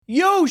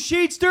Yo,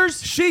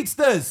 Sheetsters!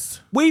 Sheetsters!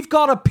 We've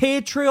got a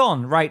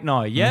Patreon right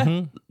now, yeah?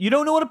 Mm-hmm. You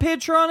don't know what a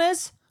Patreon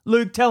is?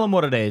 Luke, tell them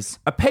what it is.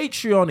 A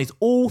Patreon is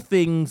all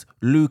things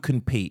Luke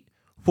and Pete.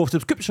 For a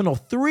subscription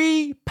of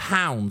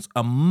 £3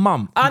 a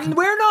month. And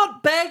we're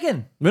not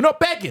begging. We're not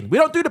begging. We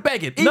don't do the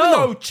begging. Even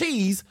No. though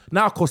cheese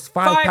now costs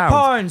 £5.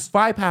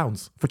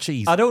 £5 for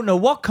cheese. I don't know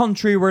what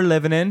country we're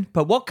living in,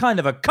 but what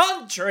kind of a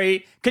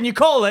country can you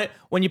call it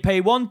when you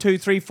pay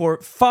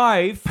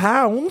 £5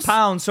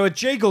 Pounds? so it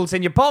jiggles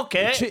in your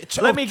pocket?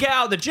 Let me get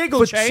out the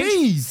jiggle for change.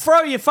 cheese.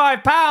 Throw you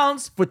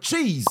 £5. For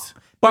cheese.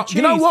 But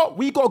you know cheese. what?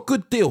 We got a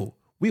good deal.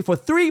 For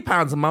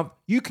 £3 a month,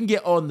 you can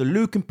get on the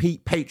Luke and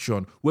Pete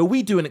Patreon, where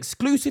we do an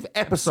exclusive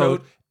episode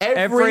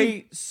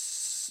every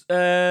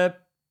Thursday.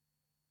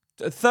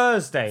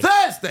 Thursday.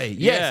 Yes.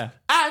 Yeah.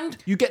 And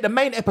you get the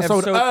main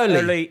episode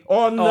early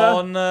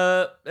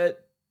on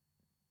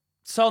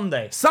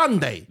Sunday.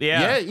 Sunday.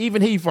 Yeah.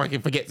 Even he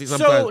fucking forgets it So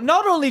sometimes.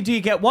 not only do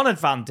you get one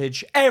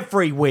advantage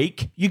every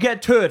week, you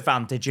get two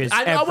advantages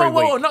every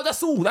week. No,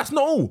 that's all. That's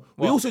not all.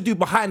 We also do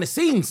behind the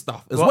scenes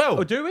stuff as What? well.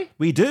 Oh, do we?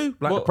 We do,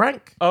 like the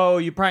prank. Oh,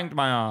 you pranked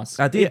my ass.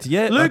 I did,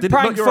 yeah. I Luke did.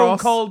 prank Not your phone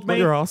ass. called me. Not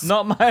your ass.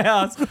 Not my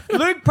ass.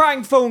 Luke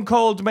prank phone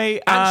called me.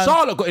 And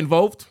Charlotte got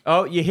involved.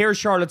 Oh, you hear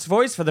Charlotte's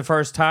voice for the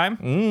first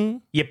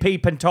time. You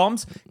peeping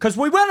toms. Because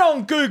we went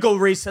on Google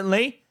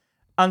recently,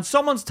 and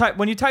someone's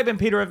when you type in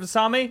Peter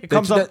Evasami, it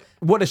comes up.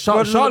 What is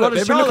Charlotte? What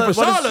is They've been looking for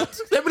Charlotte? Charlotte.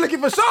 They've been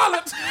looking for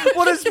Charlotte.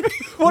 What does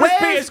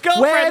Peter's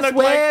girlfriend look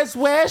like?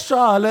 Where's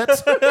Charlotte?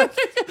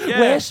 Yeah.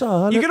 Where's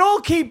Charlotte? You can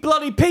all keep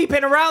bloody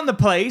peeping around the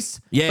place,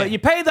 but you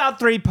pay that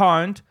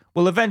 £3,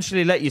 we'll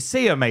eventually let you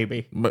see her,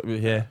 maybe.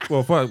 Yeah.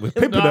 Well, fine. We're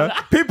pimping her.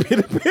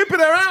 Pimping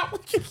her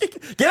out.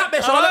 Get up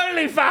there, Charlotte.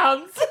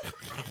 OnlyFans.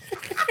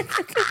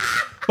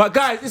 But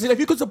guys, listen, if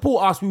you could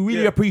support us, we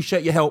really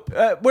appreciate your help.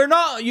 We're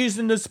not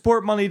using the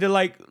support money to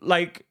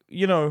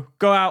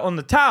go out on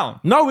the town.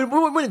 No, we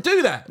wouldn't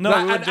do that. No,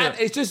 we wouldn't do and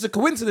it. it's just a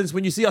coincidence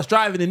when you see us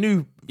driving the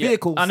new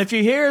vehicles. And if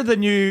you hear the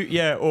new,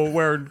 or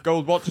wearing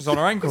gold watches on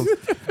our ankles.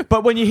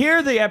 But when you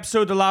hear the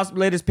episode, the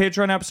latest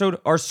Patreon episode,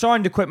 our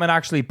sound equipment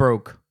actually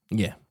broke.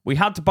 Yeah. We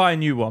had to buy a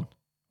new one,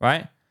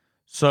 right?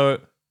 So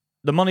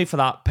the money for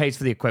that pays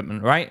for the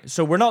equipment, right?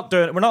 So we're not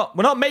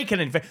making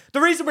anything.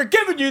 The reason we're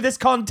giving you this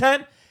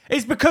content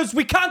is because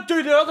we can't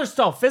do the other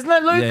stuff, isn't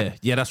it, Luke?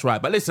 Yeah, that's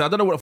right. But listen, I don't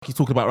know what the fuck he's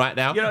talking about right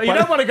now. You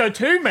don't want to go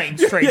too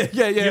mainstream.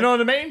 Yeah. You know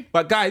what I mean?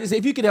 But guys, listen,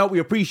 if you can help, we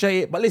appreciate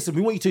it. But listen,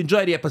 we want you to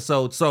enjoy the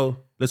episode, so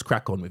let's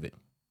crack on with it.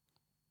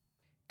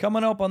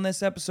 Coming up on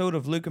this episode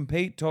of Luke and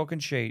Pete Talking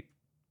Shit.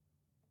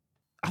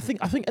 I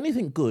think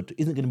anything good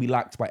isn't going to be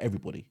liked by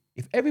everybody.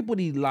 If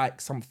everybody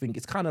likes something,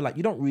 it's kind of like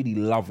you don't really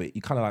love it.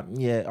 You kind of like,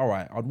 yeah, all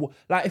right.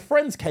 Like if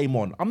Friends came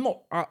on,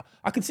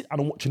 I can sit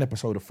and watch an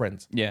episode of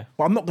Friends. Yeah.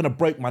 But I'm not going to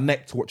break my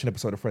neck to watch an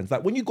episode of Friends.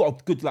 Like when you got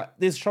a good, like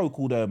there's a show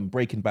called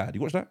Breaking Bad.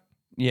 You watch that?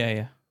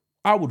 Yeah.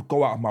 I would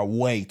go out of my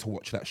way to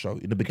watch that show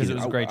in the beginning. Because it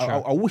was a great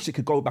show. I wish it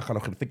could go back and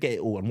I could forget it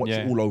all and watch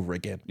it all over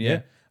again.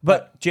 Yeah.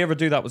 But do you ever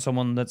do that with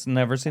someone that's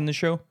never seen the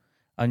show?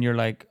 And you're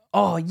like,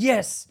 oh,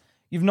 yes,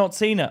 you've not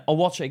seen it. I'll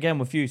watch it again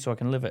with you so I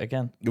can live it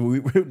again. No,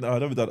 I've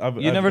never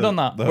done. You've never done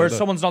that? No, Where no.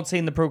 someone's not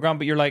seen the program,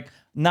 but you're like,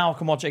 now I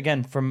can watch it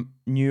again from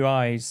new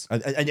eyes.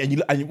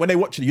 And when they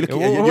watch it, you look at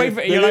it. Wait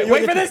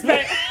for this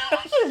bit.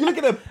 You look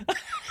at them.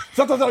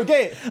 Sometimes I don't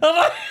get it.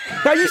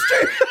 Are you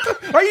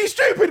stupid? Are you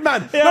stupid,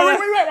 man? Yeah, no, yeah.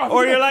 wait.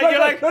 Or you're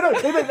like, no.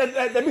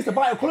 They missed a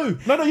vital clue.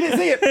 No, you didn't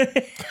see it.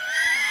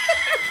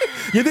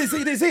 You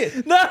didn't see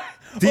it. No.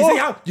 Do you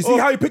see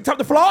how he picked up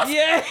the flask?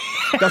 Yeah.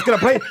 That's gonna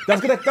play. That's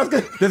gonna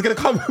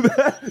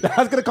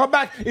come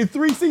back in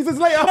 3 seasons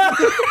later.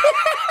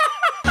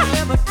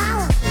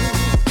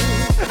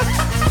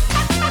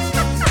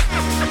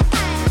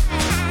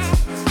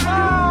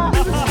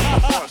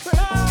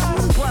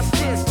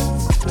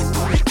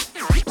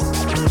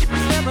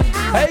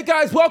 Hey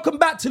guys, welcome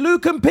back to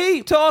Luke and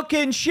Pete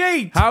Talking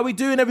Sheet. How we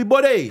doing,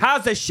 everybody?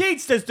 How's the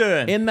Sheetsters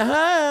doing? In the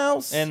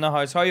house. In the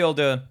house. How you all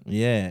doing?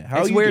 Yeah. How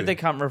It's you weird doing? they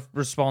can't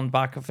respond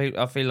back.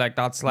 I feel like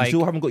that's You like...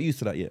 still haven't got used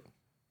to that yet.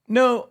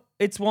 No,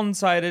 it's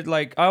one-sided.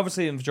 Like, I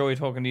obviously enjoy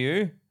talking to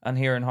you and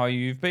hearing how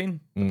you've been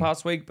the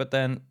past week, but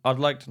then I'd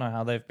like to know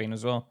how they've been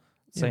as well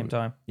at the same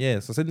time.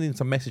 Yeah, so send in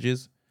some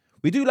messages.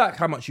 We do like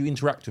how much you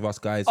interact with us,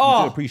 guys. We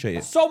do appreciate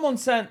it. Someone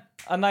sent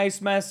a nice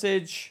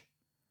message.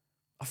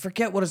 I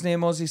forget what his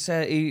name was. He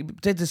said he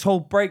did this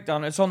whole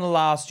breakdown. It's on the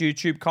last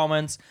YouTube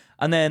comments.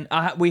 And then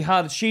we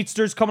had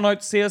Sheetsters coming out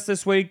to see us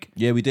this week.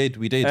 Yeah, we did.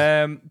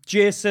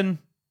 Jason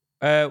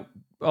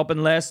up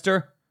in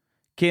Leicester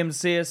came to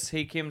see us.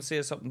 He came to see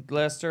us up in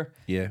Leicester.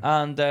 Yeah.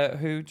 And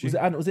who? Was it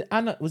Anna? Was it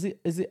Anna?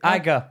 Is it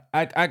Aga.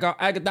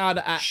 Aga down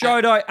at...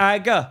 Shout out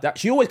Aga.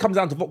 She always comes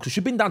down to Vauxhall.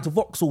 She's been down to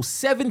Vauxhall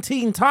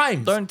 17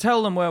 times. Don't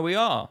tell them where we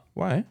are.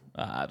 Why?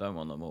 I don't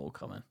want them all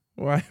coming.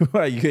 Why?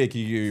 You think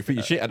your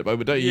shit at the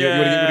moment, don't you? Yeah,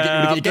 You wanna get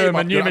I'm your doing game my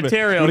up, new you know what I mean?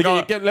 material. You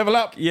wanna get level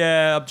up?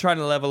 Yeah, I'm trying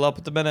to level up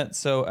at the minute.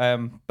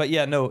 So, but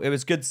yeah, no, it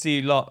was good to see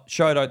a lot.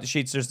 Shout out the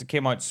Sheetsters that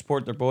came out to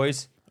support their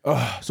boys.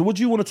 So what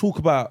do you want to talk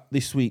about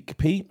this week,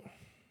 Pete?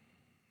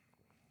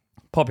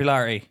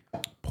 Popularity.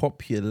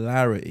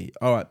 popularity.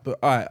 All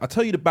right, I'll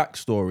tell you the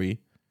backstory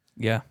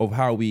Yeah. of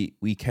how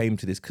we came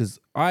to this, because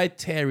I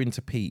tear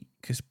into Pete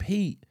because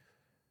Pete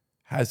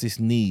has this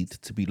need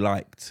to be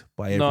liked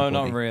by everybody.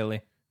 No, not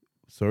really.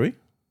 Sorry?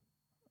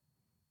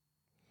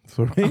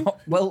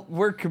 Well,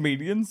 we're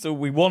comedians, so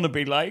we want to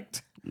be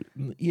liked.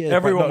 Yeah,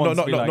 Everyone but wants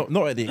to be liked.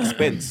 not at the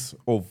expense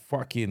of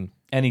fucking...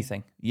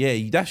 Anything.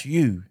 Yeah, that's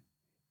you.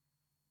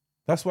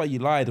 That's why you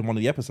lied in one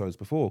of the episodes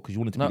before, because you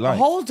wanted to be liked.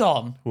 Hold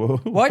on.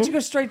 Why'd you go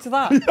straight to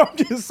that? I'm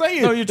just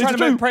saying. No, you're trying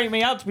It's to true. paint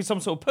me out to be some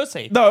sort of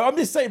pussy. No, I'm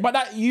just saying, but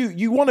that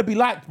you want to be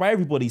liked by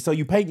everybody, so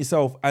you paint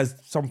yourself as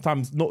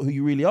sometimes not who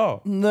you really are.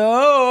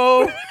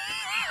 No.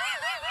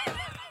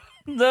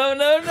 No.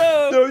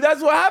 No,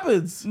 that's what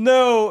happens.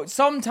 No,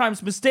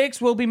 sometimes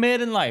mistakes will be made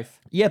in life.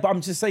 Yeah, but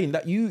I'm just saying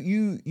that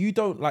you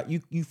don't like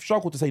you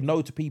struggle to say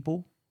no to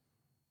people.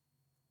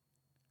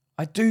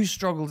 I do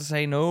struggle to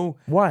say no.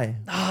 Why?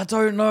 I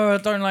don't know. I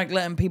don't like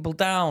letting people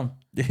down.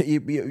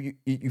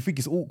 You think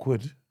it's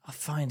awkward. I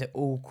find it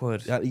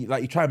awkward.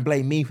 Like you try and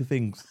blame me for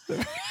things.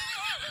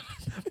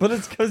 But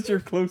it's because you're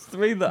close to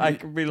me that I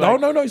can be like...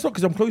 No, it's not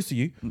because I'm close to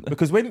you.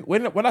 Because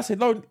when I said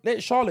no,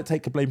 let Charlotte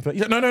take the blame for it.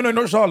 He's like, no,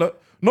 not Charlotte.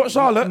 Not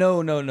Charlotte.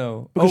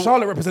 No. Because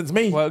Charlotte represents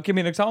me. Well, give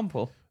me an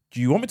example. Do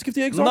you want me to give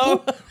the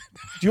example? No. Do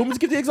you want me to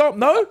give the example?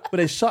 No? But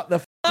then shut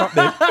the up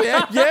then.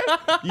 Yeah?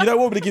 You don't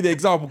want me to give the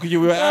example because you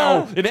were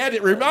in the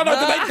edit room. No,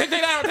 take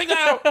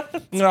that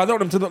out. No, I don't want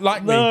them to look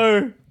like me.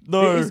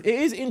 No. It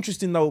is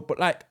interesting though, but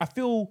like I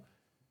feel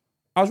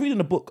I was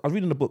reading a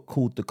book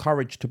called The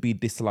Courage to Be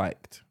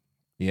Disliked.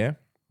 Yeah?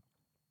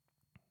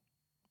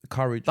 The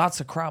Courage.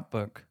 That's a crap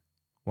book.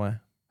 Why?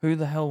 Who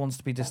the hell wants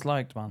to be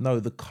disliked, man? No,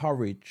 The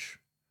Courage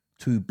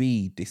to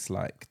Be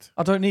Disliked.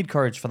 I don't need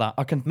courage for that.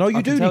 No,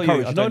 you do need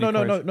courage. No,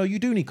 No, you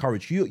do need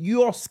courage.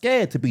 You are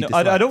scared to be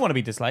disliked. I don't want to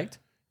be disliked.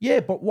 Yeah,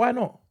 but why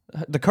not?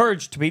 The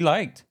courage to be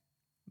liked.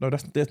 No,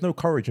 there's no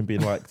courage in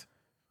being liked.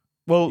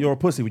 Well, You're a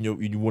pussy when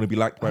you want to be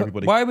liked by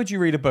everybody. why would you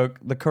read a book,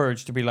 The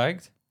Courage to be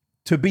Liked?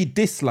 To be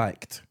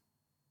disliked.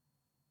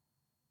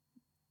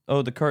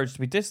 Oh, the courage to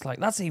be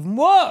disliked. That's even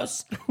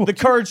worse. The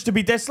courage to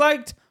be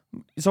disliked?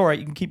 It's all right.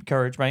 You can keep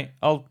courage, mate.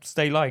 I'll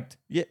stay liked.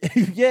 Yeah,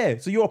 yeah.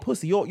 So you're a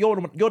pussy. You're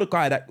the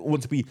guy that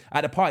wants to be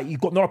at the party. You've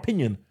got no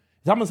opinion.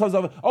 Someone says,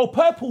 "Oh,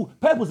 purple's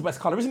the best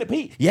color, isn't it,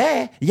 Pete?"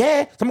 Yeah.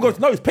 Someone goes,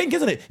 "No, it's pink,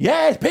 isn't it?"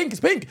 Yeah, it's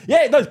pink.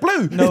 Yeah, no, it's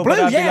blue. No, it's blue.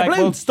 I'd be Yeah, like,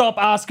 blue. well, stop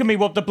asking me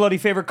what the bloody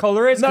favorite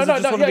color is. No, I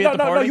just want to be at the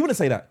party. you wouldn't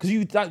say that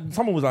because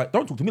someone was like,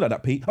 "Don't talk to me like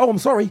that, Pete." Oh, I'm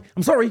sorry.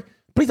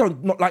 Please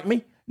don't not like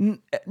me.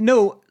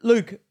 No,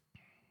 look,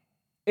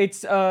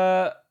 it's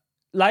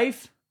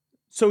life,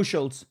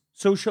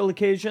 social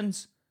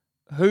occasions.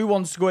 Who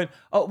wants to go in?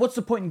 Oh, what's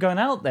the point in going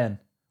out then?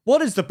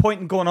 What is the point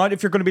in going out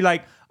if you're going to be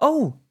like,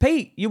 oh,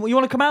 Pete, you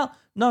want to come out?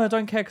 No, I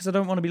don't care because I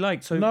don't want to be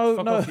liked. So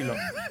fuck off, you lot.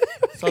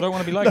 So I don't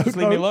want to be liked. Just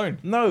leave me alone.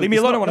 No, leave me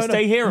alone. I want to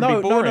stay here and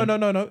be boring.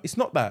 No. It's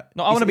not that.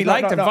 No, I want to be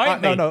liked.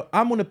 Invite me. No.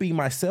 I'm going to be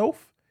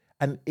myself,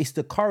 and it's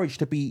the courage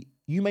to be.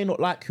 You may not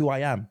like who I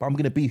am, but I'm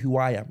going to be who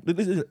I am.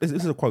 This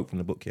is a quote from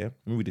the book here.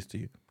 Let me read this to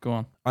you. Go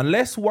on.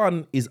 Unless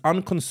one is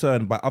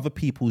unconcerned by other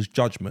people's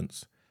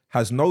judgments,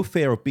 has no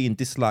fear of being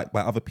disliked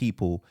by other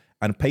people,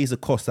 and pays a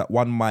cost that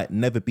one might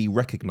never be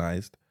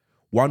recognized,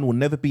 one will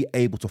never be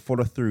able to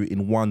follow through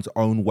in one's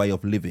own way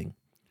of living.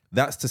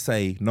 That's to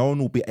say, no one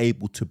will be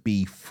able to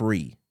be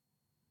free.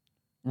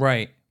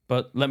 Right,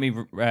 but let me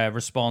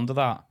respond to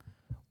that.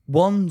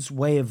 One's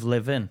way of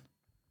living,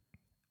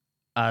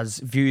 as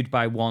viewed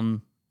by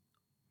one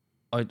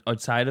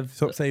outside of...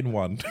 Stop saying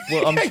one.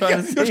 Well, I'm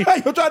trying to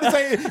say... You're trying to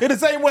say it in the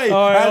same way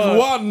as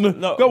one.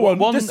 No, go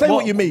on, just say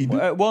what you mean.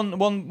 One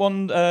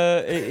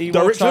he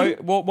walks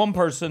out, one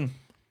person,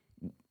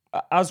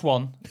 as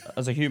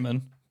a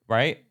human,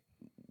 right?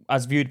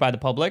 As viewed by the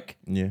public.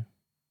 Yeah.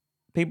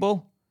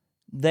 People,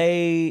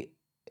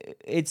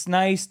 it's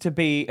nice to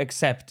be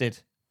accepted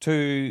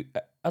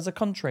as a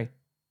country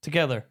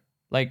together.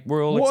 Like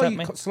we're all accept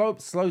me.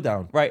 Slow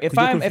down. Right. If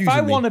I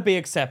want to be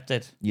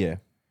accepted. Yeah.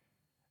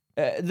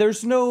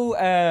 There's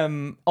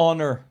no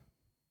honor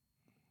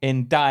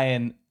in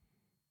dying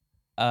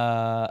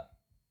not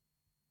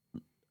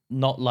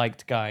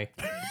liked guy.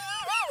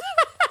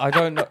 I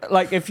don't know.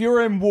 Like if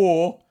you're in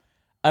war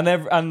and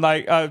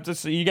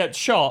you get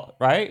shot,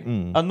 right?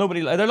 And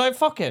they're like,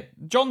 fuck it,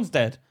 John's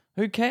dead.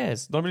 Who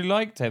cares? Nobody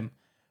liked him.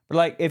 But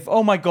like if,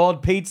 oh my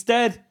God, Pete's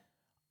dead.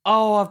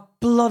 Oh, I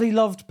bloody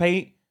loved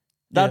Pete.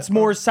 That's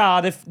more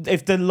sad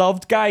if the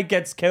loved guy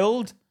gets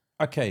killed.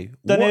 Okay.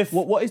 Then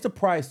what is the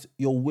price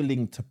you're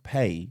willing to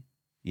pay?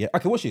 Yeah.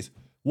 Okay, watch this.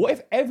 What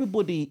if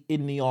everybody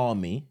in the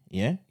army,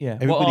 Yeah.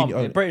 Everybody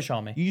the British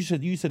Army. You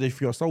said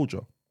if you're a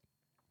soldier.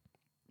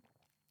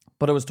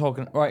 But I was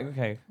talking right,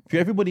 okay. If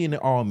everybody in the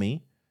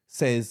army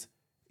says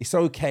it's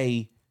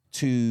okay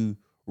to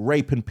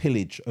rape and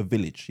pillage a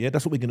village, yeah,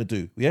 that's what we're gonna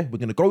do. Yeah, we're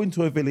gonna go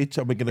into a village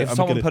and we're gonna. If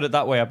someone put it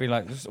that way, I'd be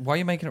like, why are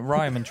you making it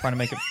rhyme and trying to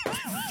make it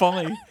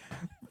funny?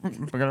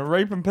 We're gonna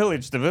rape and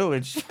pillage the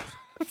village.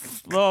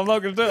 No, I'm not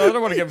going to do it. I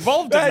don't want to get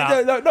involved in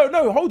that.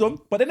 No, hold on.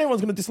 But then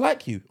everyone's going to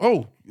dislike you.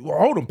 Oh, well,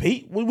 hold on,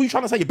 Pete. What are you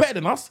trying to say? You're better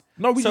than us?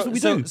 No, we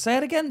do. Say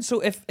it again. So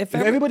if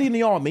Everybody in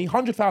the army,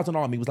 100,000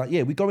 army, was like,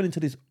 yeah, we're going into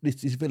this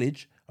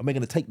village and we're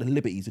going to take the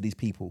liberties of these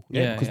people.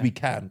 Yeah, because we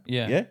can.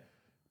 Yeah.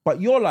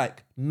 But you're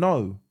like,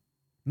 no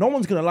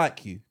one's going to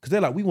like you because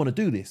they're like, we want to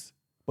do this.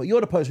 But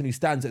you're the person who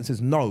stands and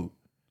says no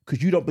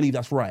because you don't believe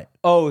that's right.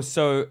 Oh,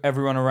 so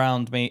everyone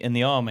around me in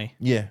the army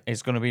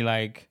is going to be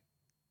like...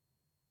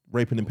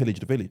 Raping and pillage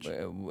the village.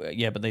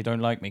 Yeah, but they don't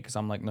like me because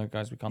I'm like, no,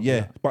 guys, we can't do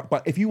Yeah, that.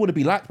 but if you want to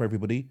be liked by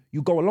everybody,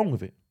 you go along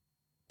with it.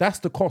 That's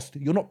the cost.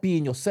 You're not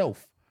being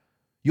yourself.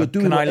 You're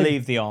doing. Can I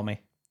leave the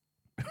army?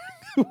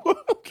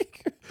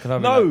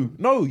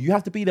 No, you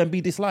have to be there and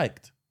be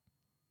disliked.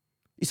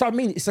 It's what I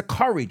mean. It's a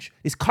courage.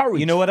 It's courage.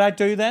 You know what I'd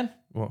do then?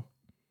 What?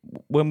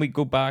 When we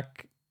go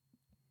back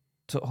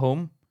to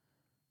home,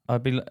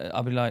 I'd be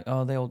like,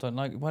 oh, they all don't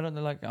like it. Why don't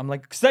they like it? I'm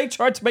like, because they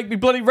tried to make me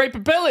bloody rape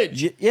and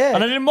pillage. Yeah.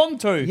 And I didn't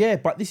want to. Yeah,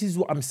 but this is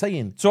what I'm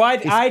saying. So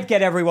I'd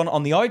get everyone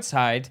on the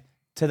outside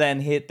to then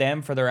hate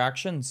them for their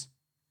actions.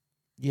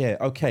 Yeah,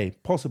 okay,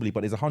 possibly, but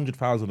there's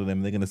 100,000 of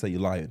them. They're going to say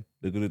you're lying.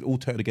 They're going to all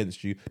turn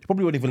against you. They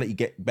probably won't even let you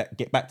get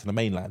back to the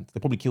mainland.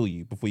 They'll probably kill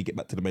you before you get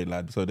back to the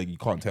mainland, so that you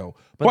can't tell.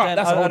 But then,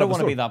 I don't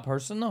want to be that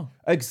person, though.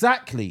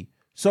 Exactly.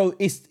 So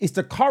it's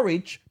the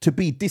courage to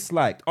be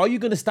disliked. Are you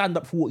going to stand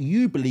up for what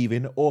you believe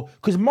in, or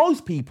because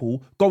most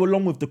people go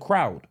along with the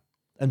crowd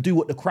and do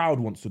what the crowd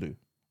wants to do?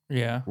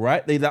 Yeah.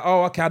 Right? They're like,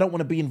 oh, okay, I don't want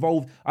to be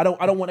involved. I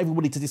don't want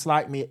everybody to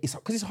dislike me. It's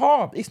because it's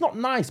hard. It's not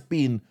nice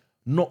being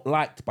not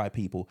liked by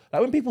people.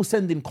 Like when people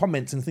send in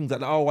comments and things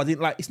like that, oh, I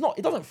didn't like.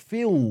 It doesn't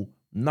feel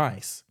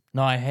nice.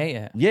 No, I hate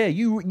it. Yeah,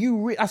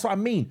 that's what I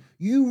mean.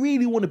 You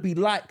really want to be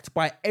liked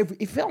by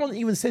if someone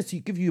even says to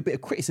you, give you a bit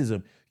of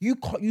criticism, you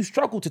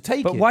struggle to take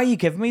it. But why are you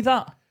giving me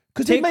that?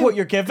 Because take what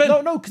you're given.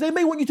 No, because they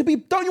may want you to be.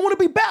 Don't you want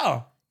to be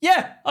better?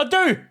 Yeah, I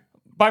do.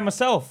 By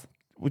myself.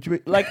 What do you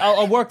mean? Like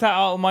I'll work that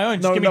out on my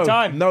own. Just give me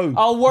time. No,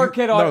 I'll work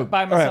it out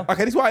by myself. Right.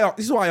 Okay, this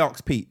is why I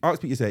asked Pete. I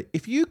asked Pete to say,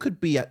 if you could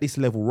be at this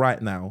level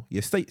right now,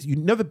 you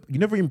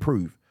never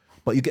improve,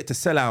 but you get to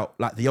sell out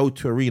like the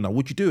O2 Arena.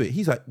 Would you do it?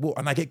 He's like, well,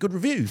 and I get good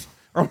reviews.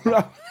 I'm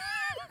like,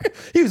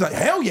 he was like,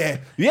 hell yeah.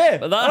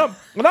 And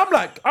I'm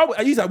like,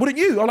 he's like, wouldn't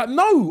you? I'm like,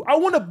 no, I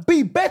want to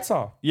be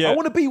better. Yeah. I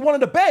want to be one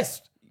of the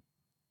best.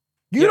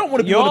 You don't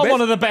want to be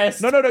one of the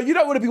best. No. You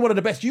don't want to be one of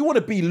the best. You want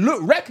to be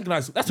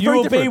recognized. That's you very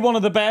will different. be one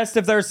of the best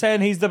if they're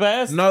saying he's the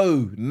best.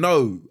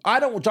 No. I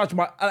don't judge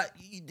my.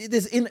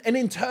 There's an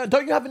internal.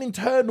 Don't you have an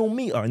internal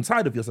meter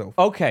inside of yourself?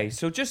 Okay,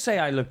 so just say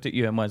I looked at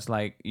you and was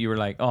like, you were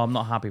like, oh, I'm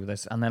not happy with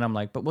this, and then I'm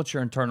like, but what's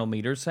your internal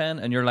meter saying?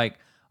 And you're like,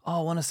 oh,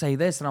 I want to say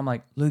this, and I'm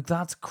like, Luke,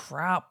 that's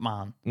crap,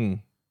 man.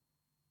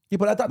 Yeah,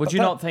 but would you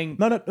not think?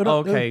 No.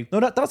 Okay. No,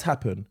 that does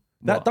happen.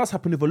 That What? does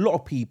happen with a lot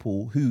of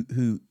people who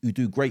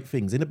do great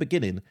things. In the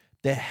beginning,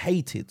 they're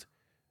hated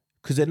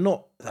because they're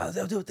not.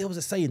 There was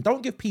a saying: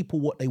 don't give people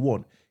what they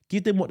want.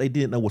 Give them what they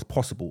didn't know was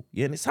possible.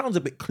 Yeah, and it sounds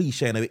a bit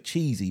cliche and a bit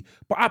cheesy,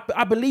 but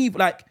I believe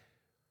like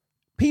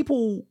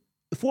people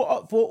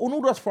in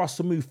order for us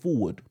to move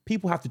forward,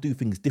 people have to do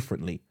things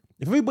differently.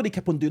 If everybody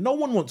kept on doing, no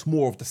one wants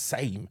more of the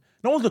same.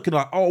 No one's looking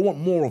like, oh, I want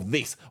more of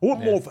this. I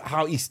want more of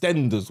how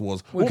EastEnders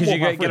was. Because you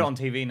get it on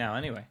TV now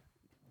anyway.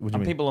 What do you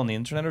And mean? people on the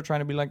internet are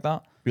trying to be like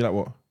that. Be like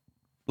what?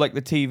 Like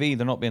the TV,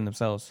 they're not being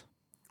themselves.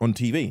 On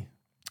TV?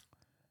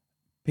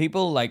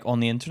 People like on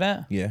the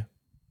internet, Yeah.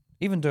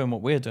 even doing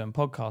what we're doing,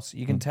 podcasts,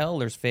 you can tell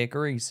there's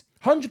fakeries.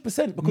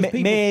 100% because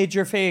people...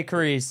 Major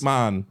fakeries.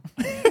 Man.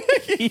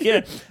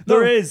 Yeah,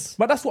 there is.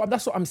 But that's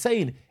what I'm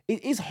saying.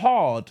 It is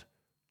hard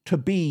to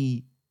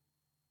be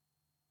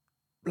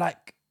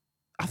like...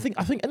 I think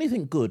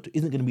anything good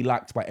isn't going to be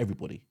liked by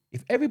everybody.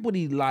 If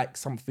everybody likes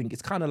something,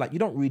 it's kind of like you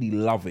don't really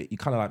love it. You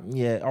kind of like,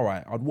 yeah, all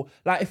right.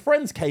 Like if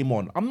Friends came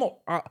on,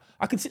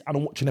 I can sit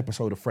and watch an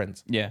episode of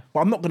Friends. Yeah. But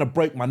I'm not going to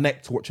break my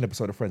neck to watch an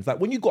episode of Friends. Like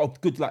when you got a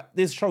good, like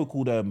there's a show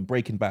called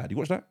Breaking Bad. You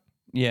watch that?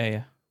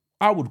 Yeah.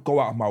 I would go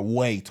out of my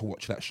way to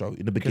watch that show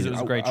in the beginning. Because it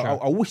was a great show.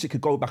 I wish it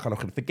could go back and I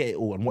could forget it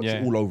all and watch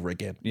it all over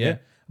again. Yeah.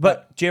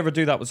 But do you ever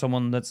do that with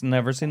someone that's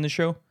never seen the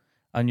show?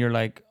 And you're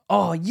like,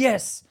 oh,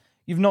 yes,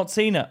 you've not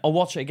seen it. I'll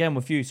watch it again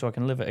with you so I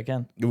can live it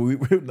again. No,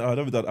 I've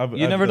never done.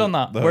 You've never done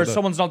that? No, Where no.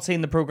 someone's not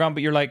seen the program,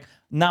 but you're like,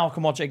 now I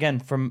can watch it again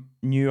from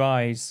new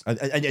eyes.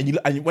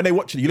 And when they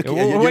watch it, you look at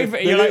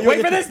You're like,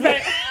 wait for this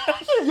bit.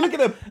 You look at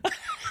them.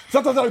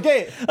 Sometimes I don't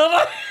get it.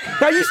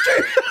 Are you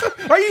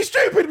stupid? Are you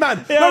stupid,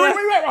 man? Yeah, no, yeah.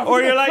 wait.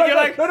 Or you're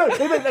like, no.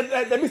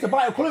 They missed a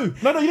vital clue.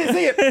 No, you didn't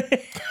see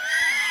it.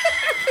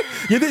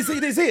 You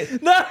didn't see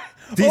it. No.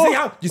 Do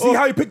you see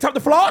how he picked up the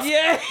flask?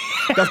 Yeah.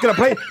 That's gonna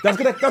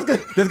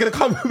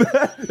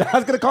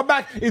come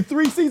back in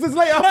 3 seasons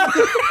later.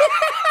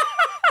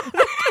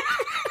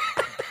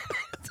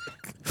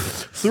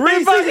 3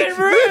 It fucking seasons.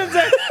 ruins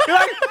it. You're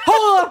like,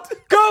 hold up,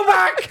 go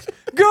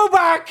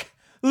back.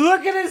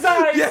 Look at his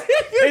eyes. Yeah.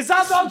 Is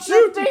that not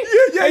shifty?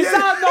 Yeah. Is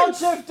that not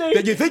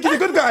shifty? You think he's a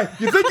good guy?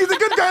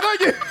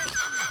 Don't you?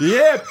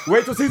 Yeah.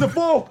 Wait till season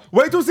 4.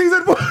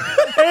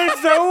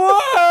 It's the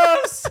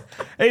worst.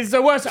 It's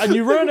the worst, and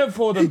you ruin it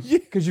for them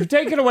because you've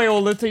taken away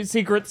all the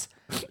secrets.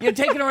 You're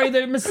taking away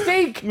the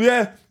mystique.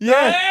 Then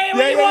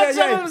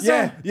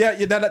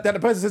the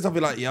person says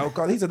something like, "Yeah, oh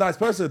God, he's a nice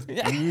person."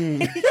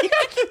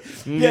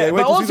 Yeah,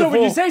 but also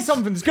when you say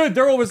something's good,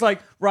 they're always like,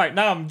 "Right,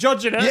 now I'm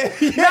judging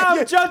it. Now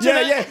I'm judging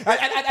it."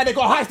 And they've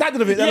got a high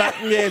standard of it. They're like,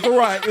 "Yeah, it's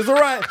all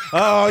right.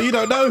 Oh, you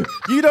don't know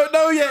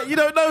yet. You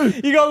don't know.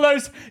 You got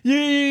those.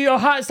 Your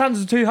high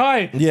standards are too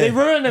high. Yeah. They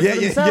ruin it for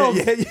themselves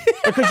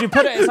because you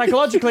put it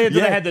psychologically into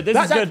their head that this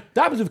is good.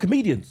 That happens with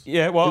comedians.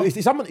 Yeah, well, if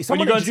someone when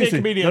you go and see a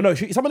comedian,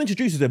 if someone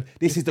introduces them,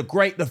 this is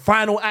the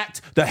final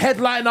act, the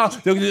headliner.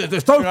 They're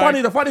so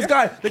funny, the funniest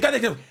guy. The guy they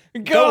go on,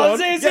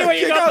 see what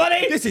you got,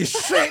 buddy. This is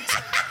shit.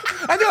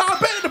 And then I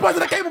bet the person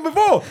that came on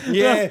before.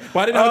 Yeah, but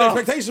I didn't have any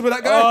expectations with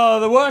that guy. Oh,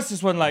 the worst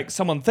is when like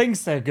someone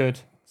thinks they're good.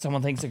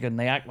 Someone thinks they're good and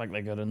they act like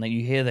they're good, and then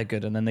you hear they're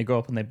good, and then they go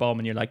up and they bomb,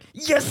 and you're like,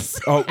 yes.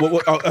 Yeah.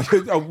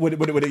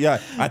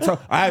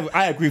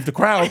 I agree with the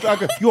crowd.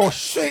 You're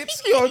shit.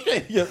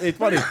 Yeah, it's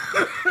funny.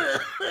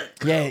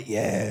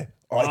 Yeah.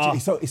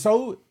 It's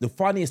so the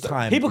funniest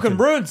time. People can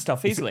ruin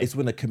stuff easily. It's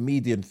when a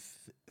comedian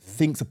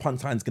thinks a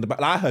punchline's gonna.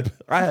 Like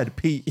I heard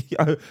Pete.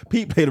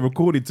 Pete played a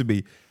recording to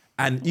me.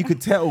 And you could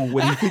tell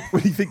when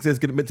he thinks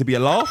there's meant to be a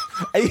laugh.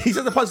 He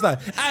says the punchline,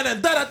 and then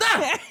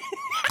da-da-da.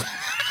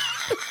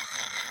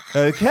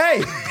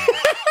 Okay.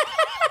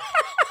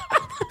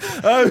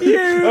 Okay.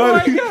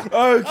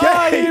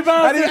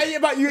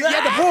 But you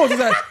had the pause.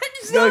 Like,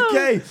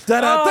 okay.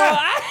 Da-da-da.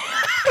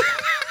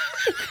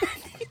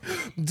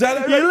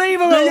 You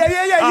leave a little.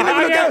 Yeah.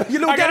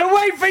 I'm gonna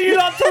wait for you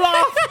not to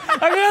laugh. I'm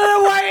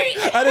gonna wait.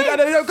 And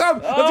then you don't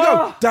come. Let's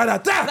go.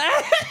 Da-da-da.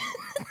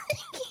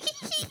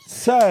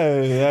 So,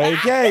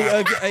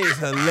 okay, it's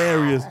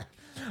hilarious.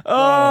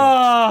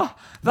 Oh,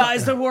 that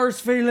is the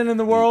worst feeling in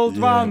the world,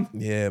 man.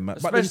 Yeah, man.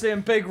 Especially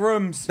in big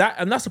rooms.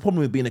 That's the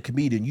problem with being a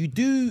comedian. You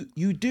do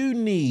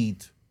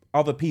need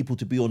other people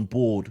to be on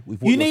board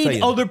with what you're saying. You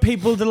need other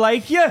people to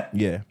like you.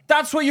 Yeah.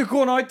 That's what you're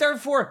going out there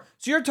for.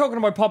 So you're talking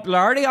about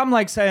popularity. I'm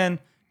like saying,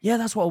 yeah,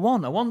 that's what I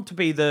want. I want to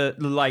be the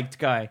liked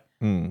guy.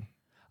 I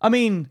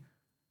mean,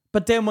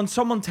 but then when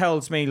someone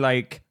tells me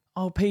like,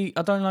 oh, Pete,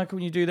 I don't like it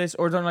when you do this,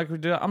 or I don't like it when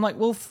you do that, I'm like,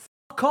 well, fuck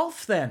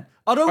off then.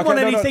 I don't want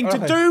anything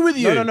to do with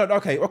you. No.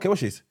 Okay,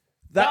 watch this.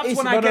 That's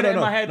when I get it in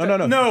my head.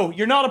 No,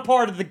 you're not a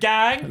part of the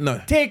gang. No.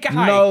 Take a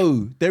hike.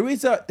 No, there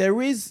is. I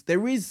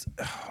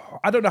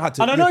don't know how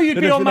to. And I know you'd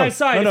be on my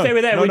side if they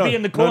were there. We'd be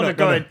in the corner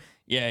going,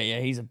 yeah,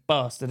 he's a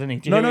bastard,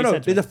 isn't he? No.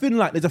 There's a thin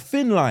line. There's a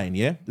thin line,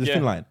 yeah? There's a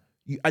thin line.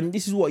 And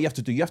this is what you have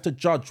to do. You have to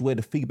judge where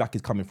the feedback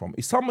is coming from.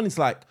 If someone is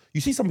like,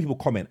 you see some people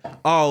comment,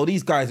 oh,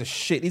 these guys are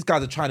shit. These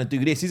guys are trying to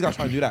do this. These guys are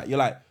trying to do that. You're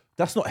like,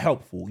 that's not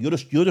helpful. You're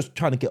just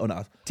trying to get on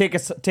us. Take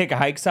a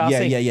hike,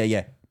 Sassy.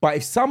 Yeah. But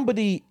if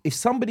somebody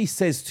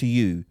says to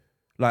you,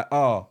 like,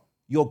 oh,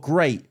 you're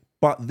great,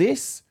 but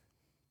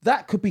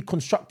that could be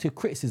constructive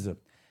criticism.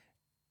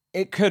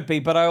 It could be,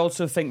 but I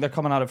also think they're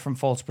coming at it from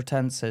false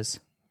pretenses.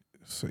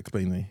 So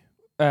explain to me.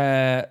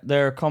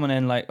 They're coming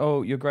in like,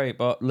 oh, you're great,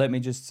 but let me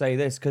just say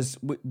this, because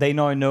they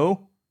now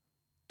know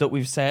that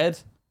we've said,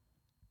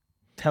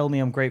 tell me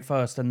I'm great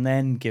first, and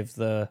then give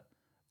the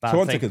bad So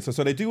one thing. second.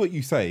 So they do what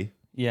you say.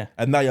 Yeah.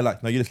 And now you're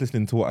like, no, you're just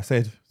listening to what I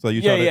said. So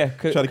you're trying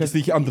to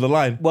sneak it under the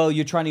line. Well,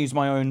 you're trying to use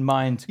my own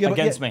mind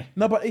against me.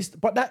 No, but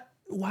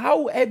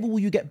however will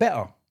you get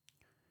better?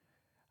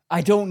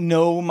 I don't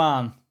know,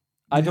 man.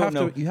 I don't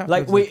know. You have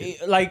like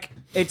to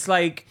it's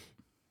like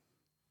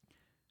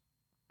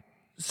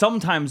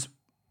sometimes.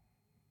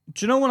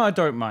 Do you know when I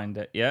don't mind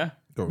it? Yeah.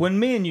 When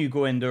me and you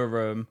go into a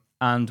room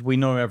and we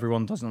know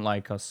everyone doesn't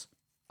like us,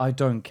 I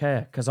don't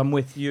care because I'm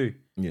with you.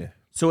 Yeah.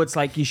 So it's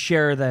like you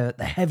share the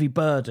heavy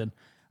burden.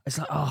 It's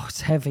like, oh,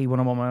 it's heavy when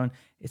I'm on my own.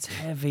 It's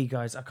heavy,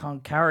 guys. I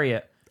can't carry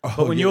it.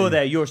 But when you're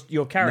there, you're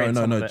carrying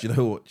some of it. Do you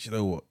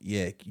know what?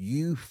 Yeah,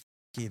 you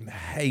fucking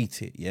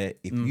hate it. Yeah,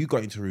 if you go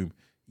into a room,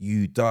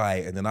 you die,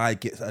 and then I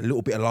get a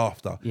little bit of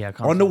laughter. Yeah, I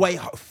can't on the way.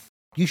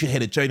 You should hear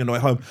the Jane on the way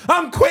home.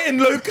 I'm quitting,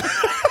 Luke.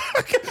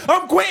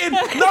 I'm quitting.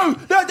 No,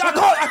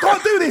 I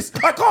can't do this.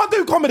 I can't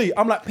do comedy.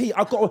 I'm like, Pete,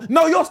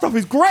 no, your stuff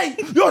is great.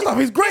 Your stuff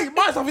is great.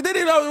 My stuff, they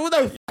didn't know.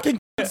 No fucking.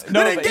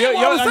 No,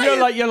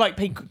 but you're like,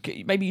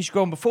 Pete, maybe you should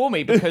go on before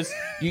me because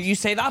you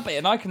say that bit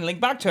and I can link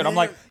back to it. I'm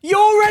like, you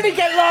already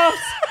get laughs.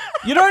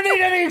 You don't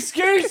need any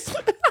excuse.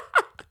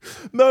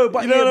 No,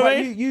 but you know what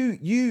I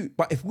mean?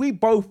 But if we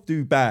both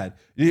do bad,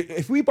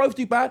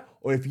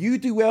 or if you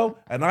do well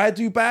and I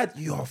do bad,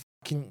 you're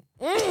fucking.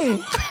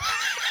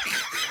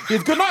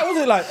 It's good night,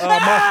 wasn't it? Like,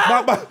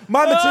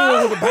 my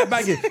material wasn't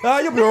bagging.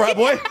 You'll be all right,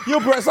 boy. You'll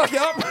be all right. Suck it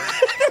up.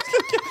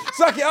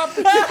 Suck it up.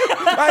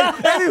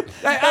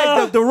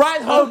 The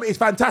ride home is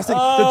fantastic.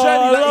 The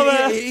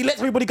journey, he lets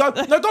everybody go.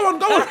 No, go on.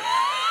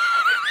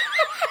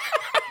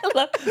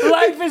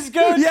 Life is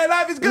good. Yeah,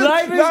 life is good.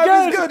 Life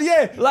is good.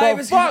 Yeah. Life But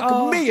is fuck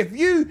good. me.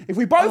 If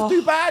we both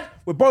do bad,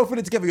 we're both in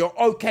it together. You're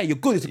okay. You're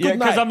good. It's a good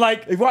night. Because I'm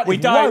like, If we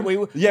died. We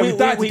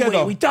died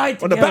together. We died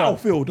together on the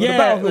battlefield.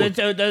 Yeah, On the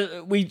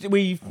battlefield.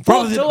 we Brothers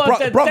fought in- till our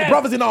death.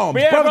 brothers in arms.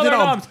 Yeah, Brothers in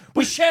brother arms.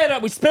 We shared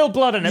it. We spilled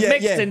blood and it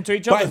mixed into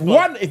each But other's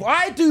blood. if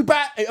I do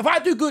bad, if I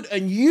do good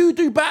and you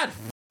do bad,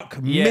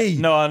 fuck me.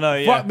 No, I know.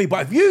 Yeah. Fuck me.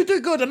 But if you do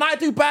good and I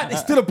do bad,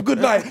 it's still a good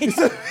night. It's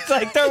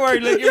like, don't worry,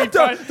 Luke. You'll be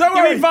fine. Don't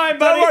worry. You'll be fine,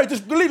 buddy. Don't worry.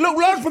 Just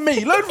learn from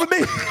me. Learn from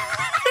me.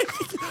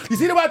 You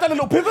see the way I done a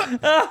little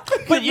pivot?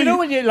 But you know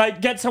when you like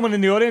get someone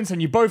in the audience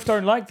and you both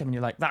don't like them, and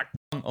you're like that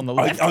on the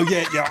left. Oh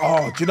yeah.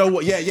 Oh, do you know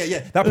what? Yeah.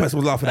 That person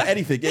was laughing at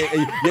anything. Yeah.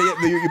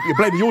 You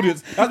blame the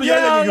audience. That's what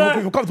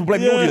you're comfortable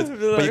blaming the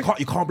audience, but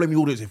you can't blame the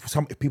audience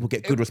if people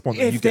get good response.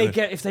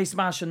 If they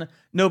smash and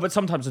no, but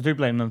sometimes I do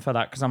blame them for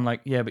that because I'm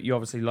like, yeah, but you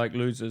obviously like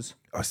losers.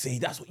 I see.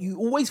 That's what you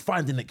always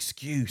find an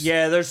excuse.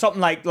 Yeah, there's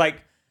something like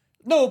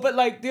no, but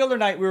like the other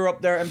night we were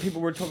up there and people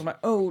were talking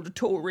about the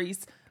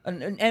Tories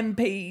and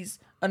MPs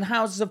and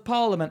Houses of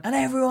Parliament and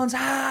everyone's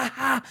ha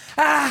ha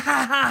ha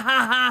ha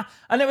ha ha,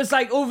 and it was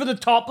like over the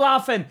top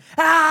laughing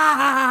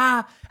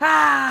ha ha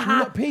ha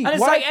ha, Pete, and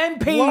it's why- like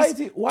MPs, why is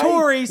it- why-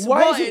 Tories.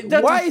 why What is it-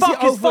 the why is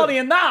fuck it is over- funny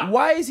in that?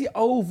 Why is it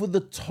over the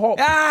top?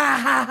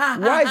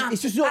 Why is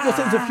it's just not your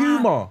sense of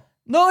humour.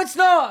 No, it's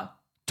not.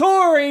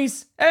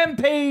 Tories,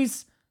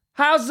 MPs,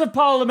 Houses of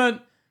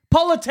Parliament,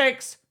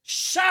 politics.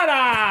 Shut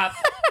up.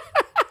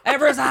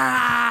 Everyone's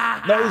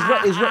No,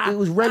 it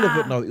was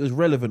relevant. No, it was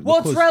relevant.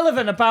 What's because-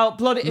 relevant about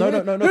bloody? No,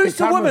 Who's because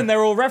the woman Cameron-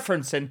 they're all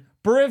referencing?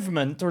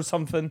 Bereavement or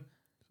something?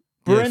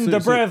 Yeah, Brenda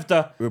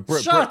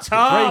Brevda. Shut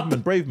up.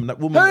 Braveman, that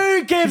woman.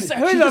 Who gives?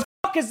 Who the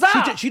fuck is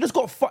that? She just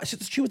got.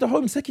 She was the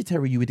Home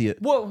Secretary. You idiot.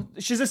 Well,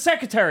 she's a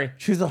secretary.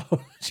 She was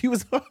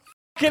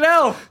Fucking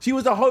hell. She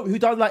was the home who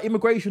does like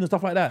immigration and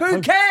stuff like that.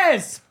 Who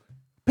cares?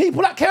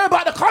 People that care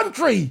about the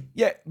country.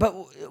 Yeah, but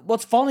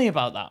what's funny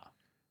about that?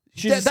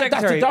 She's a That's the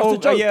secretary.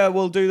 joke. Yeah,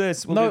 we'll do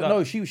this. We'll do that.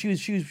 No,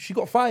 she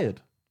got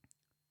fired.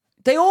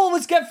 They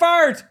always get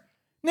fired.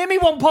 Name me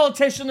one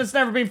politician that's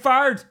never been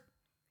fired.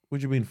 What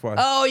do you mean fired?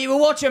 Oh, you were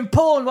watching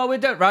porn while we're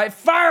doing right?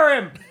 Fire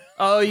him.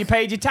 Oh, you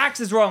paid your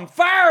taxes wrong.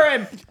 Fire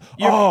him.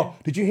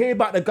 Did you hear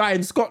about the guy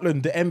in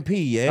Scotland, the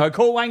MP? Yeah.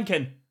 Call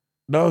wanking.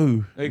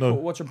 No. Call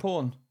watching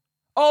porn.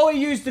 Oh,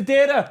 he used the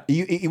data.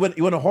 He went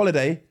on a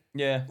holiday.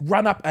 Yeah.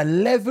 Ran up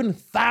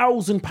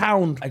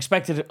 £11,000. I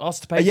expected us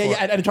to pay. Yeah, for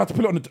yeah, it. and he tried to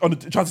put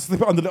it tried to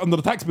slip it under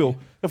the tax bill.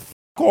 F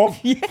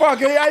off.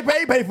 Fuck, I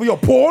pay for your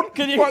porn.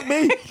 Fuck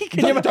me.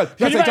 Try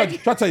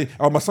to say,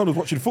 oh, my son was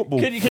watching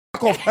football.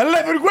 Fuck off.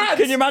 11 grand.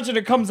 Can you imagine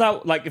it comes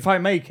out like if I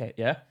make it,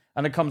 yeah,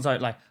 and it comes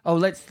out like, oh,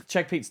 let's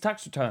check Pete's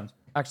tax returns.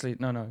 Actually,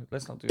 no,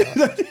 let's not do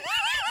that.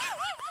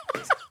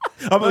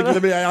 I'm not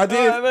giving me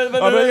ideas.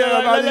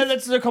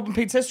 Let's look up in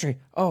Pete's history.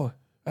 Oh,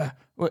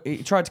 well,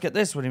 he tried to get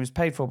this when he was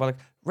paid for by like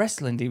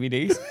wrestling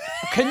DVDs.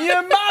 Can you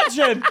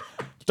imagine?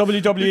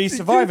 WWE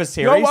Survivor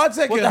Series. No, 1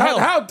 second. What the hell?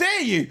 How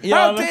dare you? Yeah,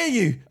 How dare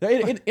you?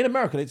 In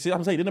America,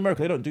 I'm saying in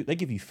America, they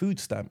give you food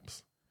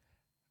stamps.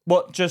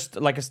 What? Just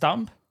like a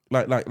stamp?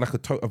 Like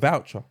a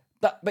voucher.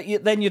 But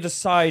then you're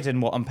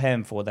deciding what I'm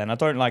paying for. Then I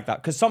don't like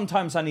that because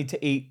sometimes I need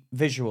to eat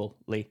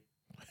visually.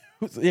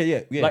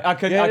 Yeah. Like I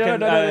can.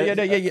 It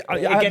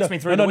gets me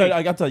through the week. No,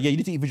 I got to. Yeah, you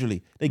need to eat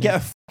visually. They get a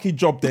fucking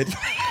job then.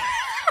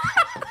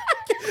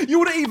 You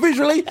want to eat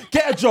visually?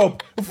 Get a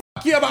job.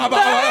 Fuck you,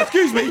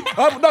 excuse me.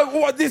 No,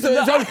 what? This is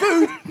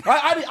food.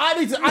 I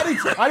need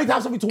to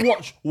have something to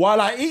watch while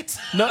I eat.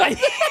 No.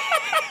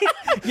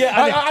 Yeah,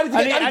 I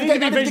need to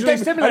be visually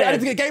stimulated. I need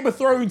to get Game of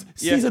Thrones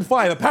season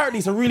 5. Apparently,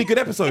 it's a really good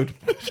episode.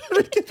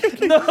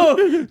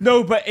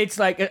 No, but it's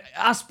like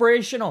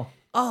aspirational.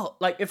 Oh,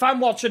 like if I'm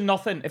watching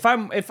nothing, if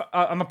I'm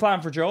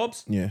applying for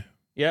jobs. Yeah.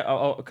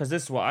 Yeah, because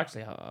this is what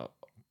actually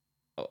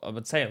I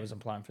would say I was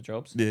applying for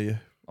jobs. Yeah.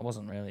 I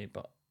wasn't really,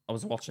 but I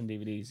was watching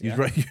DVDs. Yeah?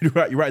 You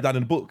write it down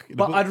in the book.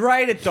 I'd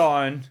write it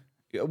down.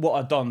 What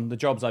I'd done, the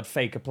jobs I'd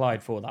fake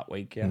applied for that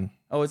week. Yeah.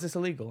 Oh, is this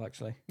illegal?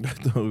 Actually.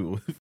 No.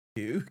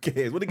 Who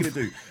cares? What are they gonna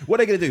do? What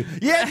are they gonna do?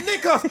 Yeah,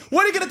 nick us.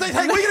 What are you gonna take?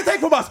 What are you gonna take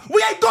from us?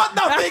 We ain't got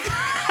nothing.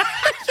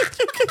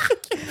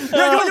 You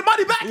want your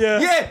money back?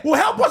 Yeah. Well,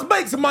 help us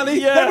make some money.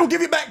 Yeah. Then we'll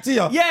give it back to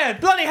you. Yeah,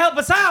 bloody help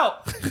us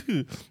out.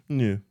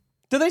 Yeah.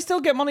 Do they still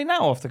get money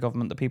now off the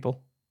government? The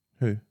people?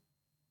 Who?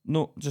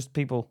 No, just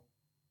people.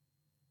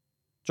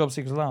 Job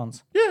seekers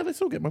allowance. Yeah, they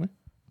still get money.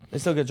 They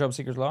still get job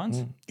seekers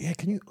allowance. Yeah,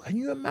 can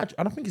you imagine?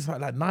 I don't think it's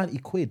like 90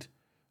 quid.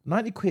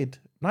 90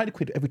 quid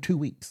every 2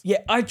 weeks. Yeah,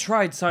 I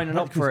tried signing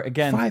up for it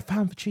again.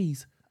 £5 for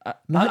cheese. I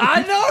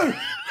know.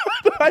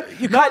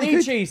 You can't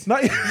eat cheese.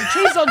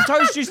 Cheese on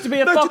toast used to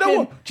be a No,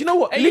 fucking. do you know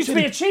what? It used to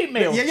be a cheat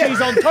meal.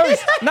 Cheese on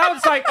toast. Now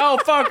it's like, oh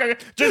fuck,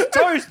 just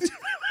toast.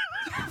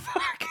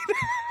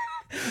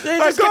 They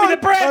just give me the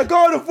bread. I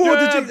can't afford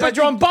the cheese. But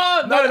you're on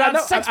bar. No,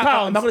 that's £6.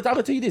 I'm going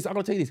to tell you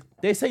this.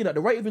 They're saying that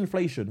the rate of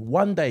inflation,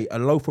 one day a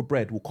loaf of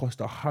bread will cost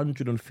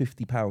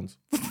 £150.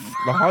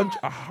 Fuck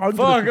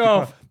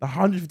off.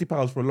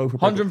 £150 for a loaf of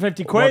bread.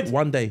 150 quid.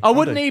 One day. I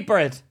wouldn't eat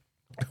bread.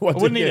 I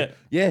wouldn't eat it.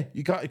 Yeah,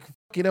 you can't.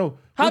 you know.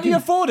 How do you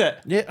afford it?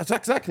 Yeah,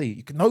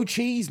 exactly. No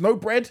cheese, no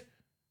bread.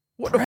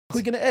 What the fuck are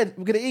we gonna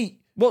eat?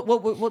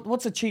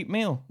 What's a cheap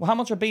meal? Well, how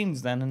much are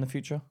beans then in the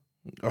future?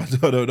 I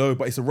don't know,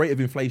 but it's a rate of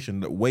inflation.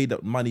 The way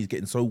that money's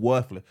getting so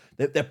worthless.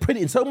 They're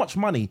printing so much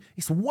money.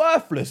 It's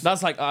worthless.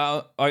 That's like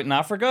out in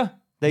Africa.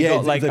 They Yeah,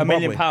 got like Zimbabwe.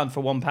 £1 million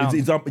for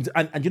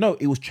 £1. And you know,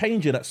 it was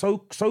changing that so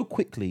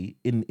quickly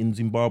in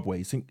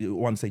Zimbabwe.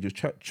 One stage it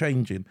was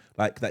changing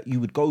like that. You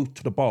would go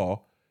to the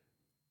bar,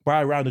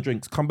 buy a round of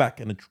drinks, come back,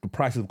 and the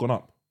prices have gone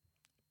up.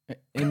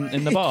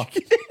 In the bar.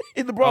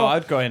 In the Oh, bar.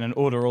 I'd go in and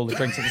order all the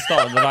drinks at the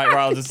start of the night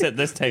rather than sit at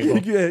this table.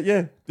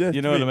 Yeah.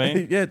 You know what I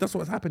mean? Yeah, that's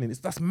what's happening.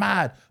 That's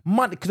mad.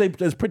 Money, because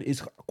there's printing.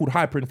 It's called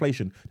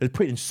hyperinflation. They're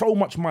printing so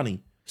much money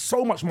that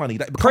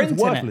it becomes Printing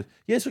it? worthless.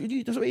 Yeah, so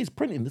that's what it is,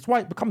 printing. That's why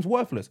it becomes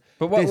worthless.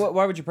 But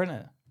why would you print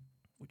it?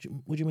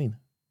 What do you mean?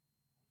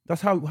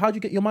 That's how do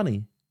you get your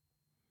money?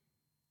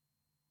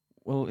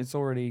 Well, it's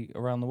already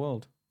around the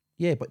world.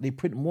 Yeah, but they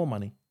print more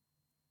money.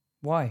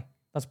 Why?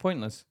 That's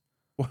pointless.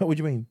 What do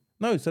you mean?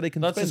 No, so they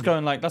can. That's spend just it.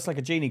 going like, that's like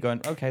a genie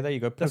going, okay, there you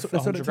go, That's put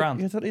what 100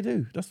 grand. That's what they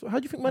do. How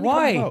do you think money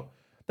Why? comes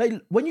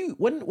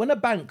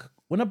about?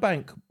 When a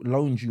bank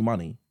loans you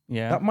money,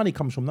 Yeah. that money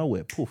comes from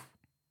nowhere. Poof,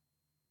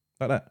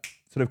 like that.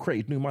 So they've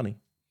created new money.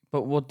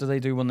 But what do they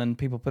do when then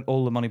people put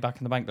all the money back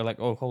in the bank? They're like,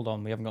 oh, hold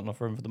on, we haven't got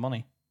enough room for the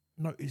money.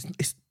 No, it's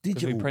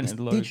digital. printed It's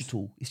loads.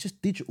 digital. It's just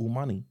digital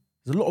money.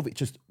 There's a lot of it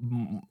just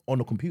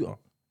on a computer.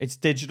 It's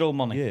digital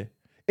money. Yeah.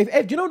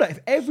 Do you know that if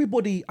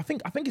everybody, I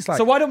think it's like.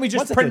 So why don't we One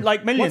just second, print like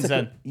one millions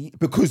second. then?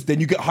 Because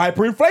then you get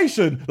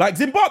hyperinflation, like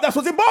Zimbabwe. That's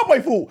what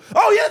Zimbabwe thought.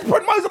 Oh yeah, let's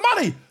print loads of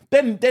money.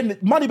 Then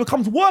money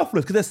becomes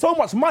worthless because there's so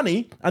much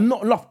money and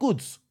not enough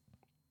goods.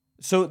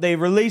 So they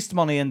released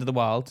money into the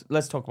wild.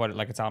 Let's talk about it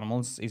like it's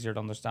animals. It's easier to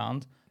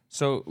understand.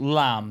 So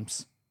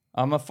lambs.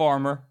 I'm a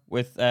farmer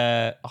with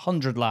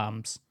 100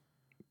 lambs,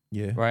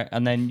 Yeah. right?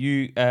 And then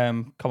you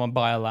come and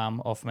buy a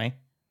lamb off me.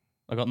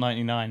 I got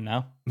 99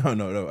 now. No.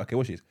 Okay,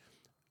 watch this.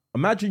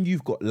 Imagine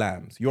you've got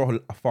lambs. You're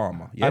a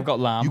farmer. Yeah. I've got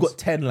lambs. You got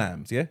 10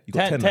 lambs. Yeah. You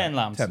got 10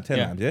 lambs. 10 Yeah.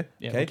 lambs. Yeah.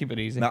 Yeah, we'll keep it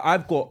easy. Now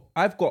I've got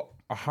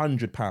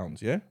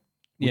 £100. Yeah.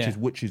 Yeah.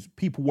 Which is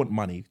people want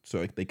money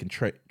so they can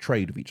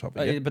trade with each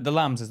other. Yeah? But the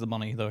lambs is the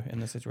money though in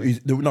this situation.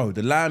 The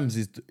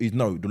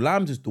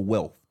lambs is the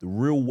wealth, the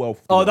real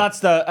wealth. Oh, that's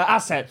the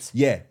assets.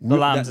 Yeah, The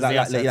lambs is the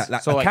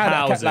assets. So like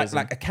houses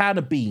like a can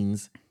of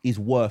beans is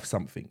worth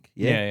something.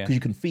 Yeah, Yeah. because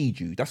you can feed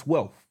you. That's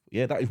wealth.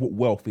 Yeah, that is what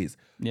wealth is.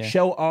 Yeah.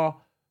 Shelter,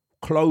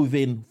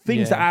 clothing,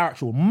 things Yeah. that are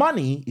actual.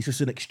 Money is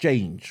just an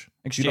exchange.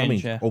 Do you know what I mean?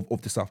 Exchange, yeah.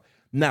 Of the stuff.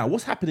 Now,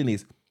 what's happening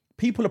is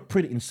people are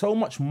printing so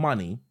much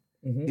money,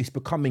 it's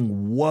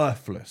becoming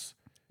worthless.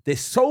 There's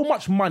so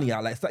much money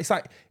out there. It's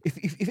like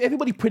if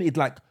everybody printed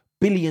like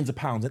billions of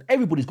pounds and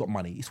everybody's got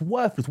money, it's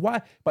worthless.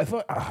 Why? But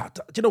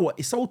do you know what?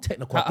 It's so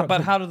technical.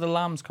 But how do the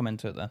lambs come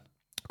into it then?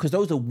 Because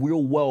those are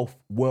real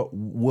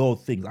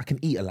world things. I can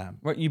eat a lamb.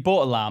 Right, you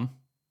bought a lamb.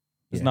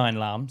 There's Yeah. 9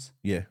 lambs.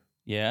 Yeah,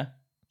 Yeah.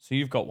 So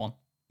you've got one.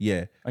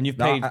 yeah. And you've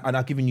Now, paid and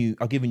I've given you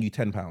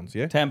 £10.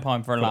 Yeah,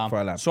 £10 for a lamb. for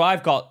a lamb. So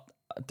I've got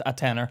a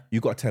tenner. you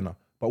got a tenner.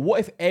 But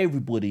what if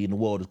everybody in the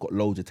world has got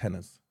loads of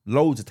tenors?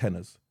 Loads of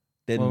tenors.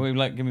 Then Well, we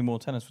like give me more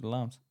tenners for the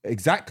lambs.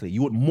 exactly,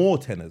 you want more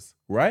tenors,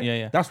 right?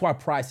 Yeah. That's why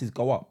prices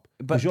go up.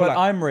 But 'Cause you're like,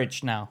 I'm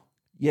rich now.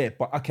 yeah,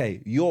 but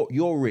okay,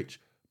 you're rich,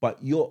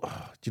 but do you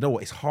know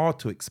what? It's hard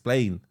to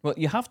explain. Well,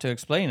 you have to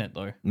explain it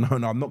though. No,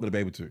 I'm not going to be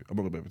able to. I'm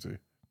not going to be able to.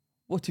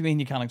 What do you mean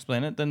you can't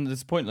explain it? Then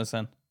it's pointless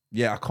then.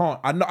 Yeah, I can't.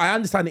 I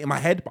understand it in my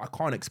head, but I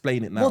can't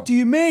explain it now. What do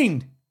you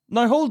mean?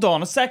 Now hold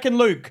on a second,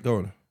 Luke. Go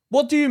on.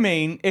 What do you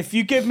mean if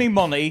you give me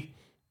money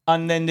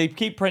and then they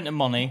keep printing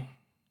money,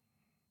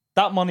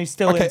 that money's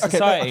still in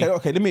society?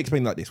 Okay. Let me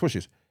explain like this. Watch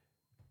this.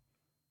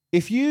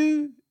 If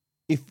you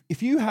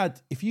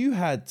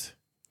had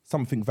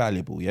something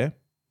valuable, yeah,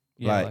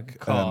 Yeah, like a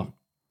car.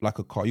 like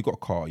a car. You got a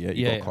car, yeah.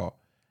 You Yeah, got a car,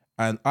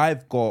 and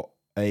I've got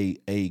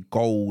a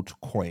gold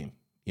coin,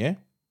 yeah,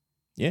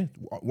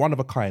 one of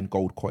a kind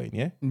gold coin,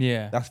 yeah.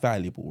 Yeah. That's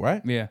valuable,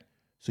 right? Yeah.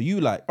 So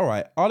you like, all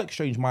right, I'll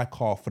exchange my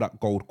car for that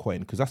gold coin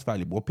because that's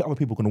valuable. Other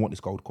people are gonna want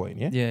this gold coin,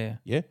 yeah. Yeah.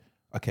 Yeah.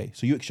 Okay.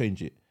 So you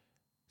exchange it.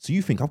 So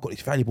you think I've got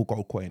this valuable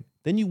gold coin.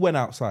 Then you went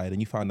outside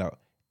and you found out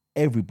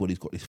everybody's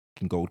got this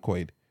fucking gold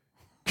coin.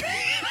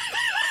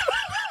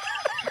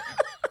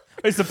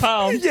 It's a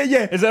pound.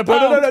 Yeah. Is it a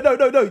pound?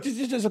 No.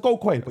 Just a gold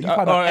coin. But you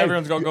found out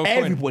everyone's got a gold coin.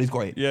 Everybody's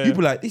got it. Yeah. You'd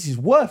be like, this is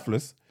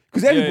worthless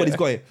because everybody's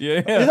got it.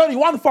 Yeah. There's only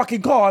one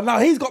fucking car. And now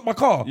he's got my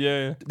car.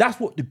 Yeah. That's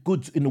what the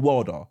goods in the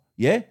world are.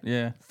 Yeah.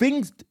 Yeah.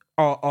 Things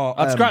are.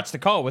 I'd scratch the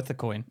car with the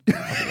coin.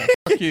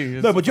 Fuck you.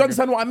 No, but do you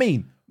understand what I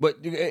mean? But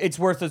it's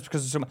worth it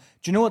because of some.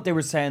 Do you know what they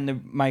were saying they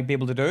might be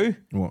able to do?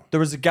 What? There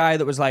was a guy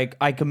that was like,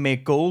 I can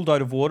make gold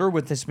out of water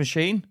with this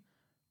machine,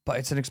 but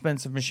it's an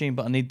expensive machine,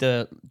 but I need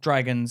the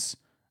dragon's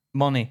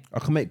money. I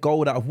can make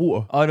gold out of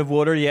water. Out of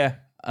water, yeah.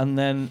 And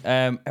then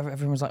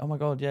everyone was like, oh my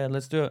God, yeah,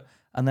 let's do it.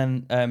 And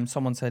then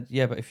someone said,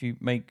 yeah, but if you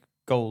make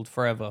gold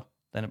forever,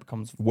 then it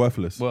becomes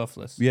Worthless.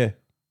 worthless. Yeah.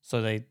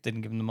 So they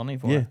didn't give him the money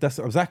for Yeah, it. that's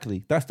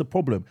the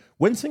problem.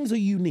 When things are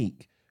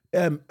unique,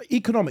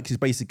 economics is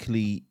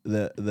basically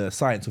the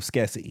science of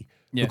scarcity.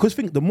 Yeah. Because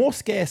think the more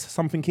scarce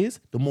something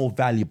is, the more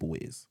valuable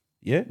it is.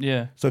 Yeah.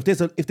 Yeah. So if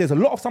there's a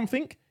lot of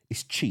something,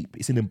 it's cheap.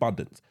 It's in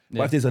abundance. Yeah.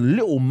 But if there's a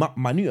little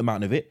minute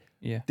amount of it,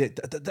 Yeah.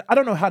 I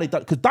don't know how they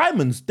done. Because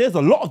diamonds, there's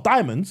a lot of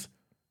diamonds.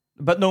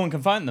 But no one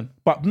can find them.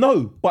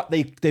 But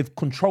they've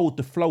controlled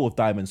the flow of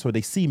diamonds, so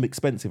they seem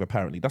expensive.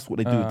 Apparently, that's what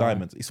they do with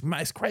diamonds.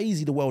 It's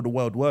crazy the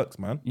world works,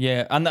 man.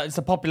 Yeah, and that's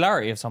the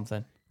popularity of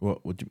something.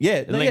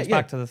 It links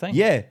back to the thing.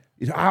 Yeah,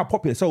 it's how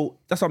popular. So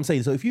that's what I'm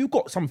saying. So if you've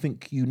got something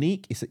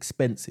unique, it's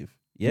expensive.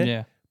 Yeah.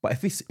 Yeah.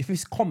 But if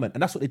it's common,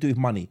 and that's what they do with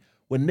money.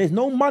 When there's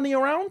no money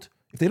around,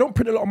 if they don't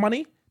print a lot of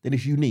money, then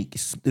it's unique.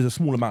 There's a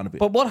small amount of it.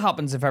 But what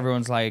happens if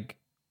everyone's like,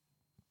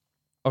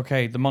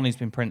 okay, the money's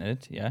been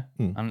printed, yeah,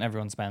 and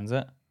everyone spends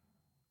it,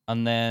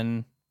 and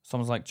then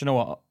someone's like, do you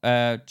know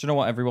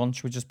what, everyone,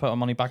 should we just put our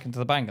money back into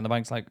the bank? And the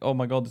bank's like, oh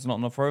my God, there's not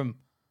enough room.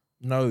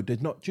 No,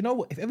 there's not. Do you know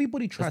what? If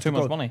everybody tried too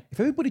much money. If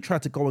everybody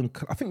tried to go and,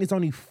 I think there's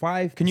only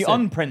 5%. Can you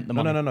unprint the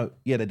money? No.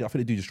 Yeah, I think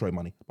they do destroy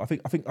money. But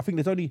I think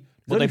there's only.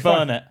 Well, they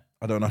burn it.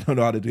 I don't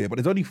know how to do it, but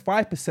there's only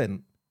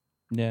 5%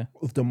 Yeah.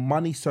 of the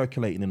money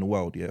circulating in the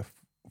world. Yeah,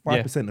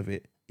 5% of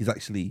it is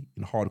actually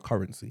in hard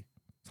currency,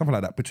 something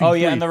like that.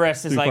 And the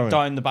rest is like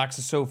down the backs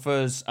of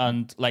sofas,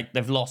 and like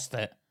they've lost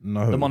it.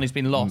 No, the money's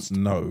been lost.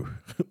 No.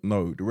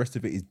 The rest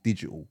of it is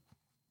digital.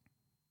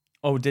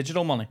 Oh,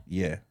 digital money.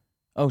 Yeah.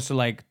 Oh, so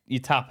like you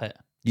tap it.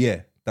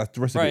 Yeah, that's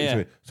the rest of it.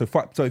 Yeah.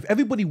 So if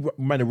everybody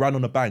ran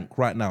on a bank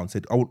right now and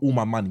said, "I want all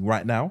my money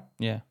right now,"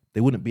 Yeah.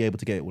 they wouldn't be able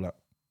to get it all out.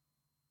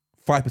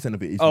 5%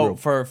 of it is real.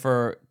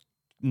 For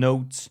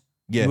notes.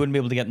 Yeah. You wouldn't be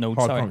able to get notes.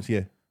 Hard currency.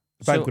 Yeah,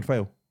 the bank would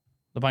fail.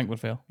 The bank would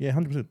fail. Yeah,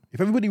 100%. If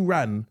everybody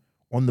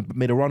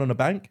made a run on a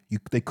bank,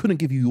 they couldn't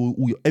give you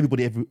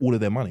all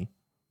of their money.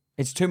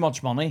 It's too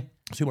much money.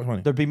 It's too much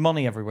money. There'd be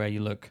money everywhere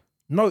you look.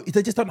 No,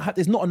 they just don't have.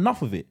 There's not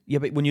enough of it. Yeah,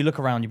 but when you look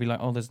around, you'd be like,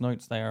 "Oh, there's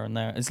notes there and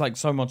there." It's like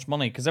so much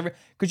money because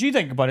you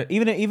think about it,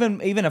 even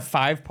a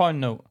 £5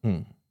 note.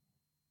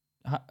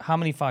 How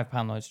many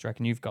 £5 notes do you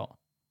reckon you've got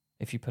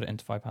if you put it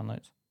into £5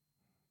 notes?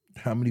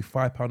 How many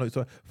 £5 notes?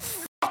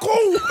 Fuck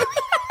all.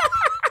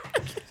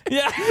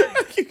 Yeah.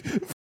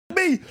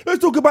 Me. Let's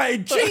talk about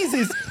it.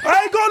 Jesus,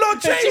 I ain't got no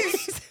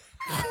cheese.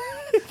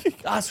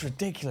 That's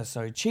ridiculous.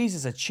 Sorry, cheese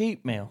is a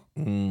cheap meal.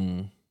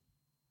 And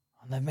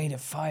they've made it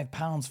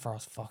 £5 for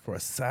us. Fuck. For a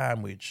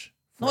sandwich.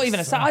 Not even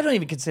a sandwich. I don't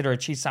even consider a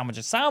cheese sandwich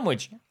a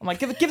sandwich. I'm like,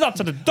 give that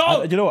to the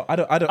dog. You know what? I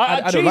don't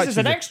cheese like is cheese.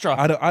 an extra.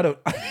 I don't.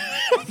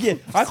 Yeah,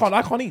 I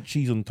can't eat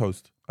cheese on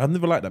toast. I've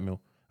never liked that meal.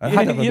 I've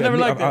had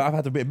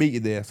a bit of meat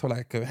in there, so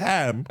like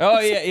ham. Oh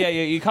yeah.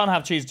 You can't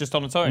have cheese just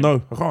on its own.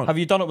 No, I can't. Have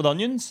you done it with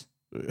onions?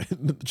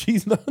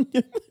 Cheese and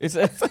onion. It's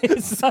I've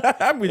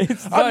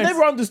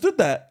never understood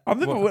that. I've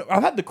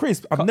had the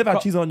crisp. I've never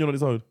had cheese and onion on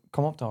its own.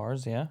 Come up to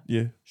ours, yeah.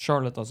 Yeah.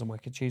 Charlotte doesn't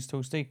wicked cheese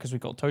toasty because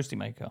we've got a toasty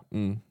maker.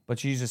 But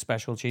she uses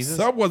special cheeses.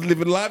 Someone's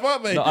living life,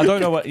 aren't they? No, I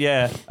don't know what.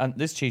 Yeah, and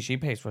this cheese she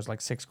pays for is like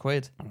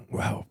 £6.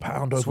 Wow,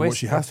 pound over Swiss, what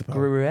she has to pay.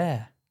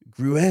 Gruyere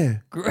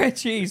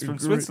cheese from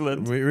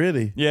Switzerland.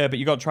 Really? Yeah, but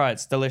you got to try it.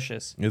 It's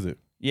delicious. Is it?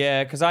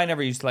 Yeah, because I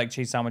never used to like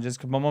cheese sandwiches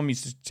because my mum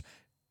used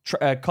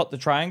to cut the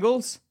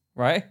triangles,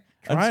 right?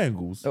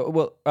 Triangles?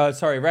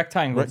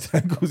 Rectangles.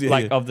 Rectangles,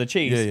 yeah. Of the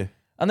cheese. Yeah.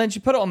 And then she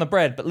put it on the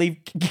bread, but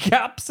leave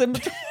gaps in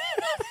between.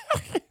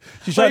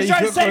 She's trying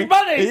to save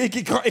money.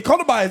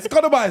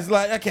 Economize.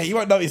 Like, okay, you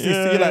won't notice this.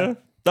 So you're like,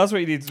 that's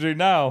what you need to do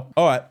now.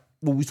 all right.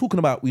 Well, we're talking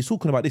about this.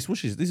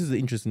 This is the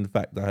interesting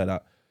fact that I heard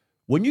out.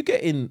 When you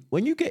get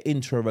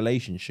into a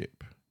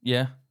relationship,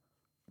 Yeah.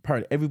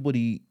 apparently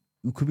we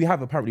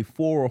have apparently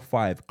 4 or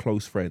 5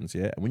 close friends,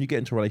 yeah. And when you get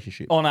into a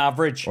relationship, On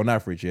average.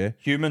 yeah,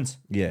 Humans.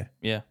 yeah.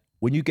 Yeah.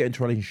 When you get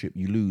into a relationship,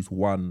 you lose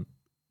one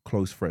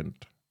close friend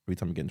every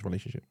time you get into a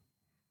relationship.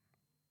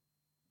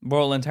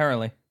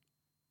 Voluntarily.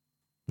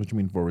 What do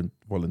you mean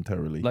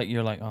voluntarily? Like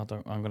you're like, I'm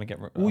gonna get.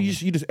 Well,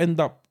 you just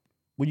end up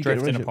when you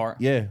drifting get in a relationship, apart.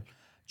 Yeah.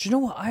 Do you know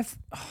what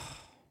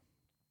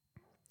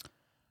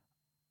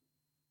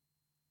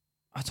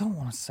I don't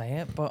want to say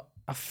it, but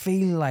I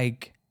feel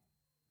like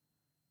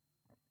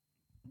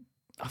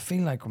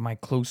with my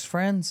close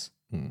friends.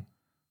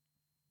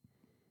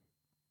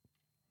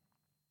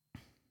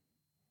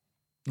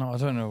 No, I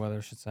don't know whether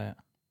I should say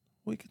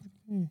it.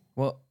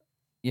 Well,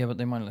 yeah, but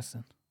they might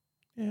listen.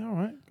 Yeah, all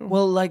right. Go on.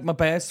 Well, like my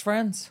best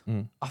friends,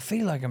 I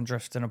feel like I'm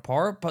drifting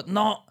apart, but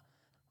not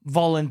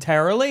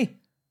voluntarily.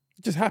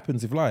 It just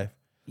happens in life.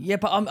 Yeah,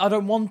 but I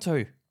don't want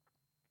to.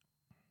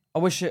 I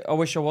wish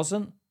I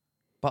wasn't,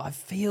 but it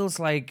feels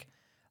like.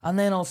 And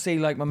then I'll see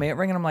like my mate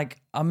ring, and I'm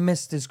like, I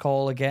missed his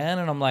call again,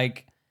 and I'm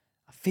like,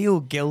 I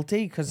feel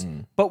guilty because.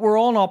 But we're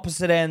on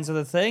opposite ends of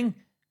the thing.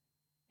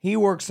 He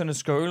works in a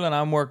school, and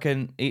I'm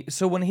working.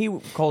 So when he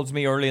calls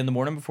me early in the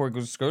morning before he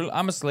goes to school,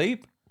 I'm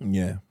asleep.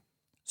 Yeah.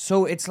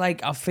 So it's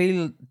like I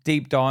feel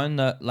deep down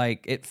that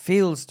like it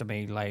feels to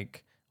me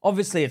like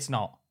obviously it's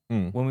not.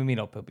 When we meet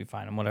up, it'll be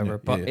fine and whatever.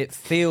 But it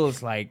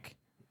feels like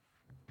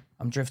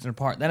I'm drifting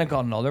apart. Then I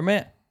got another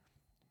mate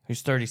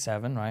who's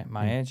 37, right?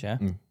 My age, yeah.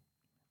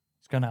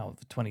 He's going out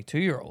with a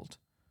 22-year-old.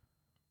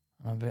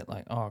 And I'm a bit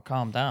like, oh,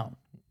 calm down.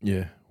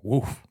 Yeah.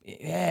 Woof.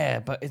 Yeah,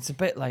 but it's a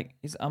bit like,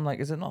 I'm like,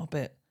 is it not a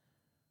bit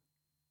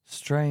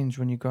strange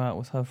when you go out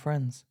with her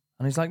friends?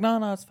 And he's like,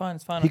 no, it's fine,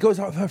 it's fine. He goes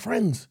out with her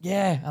friends.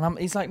 Yeah, and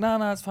he's like,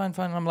 no, it's fine.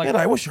 And I'm like, Yeah,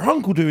 like, what's your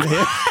uncle doing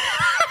here?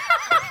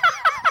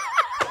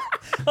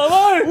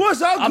 hello.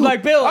 What's uncle? I'm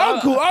like, Bill,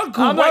 Uncle.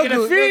 I'm like, in a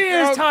uncle, few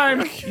years' uncle.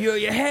 time,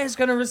 your hair's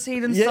gonna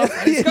recede and Yeah, stuff.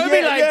 And it's gonna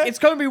be like, yeah. it's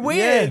gonna be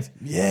weird.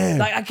 Yeah.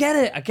 Like, I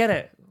get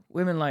it.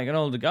 Women like an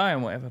older guy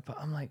and whatever, but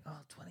I'm like,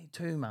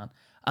 22, man.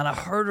 And I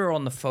heard her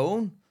on the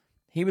phone.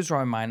 He was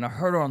around mine, and I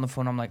heard her on the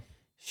phone. I'm like,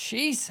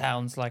 she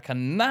sounds like a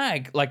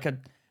nag, like a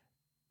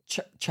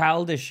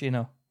childish, you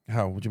know.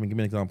 How? What do you mean? Give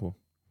me an example.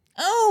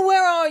 Oh,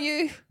 where are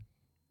you?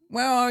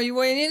 When are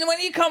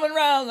you coming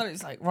round? And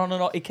it's like running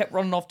off. He kept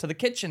running off to the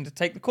kitchen to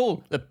take the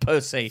call. The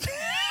pussy.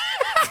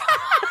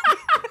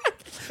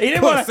 He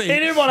didn't want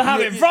to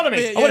have it in front of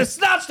me. Yeah. I would have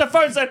snatched the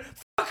phone and said,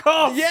 "Fuck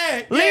off!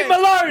 Yeah. Leave him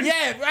alone!"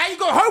 Yeah. Hey, you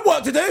got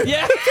homework to do.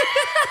 Yeah.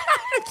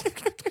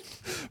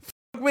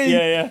 Fuck me.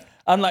 Yeah.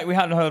 And like we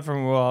hadn't heard from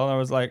him a while, and I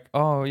was like,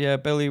 "Oh yeah,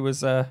 Billy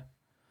was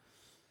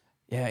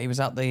he was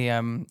at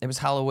the it was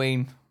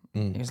Halloween."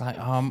 He was like,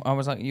 I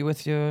was like, "You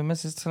with your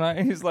missus tonight?"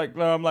 And he's like,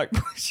 "No." I'm like,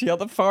 "She had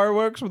the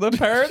fireworks with her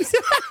parents."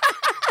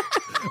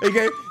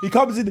 He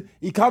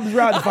comes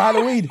round for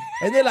Halloween,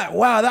 and they're like,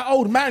 "Wow, that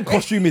old man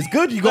costume is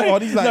good you got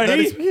on." He's like, no,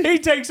 he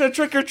takes a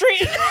trick or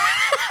treat.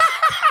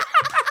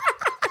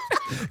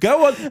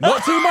 "Go on,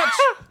 not too much.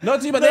 There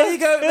you go. There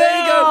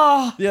you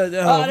go."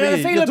 Yeah,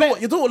 really.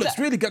 Your daughter looks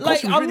really good.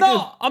 Like, Costume's really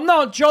good. I'm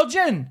not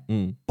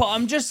judging, but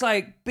I'm just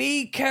like,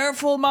 be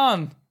careful,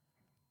 man.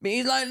 But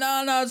he's like,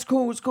 no, it's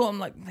cool. I'm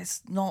like,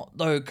 it's not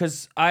though,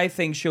 because I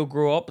think she'll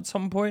grow up at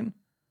some point.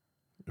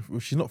 Well,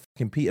 she's not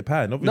fucking Peter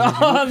Pan,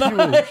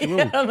 obviously.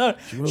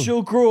 She will.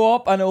 She'll grow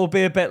up, and it will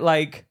be a bit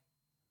like,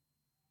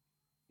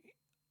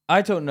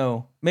 I don't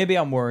know. Maybe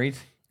I'm worried.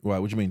 Right,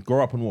 what do you mean?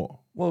 Grow up and what?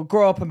 Well,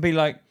 grow up and be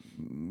like,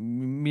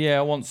 yeah,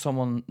 I want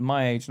someone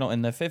my age, not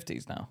in their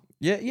 50s now.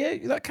 Yeah,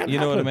 that can happen. You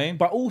know what I mean?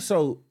 But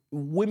also,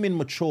 women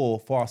mature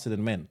faster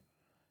than men.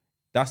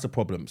 That's the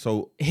problem.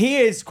 So, He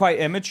is quite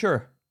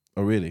immature.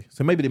 oh really?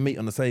 So maybe they meet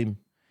on the same.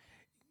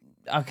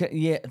 Okay,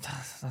 yeah,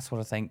 that's what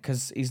I think.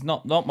 Because he's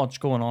not much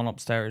going on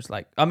upstairs.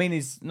 Like, I mean,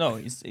 he's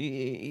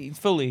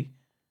fully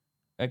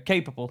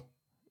capable.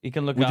 He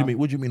can look. What do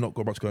you mean? Not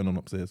got much going on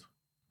upstairs?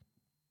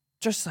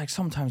 Just like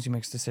sometimes he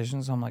makes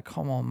decisions. I'm like,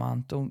 come on,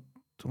 man, don't.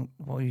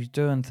 What are you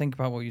doing? Think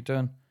about what you're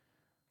doing.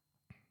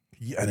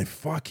 Yeah, and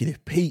if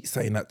Pete's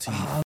saying that to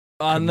you,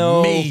 I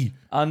know. me.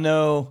 I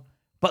know.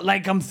 But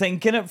like, I'm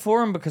thinking it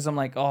for him because I'm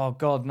like, oh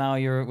God, now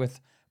you're with.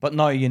 But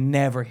now you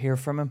never hear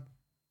from him.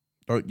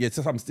 Oh yeah,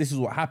 sometimes this is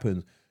what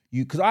happens.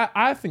 Because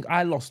I think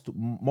I lost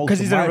most. Because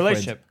he's in a friends.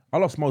 relationship. I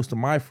lost most of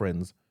my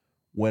friends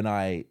when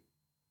I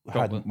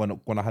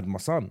had my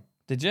son.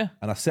 Did you?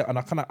 And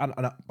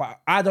but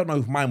I don't know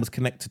if mine was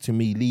connected to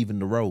me leaving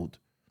the road.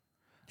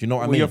 Do you know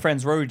what I Were mean? your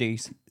friends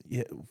roadies?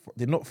 Yeah,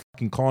 they're not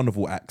fucking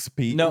carnival acts,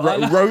 Pete. No,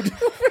 roadies.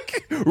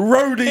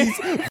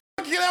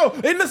 Fucking hell,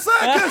 in the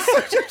circus.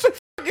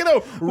 Fucking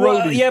hell, roadies.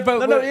 Well, yeah,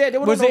 but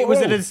was it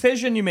a it?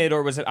 decision you made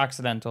or was it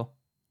accidental?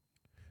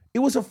 It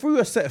was through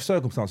a set of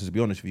circumstances, to be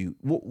honest with you,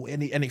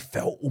 and it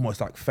felt almost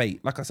like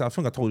fate. Like I said, I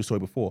think I told you the story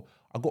before.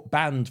 I got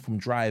banned from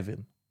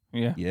driving.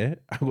 Yeah.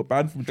 I got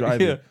banned from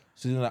driving. Yeah.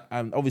 So then,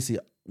 and obviously,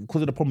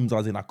 because of the problems I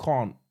was in, I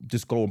can't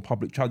just go on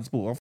public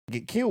transport. I'll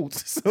get killed.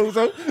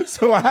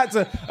 So I had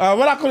to.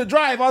 When I couldn't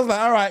drive, I was like,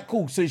 all right,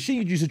 cool. So she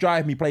used to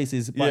drive me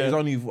places, but it was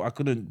only if I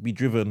couldn't be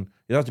driven.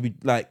 It has to be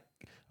like.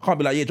 I can't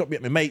be like, yeah, drop me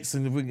at my mates.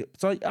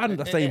 So I ended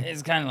up staying.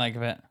 It's kind of like a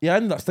bit. Yeah, I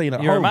ended up staying at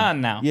home. You're a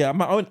man now. Yeah,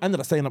 I ended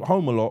up staying at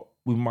home a lot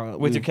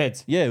with your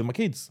kids. Yeah, with my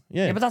kids.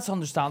 Yeah. Yeah, but that's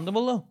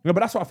understandable though. Yeah,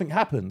 but that's what I think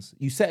happens.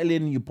 You settle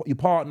in, your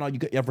partner, you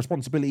have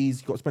responsibilities,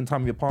 you got to spend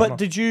time with your partner. But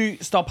did you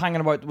stop hanging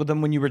about with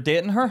them when you were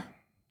dating her?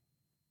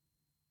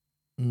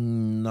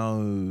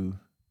 No.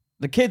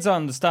 The kids I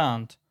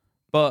understand,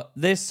 but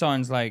this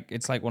sounds like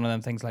it's like one of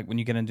them things like when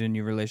you get into a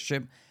new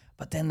relationship,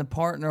 but then the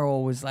partner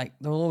always like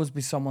there'll always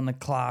be someone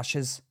that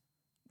clashes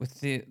with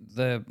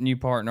the new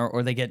partner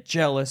or they get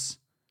jealous.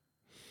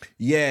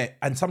 Yeah,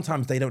 and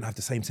sometimes they don't have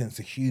the same sense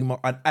of humor.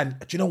 And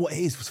do you know what it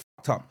is? Was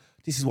fucked up.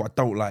 This is what I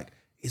don't like.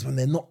 Is when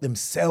they're not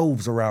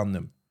themselves around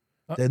them.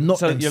 They're not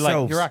so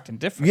themselves. you're acting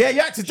different. Yeah,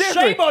 you're acting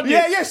different. Shame on you.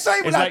 Yeah,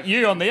 shame on It's like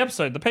you on the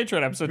episode, the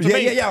Patreon episode. To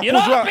me. Yeah. You're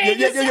not being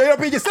yourself. You're not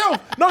being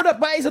yourself. No, but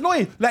it's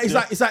annoying. Like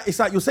it's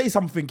like you'll say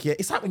something here.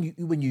 It's like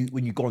when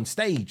you go on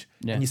stage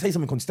and you say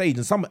something on stage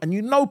and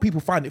you know people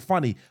find it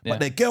funny, but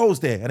there are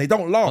girls there and they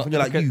don't laugh and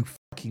you're like, you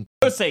fucking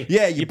pussy.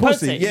 Yeah, you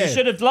pussy. Yeah. You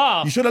should have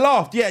laughed. You should have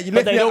laughed. Yeah, you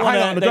but they don't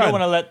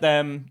want to let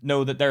them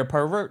know that they're a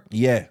pervert.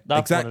 Yeah,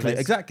 That's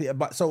exactly.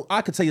 But so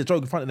I could say a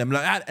joke in front of them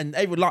like, and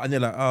they would laugh and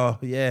they're like, oh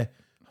yeah,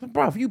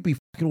 bruv, you'd be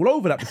fucking all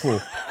over that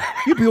before.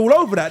 You'd be all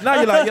over that.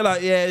 Now you're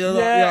like,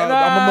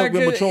 I'm a bit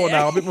more mature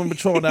now. I'm a bit more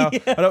mature now.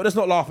 Let's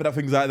not laugh at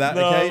things like that.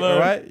 Okay, all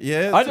right.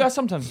 Yeah. I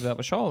sometimes do that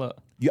with Charlotte.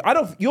 You're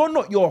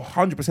not your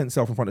 100%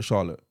 self in front of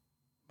Charlotte.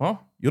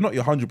 What? You're not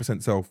your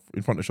 100% self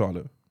in front of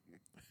Charlotte.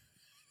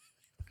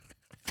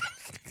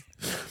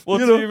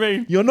 What do you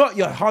mean? You're not.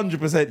 You're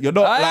 100%. You're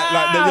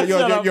not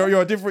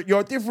you're different.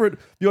 You're different.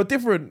 You're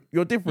different.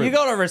 You're different. You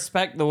gotta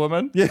respect the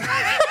woman.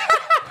 Yeah.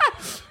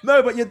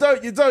 No, but you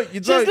don't.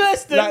 Just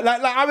listen.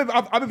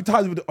 I remember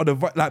times on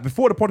the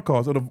before the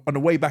podcast on the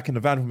way back in the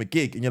van from a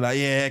gig, and you're like,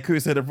 yeah, could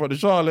have said that in front of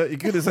Charlotte. You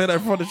could have said that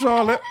in front of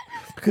Charlotte.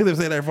 Could have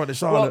said that in front of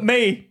Charlotte. What,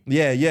 me?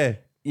 Yeah.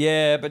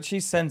 Yeah, but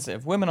she's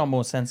sensitive. Women are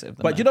more sensitive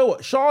than But men. you know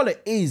what?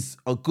 Charlotte is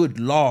a good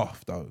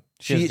laugh, though.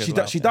 She has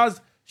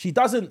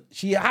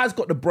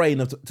got the brain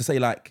to say,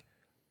 like,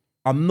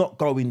 I'm not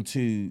going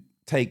to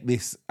take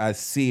this as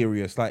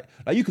serious. Like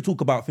you could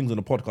talk about things on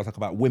the podcast, like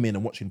about women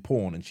and watching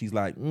porn, and she's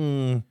like,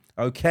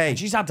 okay. And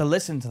she's had to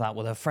listen to that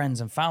with her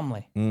friends and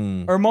family.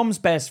 Her mum's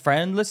best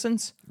friend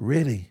listens.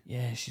 Really?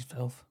 Yeah, she's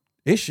filth.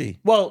 Is she?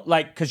 Well,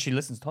 like, because she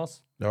listens to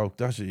us. Oh,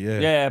 does she? Yeah.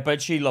 Yeah,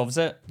 but she loves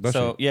it. Does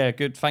so, yeah,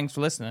 good. Thanks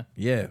for listening.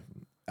 Yeah.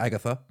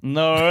 Agatha.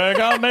 No, I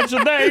can't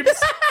mention names.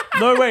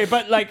 No way.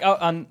 But, like,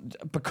 and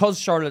because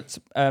Charlotte's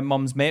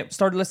mum's mate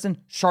started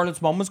listening,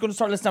 Charlotte's mum was going to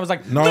start listening. I was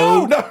like,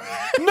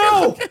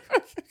 no.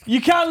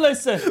 You can't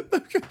listen.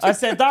 I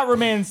said that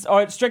remains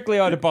strictly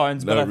out of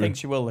bounds, but I think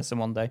she will listen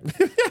one day.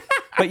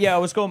 But yeah, I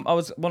want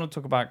to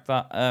talk about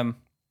that.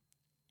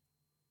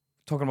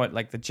 Talking about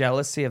like the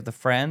jealousy of the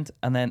friend,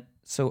 and then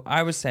so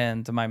I was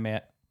saying to my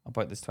mate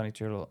about this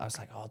 22-year-old, I was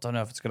like, I don't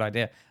know if it's a good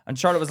idea, and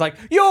Charlotte was like,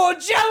 you're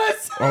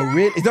jealous. Oh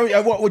really? Is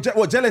that,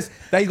 what jealous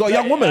that you got a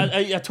young woman?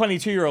 A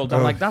 22-year-old.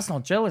 I'm like, that's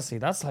not jealousy.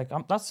 That's like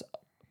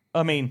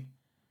I mean.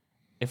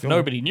 If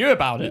nobody knew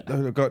about it.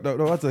 No,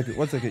 1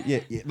 second. Yeah.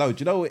 No,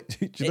 do you know what?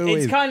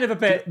 It's kind of a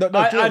bit.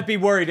 I'd be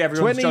worried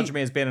everyone's judging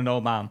me as being an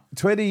old man.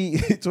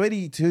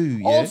 22,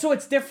 yeah. Also,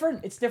 it's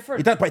different.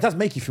 But it does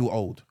make you feel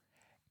old.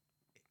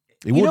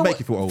 It would make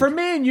you feel old. For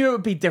me and you, it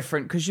would be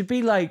different because you'd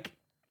be like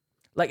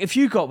if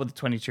you got with a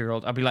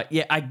 22-year-old, I'd be like,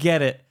 yeah, I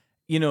get it.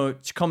 You know,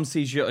 she comes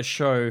sees you at a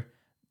show.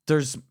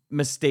 There's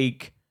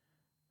mystique.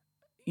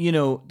 You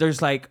know,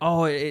 there's like,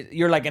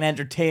 you're like an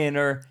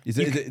entertainer.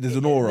 There's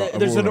an aura.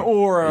 There's an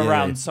aura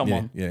around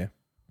someone. Yeah.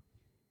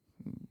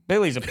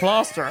 Billy's a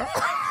plaster.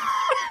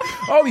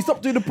 Oh, he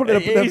stopped doing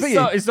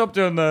he stopped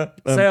doing the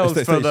sales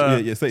for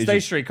the stationery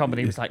stationery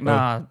company. He was like,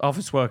 nah,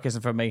 office work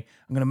isn't for me.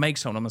 I'm going to make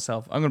something of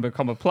myself. I'm going to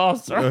become a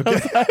plaster. Okay. I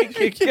was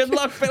like, good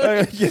luck,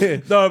 Billy. Yeah.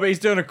 No, but he's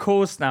doing a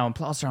course now in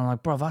plaster. I'm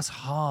like, bro, that's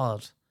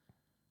hard.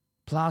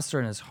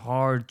 Plastering is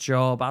hard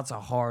job. That's a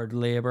hard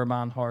labor,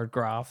 man. Hard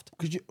graft.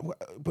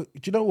 But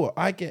do you know what?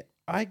 I get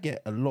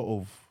a lot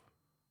of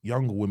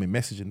younger women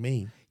messaging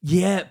me.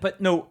 Yeah,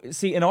 but no.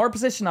 See, in our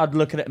position, I'd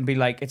look at it and be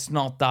like, it's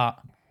not that.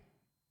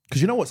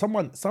 Because you know what?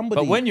 Somebody.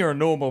 But when you're a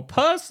normal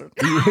person,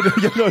 no.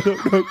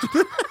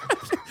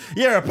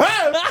 You're a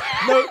pal.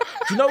 No.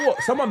 Do you know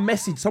what? Someone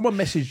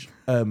messaged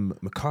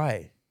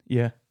Mackay.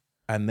 Yeah.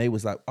 And they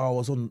was like, I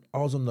was on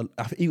the.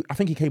 I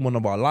think he came on one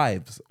of our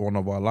lives. When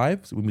we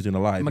was doing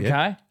a live.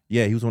 Mackay?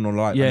 Yeah, he was on a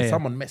live. Yeah, and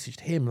someone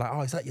messaged him like,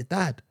 "Oh, is that your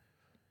dad?"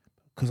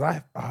 Because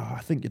I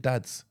think your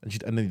dad's.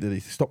 And then they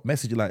stopped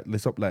messaging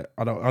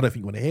I don't think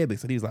you want to hear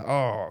this. And he's like,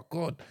 "Oh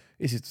God,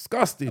 this is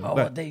disgusting." Oh, like,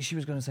 what day she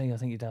was going to say, I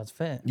think your dad's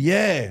fit.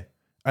 Yeah,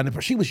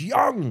 but she was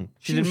young.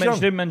 She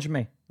didn't mention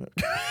me.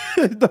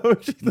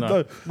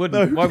 No.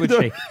 Why would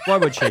she? Why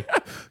would she?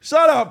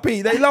 Shut up,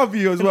 Pete. They love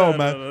you as well,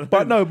 man.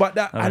 No. But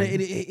that, and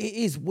it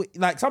is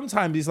like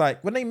sometimes it's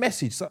like when they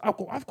message. So I've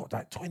got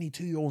like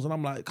 22-year-olds, and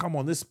I'm like, come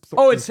on, this.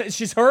 Oh,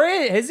 she's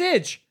his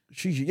age.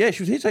 She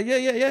was his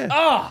age. Yeah.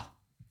 Ah,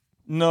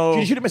 no.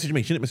 She didn't message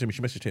me. She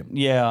messaged him.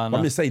 Yeah, I know.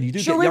 I'm just saying you do.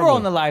 Sure, get we younger. were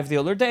on the live the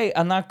other day,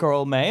 and that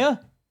girl Maya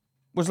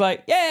was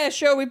like, "Yeah,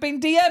 sure, we've been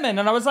DMing,"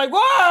 and I was like, "Whoa!"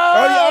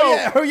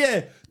 Oh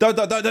yeah. Don't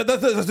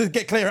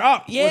get clear it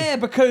up. Yeah,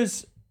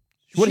 because.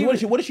 What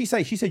did she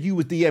say? She said you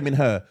were DMing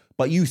her,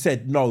 but you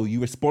said no. You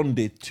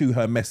responded to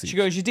her message. She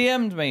goes, "You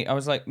DM'd me." I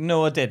was like,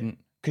 "No, I didn't,"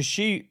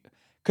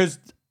 because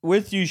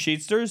with you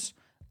Sheetsters,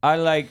 I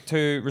like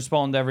to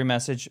respond to every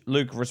message.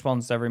 Luke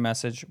responds to every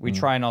message. We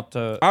try not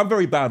to. I'm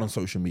very bad on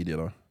social media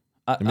though,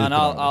 and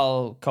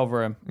I'll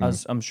cover him,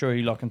 as I'm sure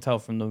you lot can tell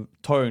from the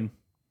tone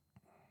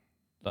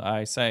that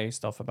I say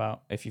stuff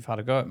about. If you've had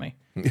a go at me,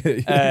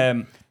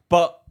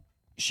 but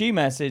she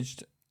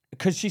messaged.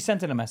 Because she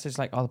sent in a message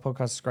like, "Oh, the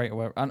podcast is great," or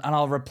whatever, and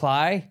I'll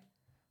reply.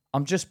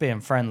 I'm just being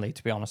friendly,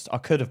 to be honest. I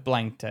could have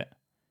blanked it.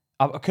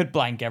 I could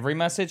blank every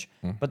message,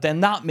 but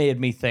then that made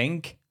me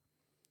think: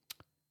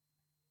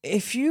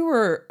 if you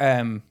were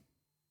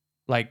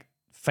like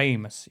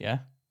famous, yeah,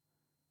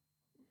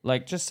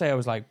 like just say I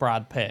was like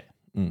Brad Pitt.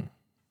 I'm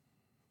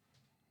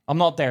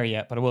not there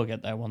yet, but I will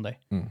get there one day.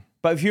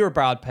 But if you were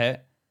Brad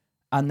Pitt,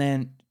 and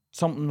then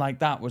something like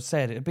that was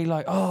said, it'd be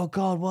like, "Oh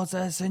God, what's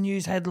this? The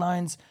news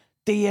headlines,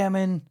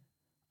 DMing."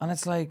 And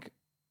it's like,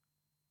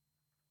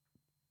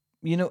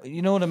 you know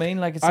what I mean?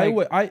 Like it's I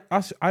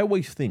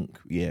always think,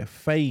 yeah,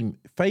 fame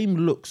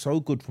looks so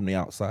good from the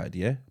outside,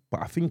 yeah,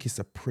 but I think it's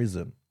a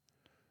prison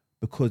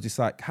because it's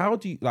like, how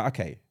do you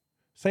okay?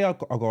 Say I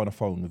go on a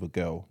phone with a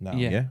girl now,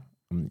 yeah,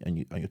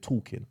 and you're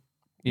talking,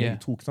 you're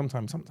talking.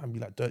 Sometimes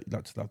you like dirty,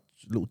 like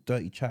little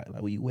dirty chat,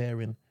 like what you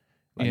wearing,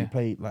 like you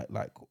play like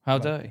how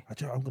like, dirty?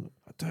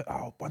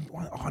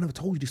 I never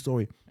told you this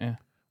story. Yeah.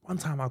 One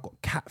time I got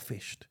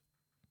catfished.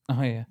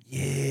 Oh yeah.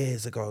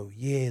 Years ago.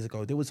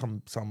 There was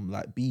some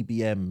like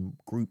BBM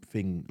group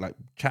thing, like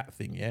chat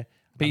thing, yeah?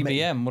 I met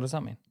BBM. What does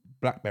that mean?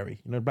 BlackBerry.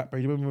 You know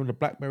BlackBerry? Do you remember the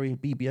BlackBerry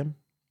BBM?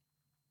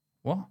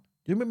 What?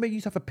 Do you remember you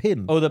used to have a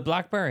pin? Oh, the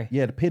BlackBerry.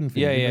 Yeah, the pin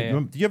thing. Yeah, Do you yeah,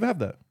 remember- Did you ever have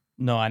that?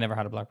 No, I never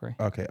had a BlackBerry.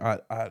 Okay, I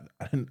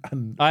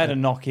I had a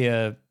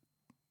Nokia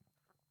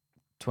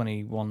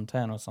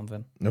 2110 or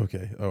something.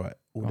 okay, all right.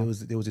 Well,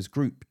 there was this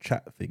group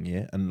chat thing,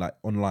 yeah, and like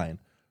online,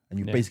 and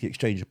you Yeah. basically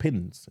exchange your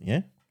pins,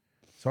 yeah.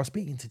 So I was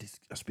speaking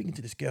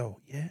to this girl,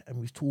 yeah, and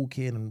we was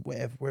talking and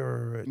whatever, we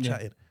were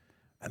chatting,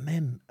 and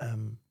then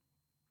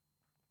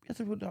we had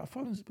to put our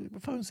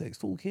phone sex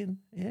talking,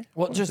 yeah.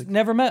 What? Phone Just sex.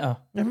 never met her.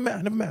 never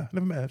met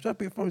her. Just a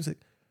bit of phone sex.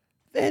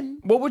 Then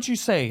What would you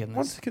say in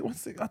one this?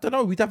 second, I don't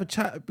know. We'd have a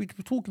chat. We'd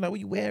be talking like, "What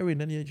you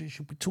wearing?" And you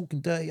should be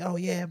talking dirty. Oh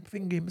yeah, I'm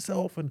fingering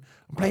myself and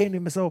I'm playing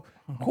with myself.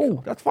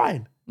 Cool, that's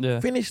fine.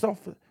 Yeah. Finished off.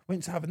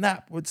 Went to have a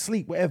nap. Went to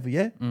sleep. Whatever.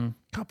 Yeah.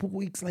 Couple of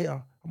weeks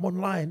later, I'm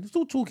online.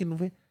 Still talking with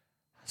her.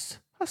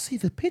 I see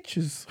the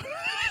pictures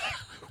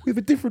with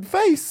a different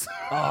face.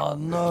 Oh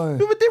no.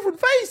 With a different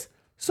face.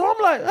 So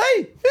I'm like,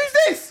 "Hey, who's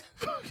this?"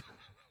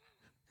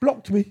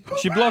 Blocked me.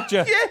 She blocked you.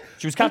 Yeah.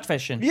 She was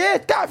catfishing. Yeah,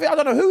 catfish. I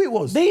don't know who it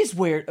was. These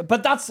weird,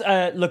 but that's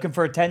looking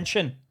for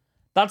attention.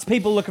 That's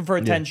people looking for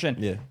attention.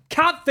 yeah.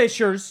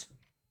 Catfishers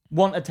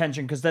want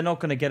attention because they're not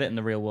going to get it in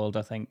the real world,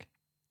 I think.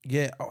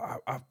 Yeah,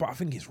 but I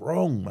think it's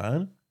wrong,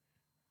 man.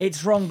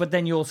 It's wrong, but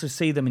then you also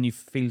see them and you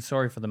feel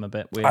sorry for them a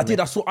bit. Weirdly. I did.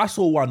 I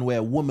saw one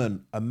where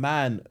a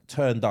man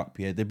turned up.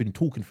 Yeah, they've been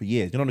talking for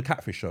years. You know, on the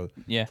Catfish show.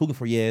 Yeah. Talking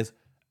for years,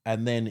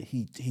 and then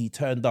he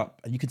turned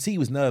up, and you could see he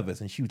was nervous,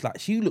 and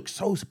she looked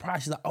so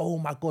surprised. She's like, "Oh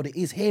my god, it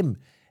is him!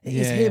 It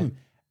is him!"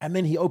 And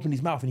then he opened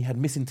his mouth, and he had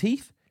missing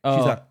teeth.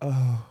 She's like,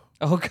 "Oh,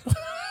 Oh, God.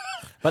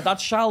 But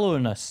that's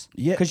shallowness.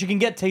 Yeah. Because you can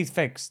get teeth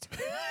fixed.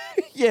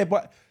 yeah,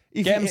 but."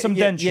 If Get him some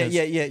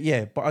dentures.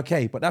 Yeah. But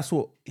okay, but that's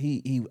what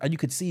he and you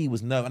could see he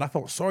was nervous, and I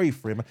felt sorry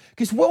for him.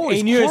 This world is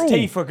He knew cruel. his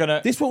teeth were going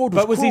to... This world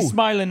was But was he cruel.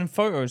 smiling in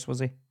photos, was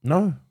he?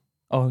 No.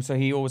 Oh, so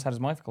he always had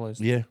his mouth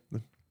closed. Yeah.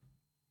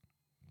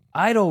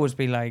 I'd always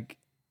be like,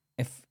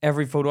 if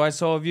every photo I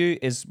saw of you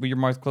is with your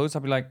mouth closed,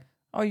 I'd be like,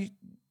 oh,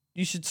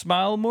 you should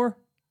smile more.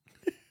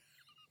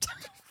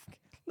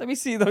 Let me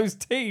see those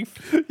teeth.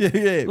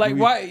 Yeah. Like,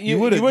 why? You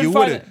wouldn't. would You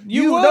find wouldn't. it.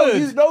 You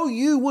would. No,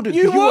 you wouldn't.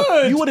 You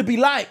would. You would be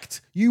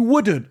liked. You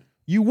wouldn't.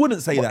 You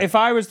wouldn't say that. If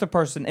I was the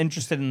person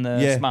interested in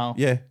the smile.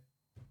 Yeah.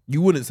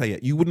 You wouldn't say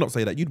it. You would not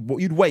say that. You'd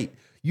wait.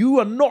 You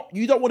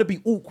don't want to be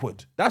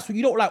awkward. That's what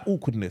you don't like,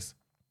 awkwardness.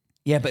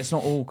 Yeah, but it's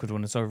not awkward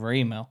when it's over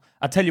email.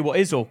 I tell you what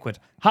is awkward.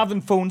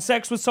 Having phone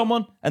sex with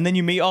someone and then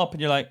you meet up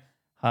and you're like,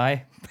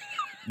 hi.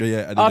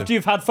 Yeah. After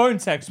you've had phone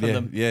sex with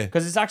them. yeah.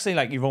 Because it's actually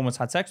like you've almost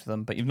had sex with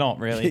them, but you've not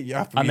really. You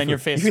have to and be- then you're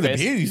face you to feel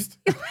face. abused.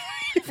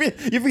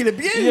 you feel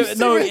abused. Yeah,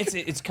 no,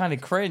 it's kind of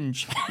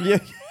cringe. Yeah.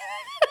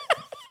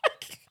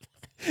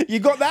 You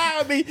got that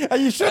out of me,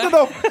 and you shouldn't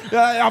have.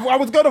 I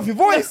was going off your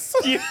voice.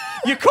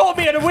 you caught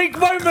me at a weak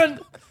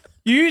moment.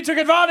 You took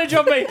advantage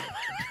of me.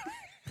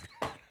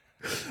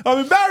 I'm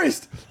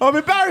embarrassed. I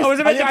was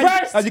a bit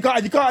depressed. And you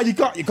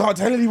can't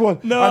tell anyone.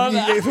 No, do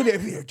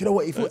you know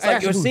what? It's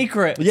like your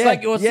secret. It's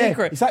like your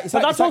secret. It's like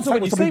but that's also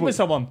when you some sleep people- with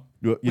someone.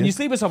 Yeah. When you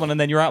sleep with someone and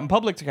then you're out in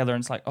public together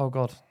and it's like, oh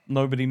God,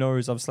 nobody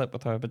knows I've slept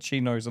with her, but she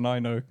knows and I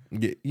know.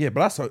 Yeah,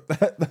 but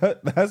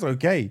that's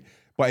okay.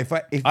 But if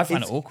I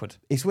find it awkward.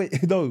 It's when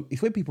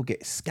people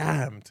get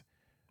scammed.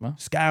 What?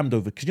 Scammed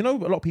over, because you know a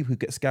lot of people who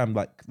get scammed,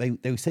 like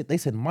they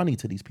send money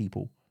to these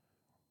people.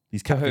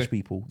 These who?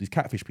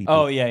 catfish people.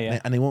 Oh, yeah.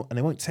 And they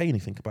won't say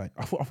anything about it.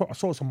 I thought I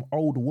saw some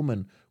older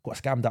woman got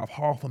scammed out of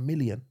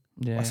 $500,000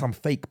 Yeah. by some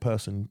fake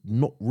person,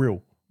 not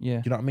real. Yeah.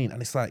 Do you know what I mean?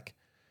 And it's like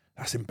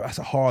that's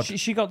a hard.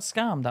 She got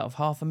scammed out of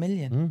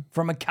 $500,000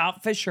 from a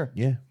catfisher.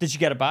 Yeah. Did she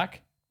get it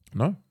back?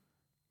 No.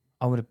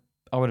 I would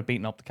have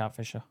beaten up the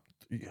catfisher.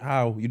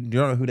 How you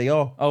don't know who they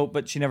are? Oh,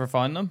 but she never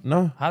found them?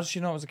 No. How does she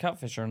know it was a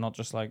catfisher and not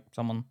just like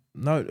someone?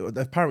 No.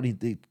 Apparently,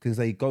 because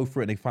they go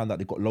through it and they find out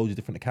they've got loads of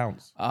different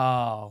accounts.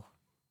 Oh.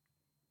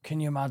 Can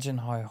you imagine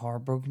how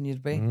heartbroken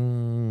you'd be?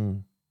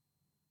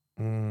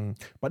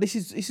 But this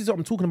is what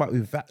I'm talking about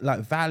with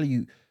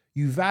value.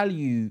 You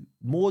value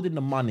more than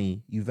the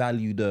money. You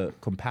value the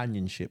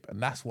companionship, and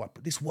that's what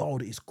this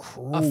world is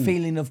cruel. A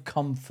feeling of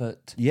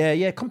comfort.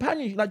 Yeah,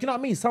 companionship. Like, you know what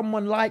I mean?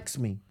 Someone likes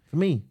me. For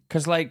me,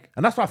 Because like,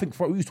 and that's why I think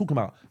for what we was talking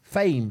about,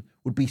 fame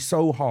would be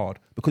so hard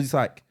because it's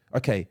like,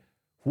 okay,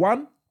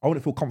 one, I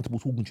wouldn't feel comfortable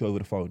talking to you over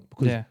the phone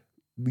because Yeah.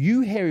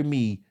 you hearing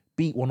me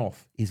beat one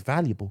off is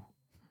valuable.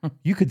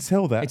 You could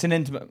sell that. it's an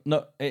intimate,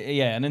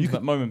 an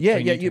intimate moment. Yeah,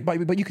 between yeah, you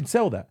two. but you can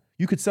sell that.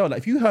 You could sell that.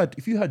 If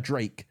you heard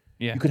Drake,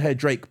 Yeah. you could hear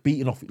Drake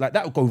beating off, like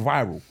that would go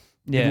viral.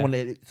 Yeah.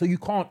 So you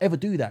can't ever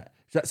do that.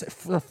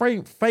 So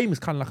fame is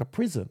kind of like a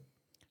prison.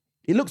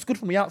 It looks good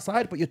from the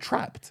outside, but you're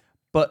trapped.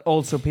 But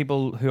also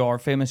people who are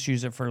famous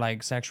use it for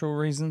like sexual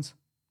reasons.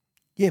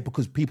 Yeah,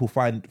 because people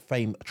find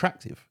fame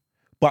attractive.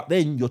 But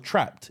then you're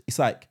trapped. It's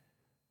like,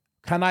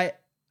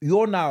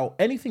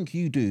 anything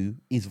you do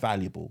is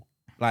valuable.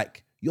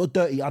 Like your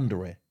dirty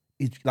underwear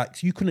like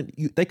so you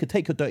couldn't. They could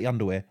take your dirty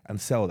underwear and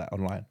sell that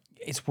online.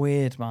 It's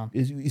weird, man.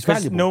 It's Because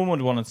valuable. no one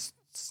would want to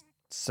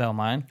sell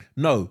mine.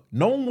 No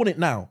one want it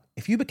now.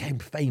 If you became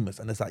famous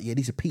and it's like, yeah,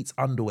 these are Pete's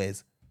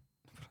underwears.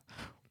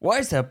 Why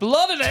is there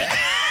blood in it?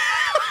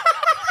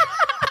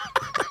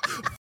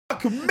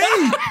 Fuck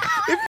me.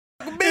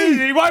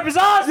 Did he wipe his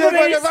ass Yeah,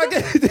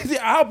 with these?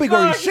 how big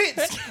are his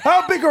shits?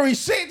 How big are his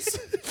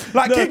shits?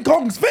 Like King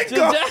Kong's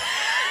finger.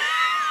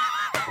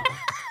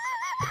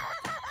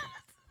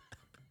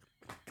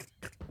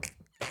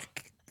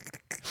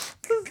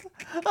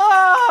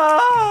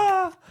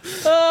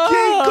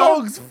 King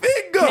Kong's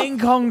finger. King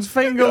Kong's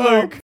finger,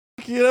 Luke.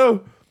 You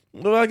know,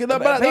 like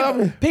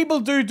that. People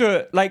do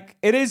it. Like,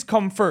 it is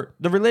comfort.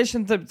 The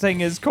relationship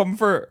thing is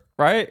comfort,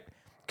 right?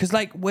 Because,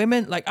 like,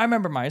 women, like, I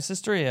remember my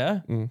sister,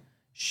 yeah.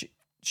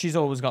 She's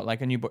always got,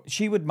 like, a new boy.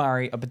 She would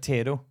marry a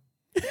potato.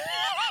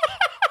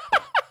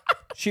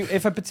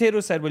 If a potato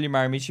said, "Will you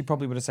marry me?" she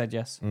probably would have said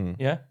yes.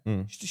 Yeah?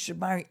 She should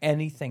marry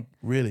anything.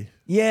 Really?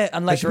 Yeah,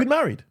 and like... Has she been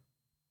married?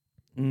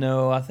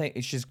 No, I think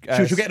she's...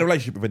 She'll get in a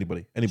relationship with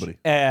anybody.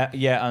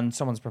 Yeah, and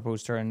someone's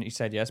proposed to her and he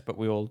said yes, but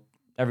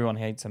everyone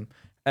hates him.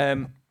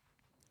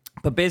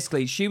 But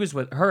basically, she was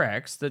with her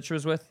ex that she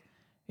was with.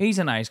 He's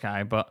a nice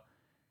guy, but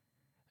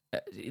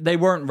they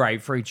weren't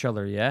right for each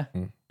other, yeah?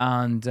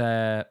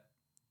 And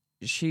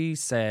she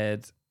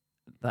said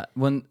that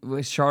when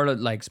Charlotte,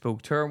 like,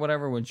 spoke to her or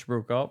whatever when she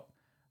broke up,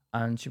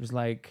 and she was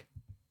like,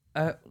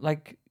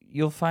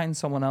 you'll find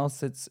someone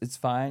else. It's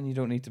fine. You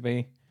don't need to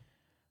be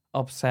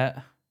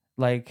upset.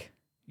 Like,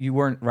 you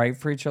weren't right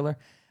for each other.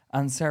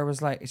 And Sarah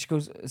was like,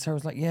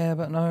 yeah,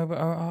 but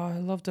I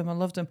loved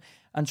him.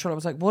 And Charlotte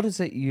was like, what is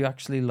it you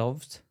actually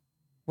loved?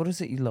 What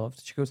is it you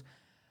loved? She goes,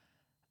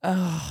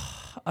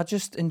 I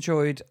just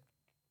enjoyed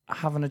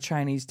having a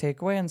Chinese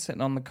takeaway and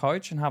sitting on the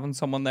couch and having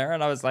someone there.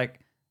 And I was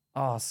like,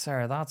 oh,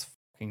 Sarah, that's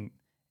fucking,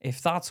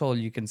 if that's all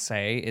you can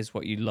say is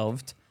what you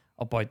loved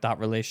about that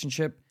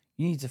relationship,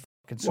 you need to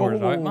fucking sort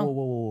it out, man.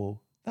 Whoa.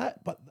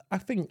 But I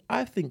think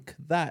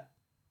that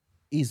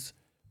is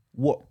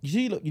what you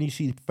see. Look, you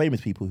see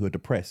famous people who are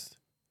depressed.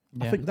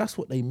 Yeah. I think that's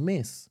what they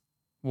miss.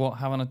 What,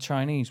 having a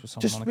Chinese with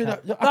someone Just on be a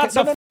like, couch? That's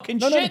a fucking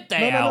shit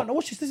day out. No.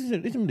 Watch this.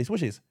 Listen to this.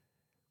 Watch this.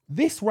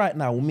 This right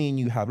now, me and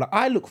you have, like,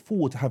 I look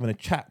forward to having a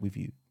chat with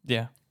you.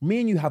 Yeah. Me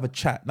and you have a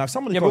chat. Now,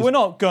 somebody Yeah, but we're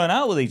not going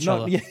out with each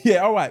no, other. Yeah,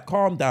 all right,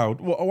 calm down.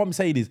 What I'm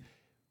saying is,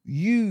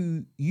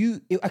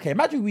 okay,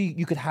 imagine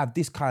you could have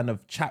this kind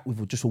of chat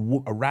with just a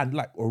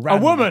random. A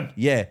woman?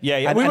 Yeah.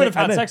 Yeah. We would have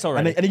had sex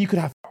already. And then you could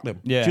have them.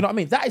 Yeah. Do you know what I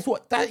mean? That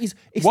is.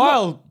 It's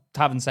While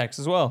having sex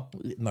as well.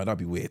 No, that'd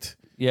be weird.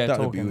 Yeah, that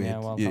would talking, be weird. yeah,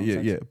 while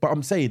having sex. But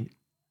I'm saying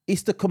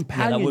it's the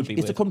companion. would be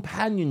It's the weird.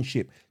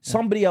 companionship.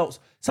 Somebody else.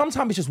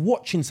 Sometimes it's just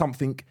watching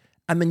something,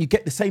 and then you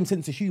get the same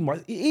sense of humor.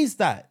 It is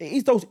that. It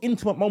is those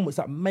intimate moments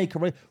that make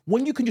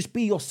when you can just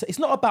be yourself. It's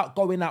not about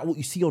going out what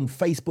you see on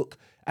Facebook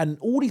and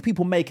all these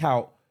people make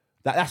out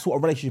that that's what a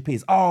relationship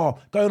is. Oh,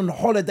 going on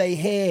holiday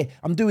here.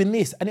 I'm doing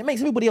this, and it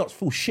makes everybody else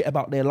feel shit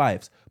about their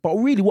lives. But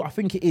really, what I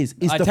think it is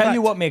I the tell fact,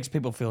 you what makes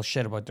people feel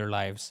shit about their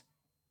lives.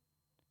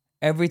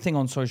 Everything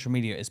on social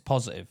media is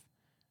positive.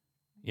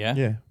 Yeah?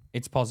 Yeah.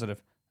 It's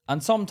positive.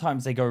 And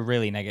sometimes they go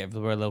really negative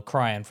where they'll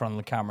cry in front of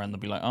the camera and they'll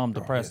be like, oh, I'm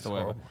depressed or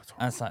whatever.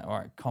 And it's like, all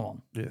right, come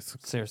on. Yes.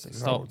 Seriously, It's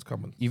stop. how it's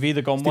coming. You've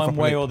either gone Stiff one upper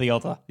way lip. or the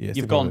other. Yeah, You've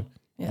stiff gone,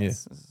 upper lip.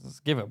 let's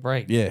give it a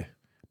break. Yeah.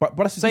 But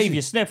that's Save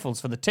your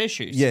sniffles for the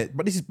tissues. Yeah,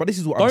 but this is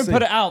what I'm Don't saying.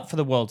 put it out for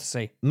the world to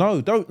see.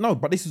 No, don't. No,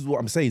 but this is what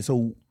I'm saying.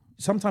 So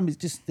sometimes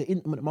it's just the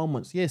intimate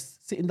moments. Yes,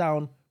 sitting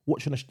down,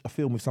 watching a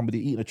film with somebody,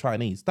 eating a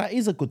Chinese. That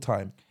is a good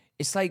time.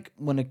 It's like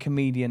when a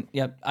comedian,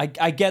 I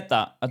get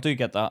that. I do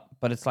get that.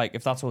 But it's like,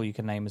 if that's all you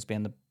can name as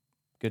being the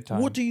good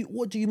time. What do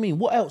you mean?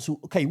 What else?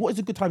 Okay, what is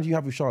the good times you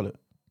have with Charlotte?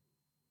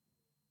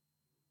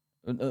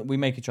 We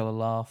make each other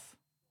laugh.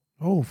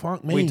 Oh,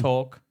 fuck me. We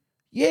talk.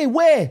 Yeah,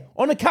 where?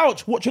 On the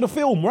couch watching a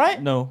film,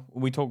 right? No,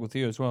 we talk with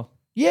you as well.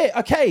 Yeah,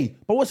 okay.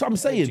 But what's what I'm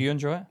saying? Do you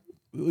enjoy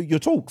it? Your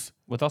talks.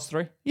 With us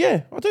three?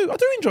 Yeah, I do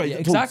enjoy your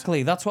talks.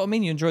 Exactly. That's what I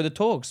mean. You enjoy the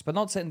talks, but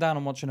not sitting down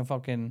and watching a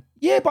fucking...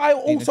 Yeah, but I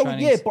also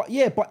Chinese.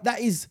 but that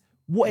is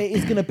what it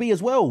is gonna be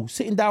as well.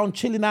 Sitting down,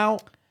 chilling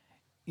out.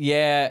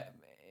 Yeah,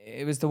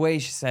 it was the way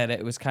she said it.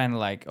 It was kind of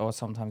like, oh,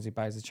 sometimes he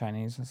buys the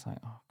Chinese. It's like,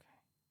 oh,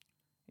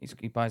 okay.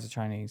 He buys the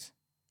Chinese.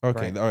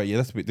 Okay, Right. all right, yeah,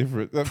 that's a bit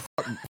different.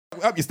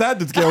 Up your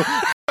standards, girl.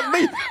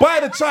 Me buy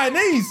the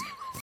Chinese.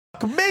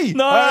 Fuck me.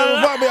 No.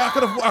 Fuck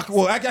me.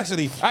 Well,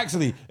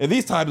 actually, in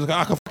these times,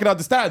 I can fucking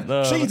understand.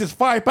 No. Cheese is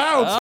 £5.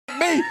 Fuck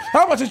me.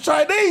 How much is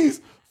Chinese?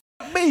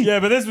 Fuck me.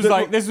 Yeah, but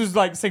this was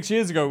like 6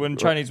 years ago when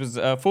Chinese was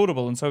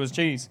affordable and so was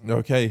cheese.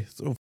 Okay,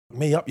 so fuck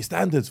me, up your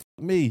standards.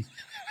 Fuck me.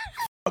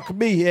 Fuck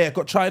me. Yeah,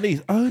 got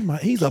Chinese. Oh my,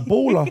 he's a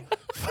baller.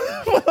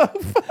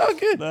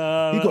 Fucking. He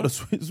got the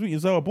sweet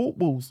and sour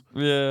balls.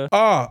 Yeah.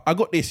 I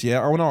got this.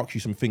 Yeah, I want to ask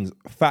you some things.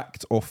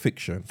 Fact or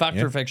fiction? Fact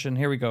yeah? or fiction?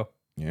 Here we go.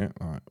 Yeah.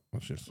 All right.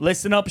 Watch this.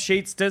 Listen up,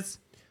 Sheetsters.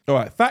 All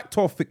right. Fact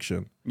or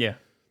fiction? Yeah.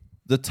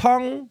 The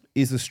tongue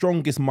is the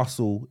strongest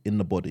muscle in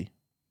the body.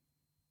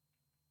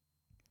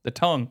 The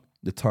tongue.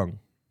 The tongue.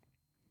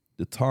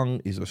 The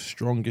tongue is the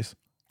strongest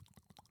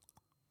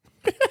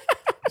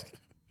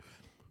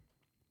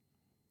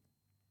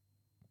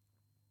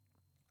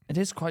It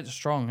is quite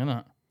strong, isn't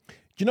it? Do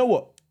you know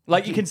what?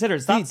 Like, you consider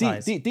it's that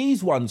size.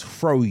 These ones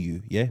throw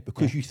you,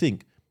 because you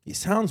think it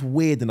sounds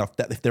weird enough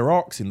that if they're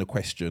asking the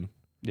question,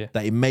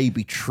 that it may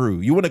be true.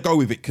 You want to go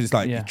with it because it's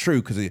like it's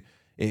true because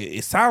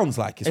it sounds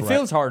like it's It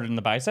feels harder than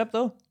the bicep,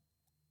 though.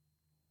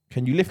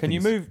 Can you lift? Can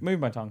you move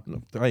my tongue?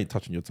 No, I ain't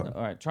touching your tongue.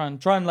 All right, try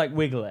and like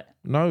wiggle it.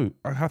 No,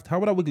 I have to. How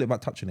would I wiggle it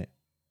without touching it?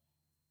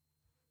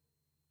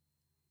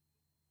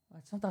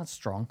 It's not that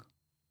strong.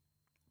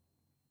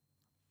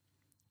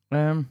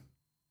 But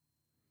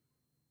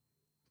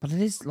it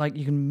is like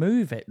you can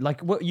move it. Like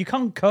you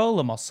can't curl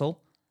a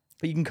muscle,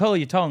 but you can curl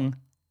your tongue.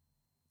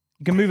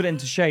 You can move it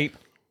into shape.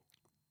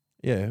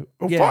 Yeah.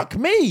 Oh, fuck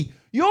me!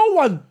 You're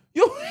one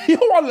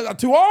like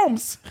 2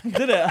 arms.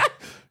 Did it?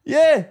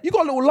 Yeah. You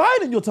got a little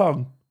line in your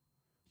tongue.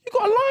 You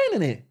got a line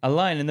in it. A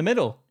line in the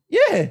middle.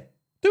 Yeah.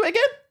 Do it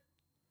again.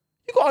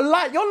 You got a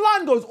line. Your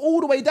line goes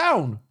all the way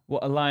down.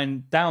 What, a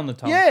line down the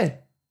tongue? Yeah.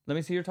 Let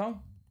me see your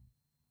tongue.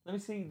 Let me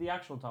see the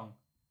actual tongue.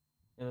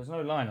 Yeah, there's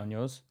no line on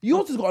yours.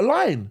 Yours has got a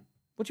line.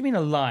 What do you mean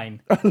a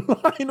line? A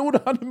line all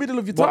down the middle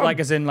of your tongue. What, like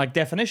as in like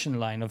definition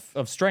line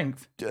of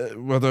strength? I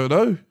don't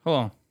know. Hold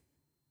on.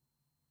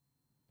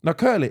 Now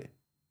curl it.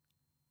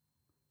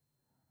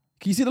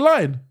 Can you see the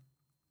line?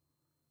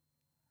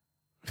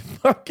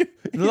 The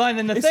line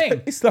in the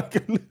thing. It's like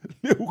a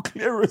little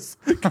clearance.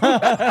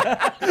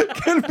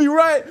 Can be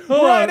right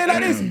there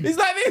like this. It's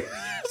like this.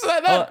 It's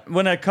like that.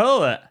 When I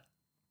curl it.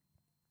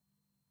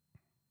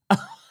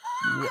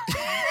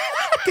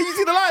 Can you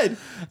see the line?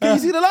 Can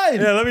you see the line?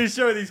 Yeah, let me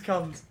show you these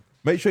cunts.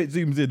 Make sure it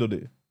zooms in on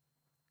it.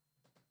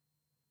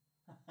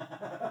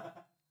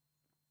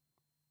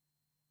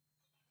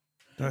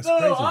 That's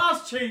Little crazy.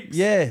 ass cheeks.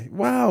 Yeah.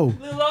 Wow.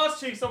 Little ass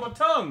cheeks on my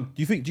tongue.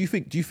 Do you think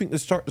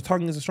the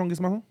tongue is the strongest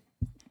muscle?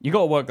 You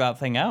got to work that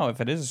thing out if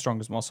it is the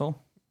strongest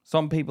muscle.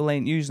 Some people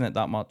ain't using it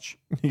that much.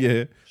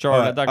 Yeah. Sure,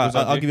 Right, that goes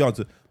I'll give you an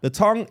answer. The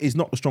tongue is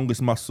not the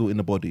strongest muscle in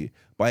the body,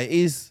 but it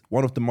is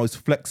one of the most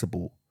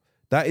flexible.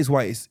 That is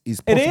why it's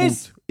possible. It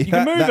is. You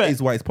can move That it.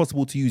 is why it's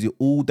possible to use it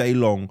all day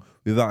long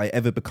without it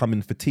ever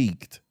becoming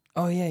fatigued.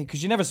 Oh, yeah,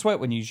 because you never sweat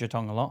when you use your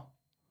tongue a lot.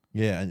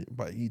 Yeah,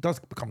 but he does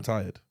become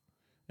tired.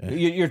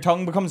 Your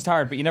tongue becomes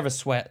tired, but you never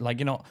sweat. Like,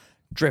 you're not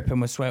dripping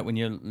with sweat when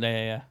you're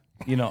there.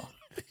 You're not.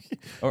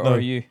 Or are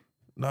you?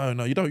 No,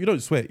 you don't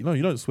sweat. You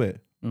don't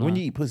sweat. No. When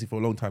you eat pussy for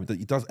a long time,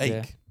 it does ache.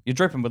 Yeah. You're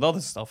dripping with other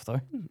stuff, though.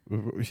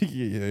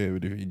 yeah,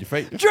 in your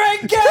face.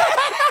 Drink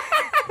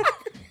it!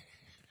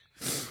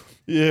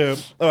 Yeah.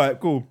 All right,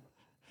 cool.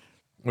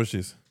 What's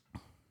this?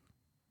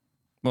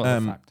 What's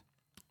the fact?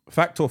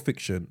 Fact or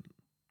fiction?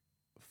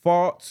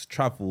 Farts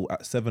travel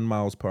at 7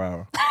 miles per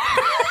hour.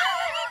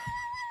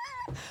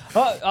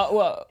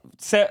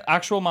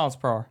 Actual miles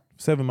per hour.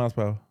 7 miles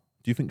per hour.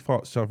 Do you think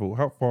farts travel?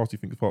 How fast do you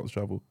think farts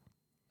travel?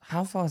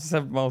 How fast is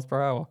 7 miles per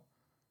hour?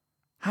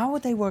 How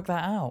would they work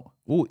that out?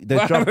 Oh,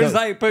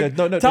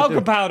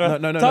 talcum powder.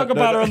 Talcum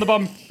powder on the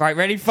bum. Right,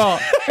 ready?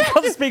 Fart.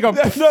 Got the speak on.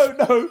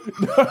 No.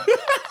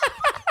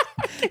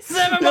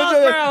 7 miles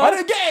per hour. I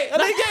didn't get it.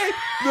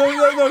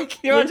 No.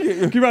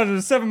 Can you imagine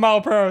a 7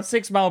 mile per hour,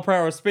 6 mile per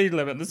hour speed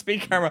limit? The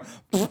speed camera.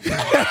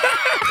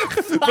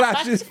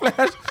 Flash.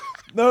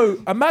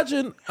 No,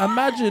 imagine.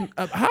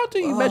 How do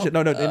you measure?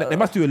 No. They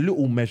must do a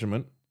little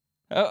measurement.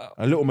 A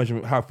little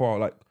measurement. How far?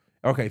 Like,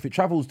 okay, if it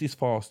travels this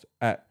fast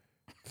at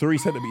 3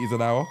 centimeters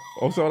an hour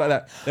or something like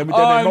that, then we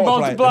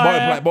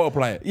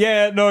multiply it.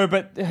 Yeah, no,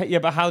 but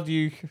how do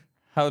you?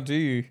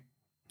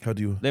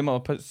 They might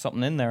have put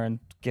something in there and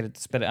get it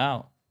to spit it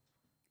out.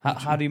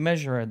 How do you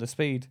measure the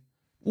speed?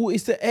 Well,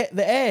 it's the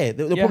air.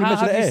 They'll probably measure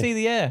how the do air. you see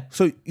the air?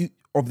 So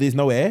there's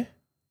no air.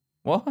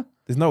 What?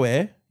 There's no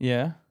air,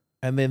 Yeah.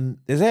 and then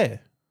there's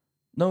air.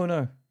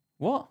 No.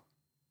 What?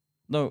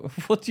 No.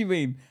 What do you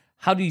mean?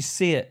 How do you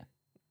see it?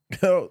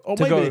 Or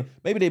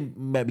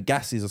maybe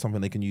gases or something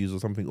they can use or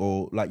something,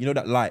 or like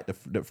that light,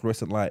 the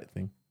fluorescent light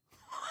thing,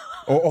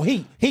 or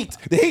heat,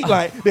 the heat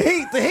light, the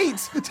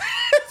heat.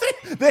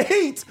 The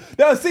heat.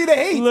 No, see the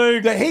heat.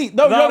 Luke, the heat.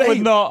 No, that the would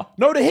heat. not.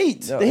 No, the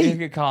heat. No, the heat.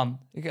 You can't.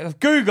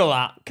 Google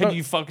that. Can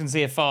you fucking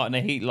see a fart in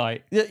a heat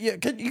light? Yeah.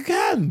 You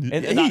can.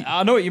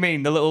 I know what you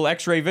mean. The little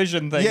X-ray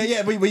vision thing.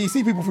 Yeah. When you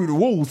see people through the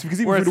walls, you can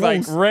see where people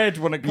it's through the like walls. red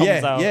when it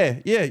comes out.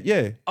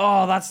 Yeah.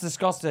 Oh, that's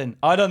disgusting.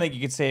 I don't think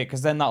you could see it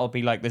because then that'll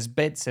be like there's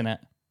bits in it.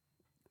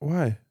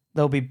 Why?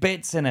 There'll be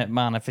bits in it,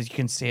 man. If you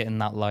can see it in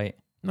that light.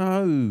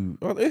 No.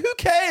 Who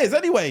cares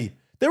anyway?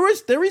 There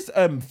is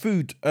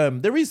food.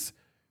 There is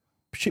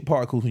shit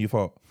particles when you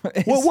fart.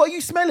 What are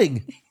you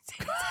smelling?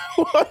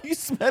 What are you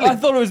smelling? I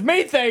thought it was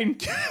methane.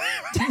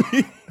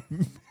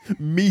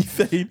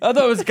 Methane. I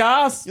thought it was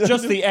gas.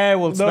 Just the air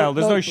will smell.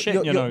 There's no shit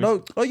in your nose.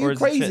 No, are you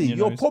crazy?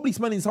 You're nose? probably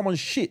smelling someone's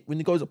shit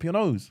when it goes up your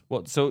nose.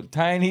 What? So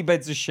tiny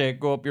bits of shit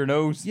go up your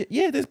nose?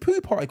 Yeah, there's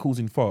poo particles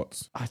in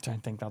farts. I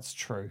don't think that's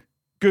true.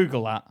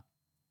 Google that.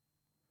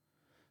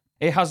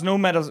 It has no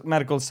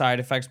medical side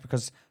effects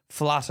because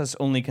flatus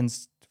only can...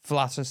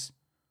 Flatus?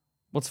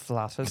 What's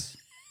flatus?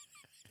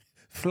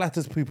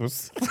 Flatus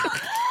poopers.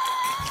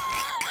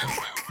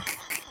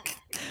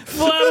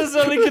 Flatus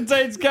only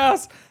contains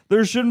gas.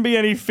 There shouldn't be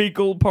any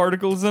fecal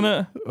particles in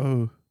it.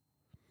 Oh.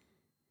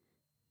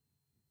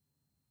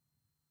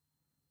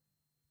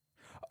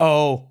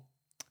 Oh,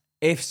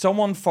 if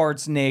someone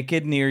farts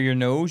naked near your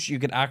nose, you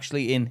could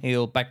actually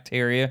inhale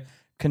bacteria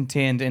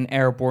contained in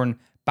airborne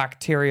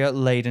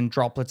bacteria-laden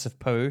droplets of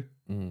poo.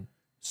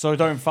 So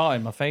don't fart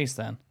in my face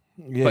then.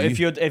 Yeah, But if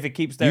it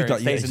keeps there, it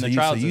stays in the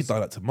trousers. So you've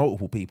done that to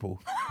multiple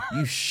people.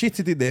 You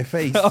shitted in their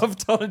face. I've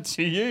done it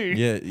to you.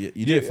 Yeah,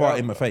 you did fart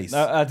in my face.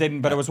 No, I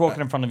didn't, but I was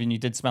walking in front of you and you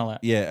did smell it.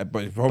 Yeah,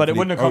 but it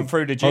wouldn't have come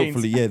through the jeans.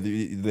 Hopefully, yeah,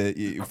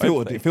 it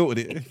filtered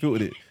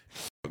it.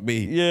 Fuck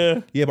me.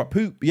 Yeah. Yeah, but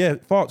poop. Yeah,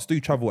 farts do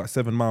travel at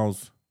 7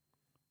 miles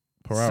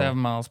per hour. 7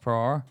 miles per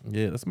hour.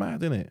 Yeah, that's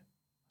mad, isn't it?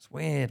 It's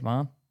weird,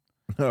 man.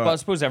 But I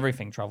suppose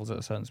everything travels at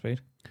a certain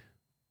speed.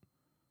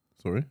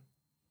 Sorry.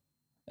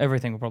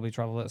 Everything will probably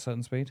travel at a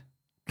certain speed.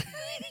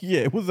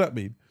 Yeah, what does that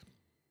mean?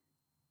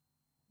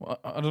 Well,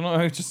 I don't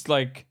know. Just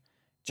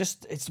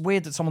it's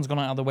weird that someone's gone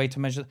out of their way to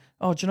measure.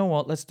 Oh, do you know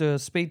what? Let's do a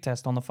speed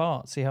test on the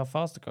fart. See how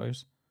fast it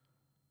goes.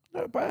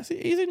 No, but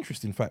it is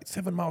interesting fact.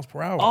 7 miles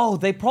per hour. Oh,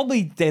 they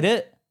probably did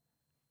it.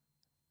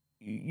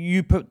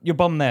 You put your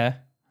bum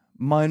there.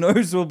 My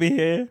nose will be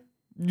here.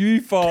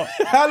 You fart.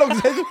 How long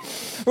does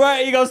it?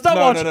 Right, you go. Stop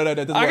watching. No. That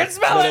doesn't I work. can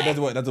smell it. That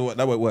doesn't work.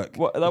 That won't work.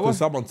 What, that because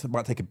won't- someone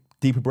might take a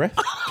deeper breath.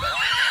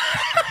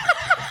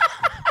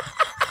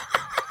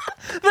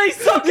 They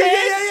suck it.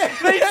 Yeah.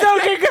 They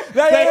suck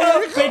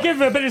it. They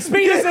give it a bit of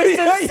speed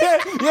assistance.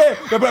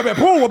 Yeah. A bit of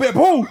pull.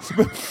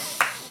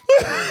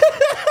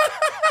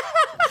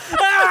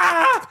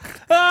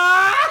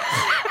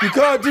 You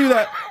can't do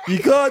that.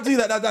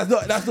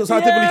 That's not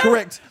scientifically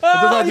correct.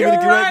 That's not you're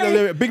scientifically correct.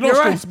 right. Big You're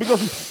nostrils. Big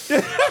nostrils.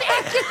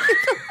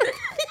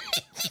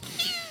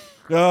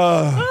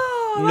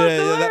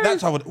 That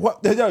traveled. What?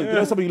 You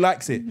know somebody who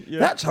likes it. Yeah.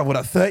 That traveled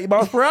at 30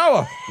 miles per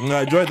hour.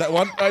 I enjoyed that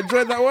one.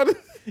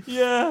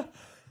 Yeah.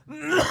 Do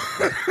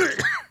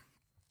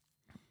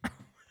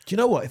you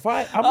know what?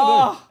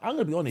 I'm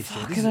gonna be honest.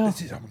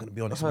 I'm gonna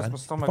be honest, man.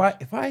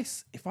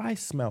 If I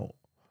smell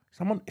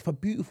someone, if a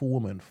beautiful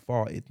woman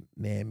farted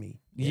near me,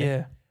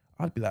 Yeah.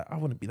 I'd be like, I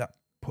wouldn't be that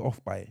put off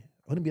by it.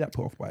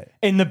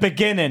 In the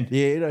beginning.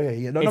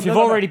 Yeah. No, If you've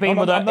already been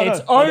with her,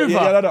 it's over.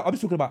 No. I'm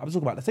just talking about.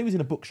 Let's say we was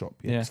in a bookshop.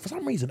 Yeah. For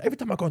some reason, every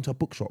time I go into a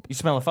bookshop, You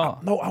smell a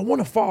fart. no, I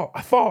want to fart.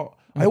 I fart.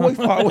 I always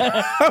fart. No,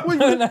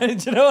 do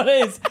you know what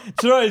it is?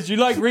 Do you know what it is? You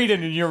like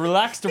reading and you're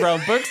relaxed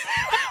around books.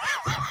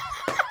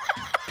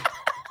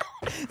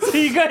 So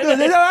you go.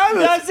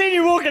 I've seen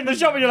you walk in the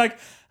shop and you're like,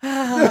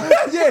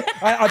 Yeah,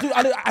 I do.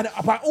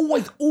 But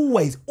always,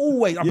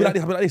 I'll be like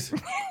this.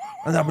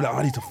 And I'll be like,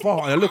 I need to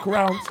fart. And I look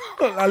around.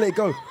 I let it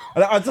go.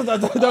 And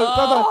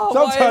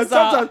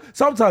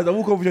sometimes I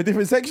walk over to a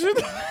different section.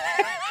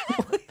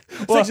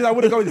 Section I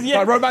wouldn't go in. Yeah.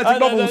 Like romantic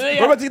novels.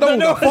 Yeah. Romantic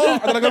novels. I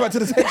fart, and then I go back to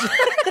the section.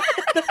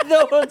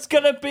 no one's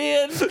gonna be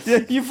in. Yeah.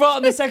 You fart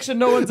in the section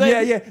no one's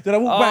in. Yeah. Then I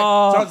walk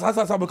back.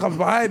 Sometimes someone comes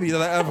behind me. They're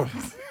like,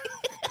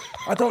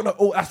 I don't know.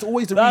 Oh, that's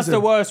always the reason. That's the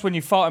worst when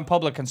you fart in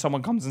public and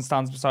someone comes and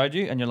stands beside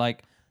you and you're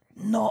like,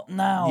 not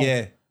now.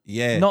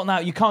 Yeah. Not now.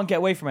 You can't get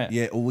away from it.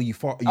 Yeah, or when you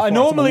fart. I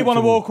normally want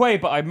to walk away,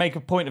 but I make a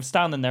point of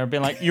standing there and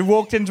being like, you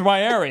walked into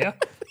my area.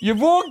 You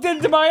walked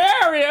into my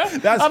area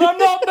and I'm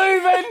not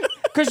moving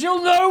because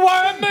you'll know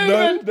why I'm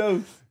moving.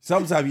 No.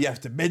 Sometimes you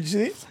have to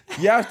mention it.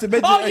 You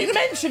You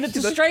mention it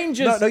to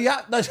strangers.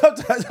 No,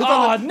 sometimes.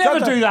 I'd never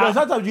do that. No,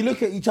 sometimes you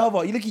look at each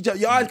other.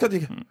 Your eyes come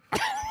together.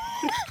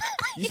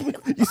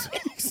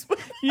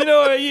 You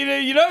know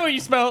what you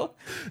smell.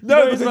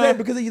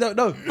 Because you don't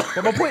know.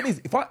 But my point is,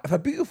 if a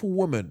beautiful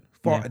woman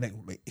farted next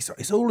to me,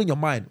 it's all in your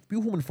mind.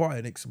 Beautiful woman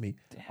farted next to me,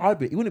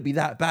 it wouldn't be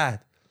that bad.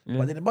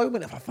 But in the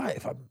moment, if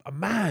a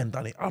man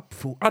done it, I'd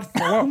throw up.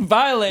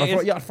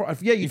 Violated.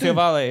 You feel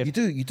violated.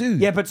 You do.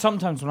 Yeah, but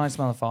sometimes when I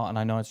smell a fart and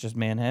I know it's just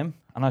me and him,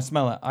 and I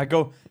smell it, I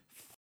go,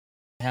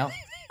 hell.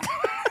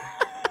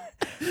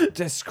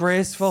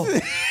 Disgraceful. Do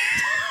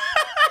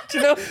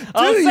you know?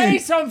 I'll say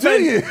something.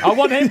 Do you? I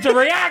want him to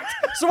react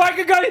so I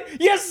can go,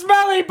 you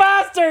smelly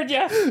bastard,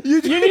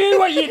 you knew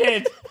what you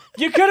did.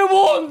 You could have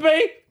warned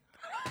me.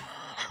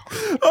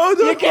 Oh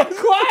no! You get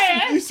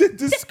quiet. You said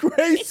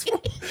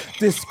disgraceful.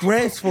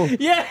 Disgraceful.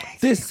 Yeah.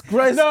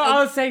 Disgraceful. No,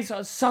 I'll say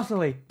so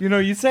subtly.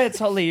 You say it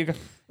subtly. You go,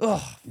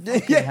 oh,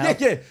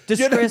 yeah.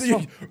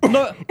 disgraceful.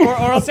 No, or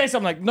I'll say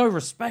something like, no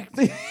respect.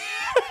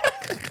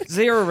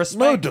 Zero respect.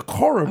 No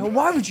decorum.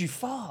 Why would you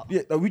fart?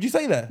 Yeah, would you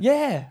say that?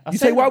 Yeah. You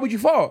say, why would you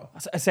fart?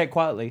 I say it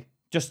quietly,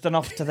 just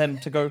enough to them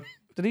to go,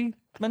 did he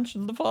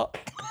mention the fart?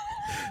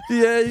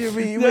 Yeah, you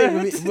mean.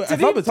 Did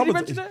he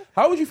mention it?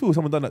 How would you feel if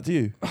someone done that to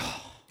you?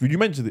 Would you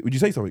mention it? Would you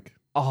say something?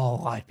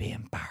 Oh, I'd be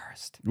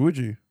embarrassed. Would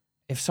you?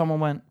 If someone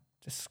went,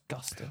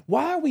 disgusting.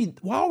 Why are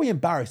we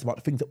embarrassed about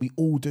the things that we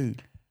all do?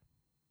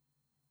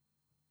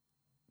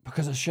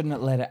 Because I shouldn't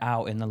have let it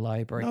out in the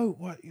library. No,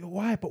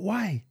 why? But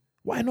why?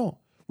 Why not?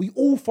 We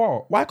all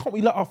fart. Why can't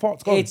we let our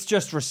farts go? It's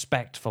just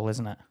respectful,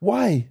 isn't it?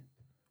 Why?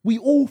 We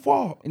all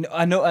fart.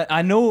 I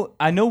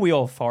know we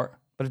all fart,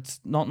 but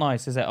it's not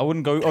nice, is it? I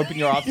wouldn't go open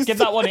your ass. Give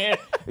that one here.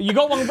 You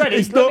got one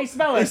ready. Let me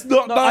smell it. It's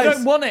not No, nice. I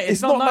don't want it.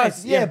 It's not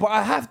nice. Yeah, but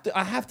I have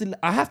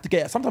to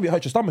get it. Sometimes it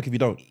hurts your stomach if you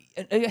don't.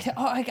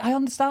 I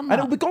understand that. And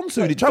it'll be gone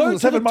soon. It travels Go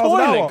at 7 to the miles an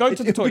toilet. hour. Go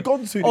to the It'll be toilet.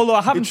 gone soon. Although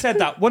I haven't said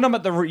that. When I'm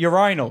at the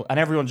urinal and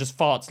everyone just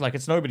farts like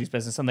it's nobody's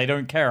business and they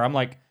don't care, I'm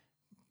like,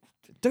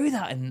 do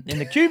that in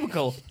the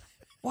cubicle.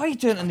 Why are you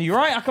doing it in the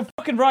urinal? I can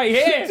fucking right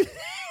here.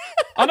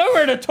 I know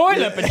we're in a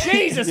toilet, but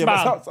Jesus, yeah,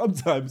 man. but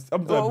sometimes.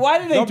 Why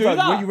do they do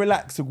that? When you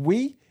relax a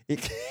wee,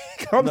 it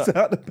comes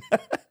out the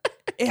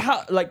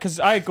back. Because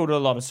I go to a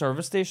lot of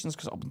service stations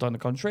because up and down the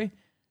country.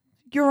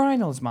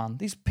 Urinals, man.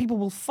 These people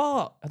will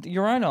fart at the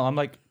urinal. I'm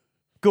like,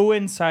 go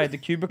inside the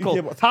cubicle.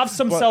 Yeah, but- have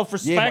some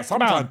self-respect, Yeah, but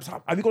man.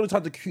 sometimes, have you got to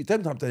touch the queue?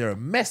 Sometimes they're a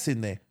mess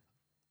in there.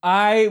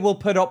 I will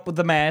put up with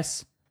the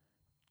mess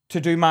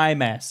to do my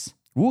mess.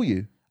 Will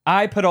you?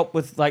 I put up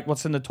with like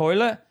what's in the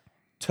toilet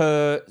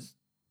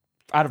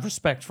out of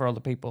respect for other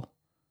people.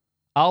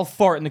 I'll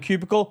fart in the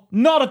cubicle,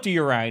 not at the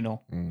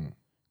urinal.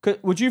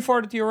 Would you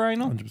fart at the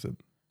urinal? 100%.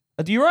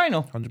 At the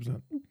urinal?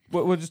 100%.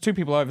 Well, there's two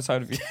people either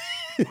side of you.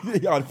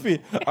 Yeah,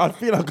 I'd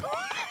feel like.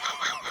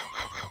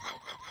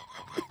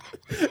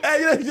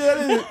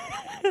 Hey,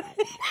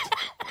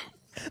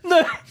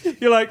 No,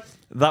 you're like,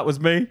 that was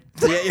me.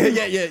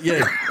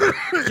 yeah.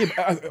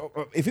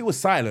 If it was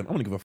silent, I'm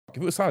gonna give a fuck.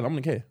 If it was silent, I'm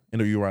gonna care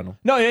in a urinal.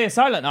 No, yeah,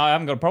 silent. No, I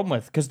haven't got a problem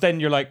with because then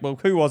you're like, well,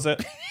 who was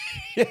it?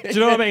 Do you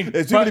know what I mean?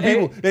 There's too many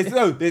people.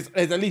 There's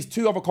at least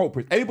two other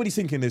culprits. Everybody's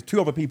thinking there's two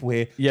other people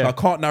here. Yeah. So I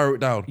can't narrow it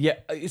down. Yeah,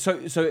 so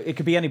it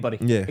could be anybody.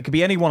 Yeah. It could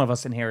be any one of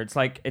us in here. It's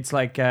like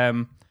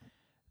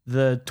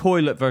the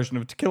toilet version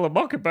of To Kill a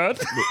Mockingbird.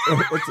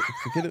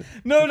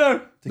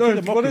 No.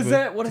 What is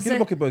it? What is To Kill a it?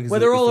 Mockingbird is Where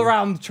they're the- all is the-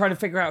 around trying to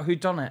figure out who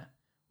done it.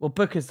 What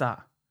book is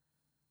that?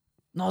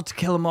 Not To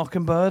Kill a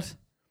Mockingbird.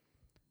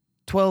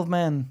 12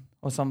 Men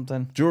or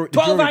something.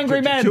 12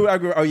 Angry Men. 12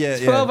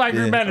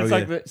 Angry Men.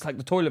 It's like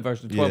the toilet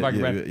version of 12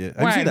 Angry Men. Yeah. Have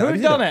you Wang, seen that? who Have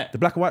you done seen that? it? The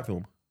black and white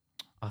film.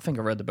 I think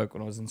I read the book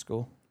when I was in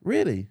school.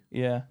 Really?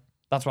 Yeah.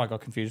 That's why I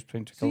got confused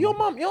between To So Kill a your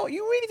Mockingbird. mum,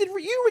 you really did.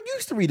 You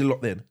used to read a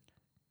lot then.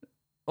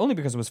 Only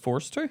because I was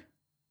forced to.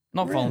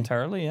 Not Really?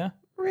 voluntarily, yeah.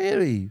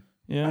 Really?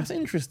 Yeah. That's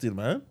interesting,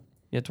 man.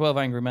 Yeah, 12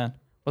 Angry Men.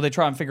 Well, they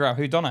try and figure out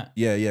who done it.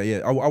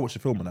 Yeah. I watched the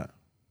film on that.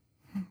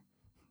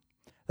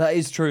 That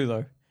is true,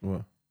 though.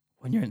 What?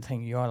 When you're in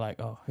thinking, you are like,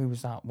 oh, who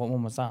was that? What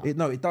one was that?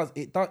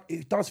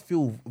 It does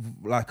feel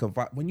like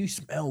when you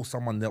smell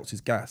someone else's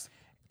gas.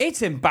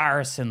 It's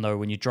embarrassing, though,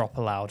 when you drop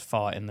a loud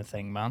fart in the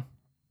thing, man.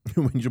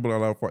 When you're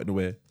allowed fighting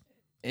away.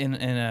 In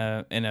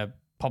a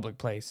public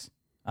place.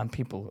 And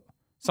people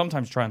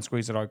sometimes try and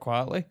squeeze it out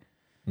quietly.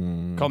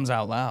 Comes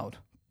out loud.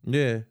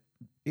 Yeah.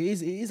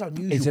 It is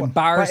unusual. It's but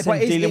embarrassing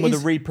it is- dealing it with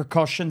is- the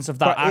repercussions of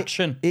that but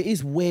action. It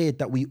is weird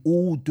that we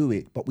all do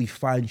it, but we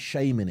find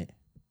shame in it.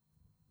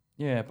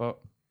 Yeah, but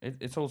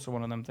it's also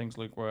one of them things,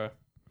 Luke, where,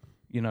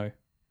 you know,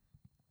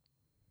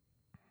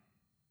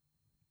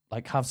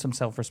 like have some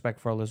self-respect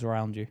for others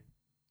around you.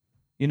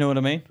 You know what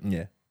I mean?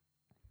 Yeah.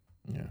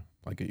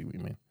 I get you what you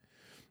mean.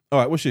 All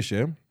right, what's this,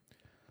 yeah?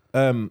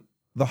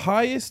 The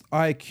highest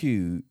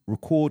IQ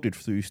recorded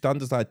through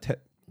standardized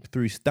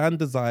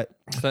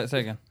Say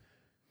again.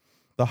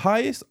 the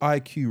highest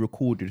IQ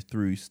recorded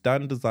through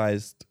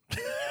standardized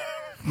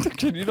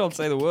Can you not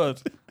say the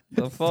word?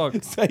 The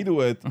fuck? say the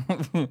word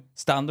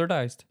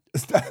Standardized.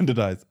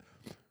 standardized.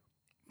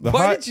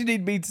 Why did you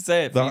need me to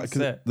say it? For you to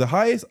say it? The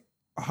highest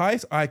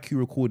IQ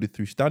recorded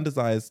through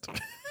standardized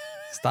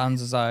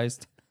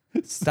Standardized.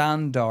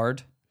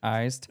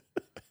 Standardized.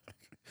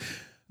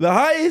 the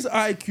highest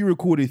IQ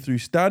recorded through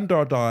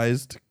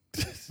standardized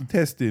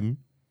testing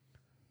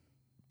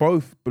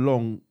both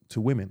belong to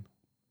women.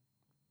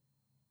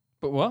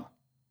 But what?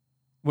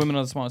 Women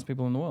are the smartest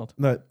people in the world.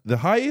 No, the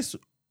highest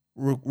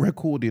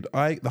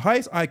the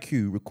highest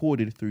IQ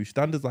recorded through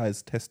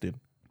standardized testing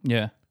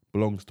Yeah.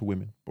 belongs to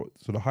women. But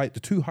so the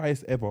two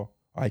highest ever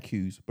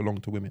IQs belong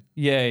to women.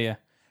 Yeah.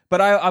 But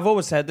I've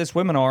always said this: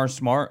 women are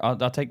smart. I'll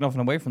take nothing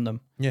away from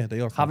them. Yeah,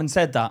 they are. Having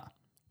said that,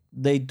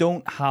 they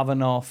don't have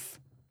enough,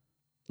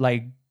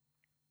 like,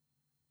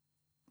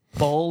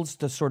 balls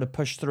to sort of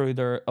push through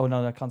their. Oh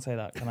no, I can't say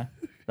that. Can I?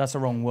 That's the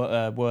wrong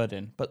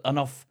wording. But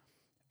enough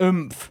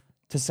oomph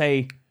to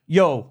say,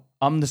 "Yo,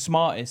 I'm the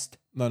smartest."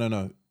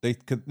 No.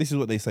 This is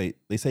what they say.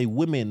 They say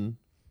women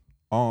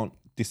aren't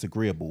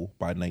disagreeable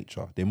by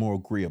nature. They're more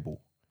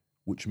agreeable,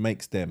 which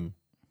makes them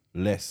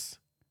less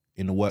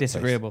in the workplace.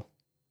 Disagreeable.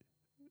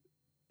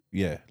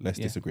 Yeah, less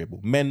disagreeable.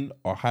 Men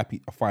are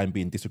fine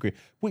being disagreeable,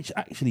 which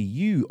actually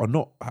you are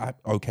not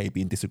okay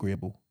being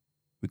disagreeable.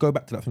 We go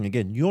back to that thing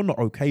again. You're not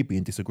okay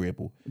being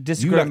disagreeable.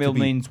 Disagreeable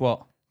means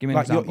what? Give me an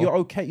Like example. you're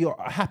okay. You're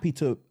happy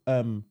to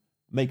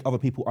make other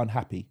people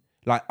unhappy.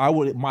 Like, I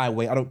want it my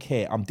way. I don't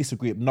care. I'm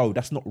disagreeable. No,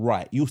 that's not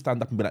right. You'll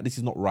stand up and be like, this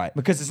is not right.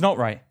 Because it's not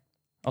right.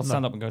 I'll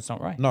stand up and go, it's not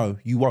right. No,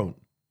 you won't.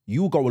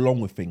 You'll go along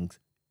with things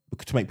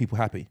to make people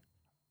happy.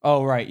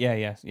 Oh, right.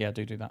 Yeah, I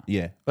do that.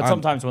 Yeah. But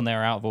sometimes when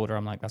they're out of order,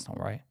 I'm like, that's not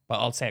right. But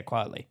I'll say it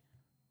quietly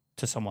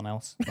to someone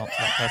else, not to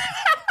that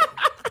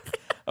person.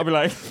 I'll be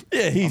like,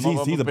 Yeah, he's I'm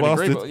a bit bastard.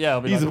 agreeable. Yeah,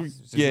 I'll be He's like,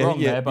 he's wrong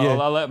there, but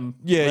I'll let him.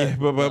 Yeah,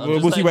 but I'll we'll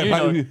just see let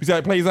how you know.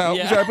 it plays out.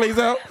 Yeah. See how it plays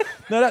out.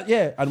 No, that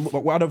and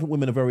I don't think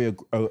women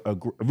are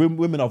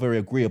women are very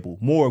agreeable,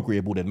 more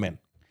agreeable than men.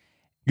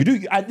 You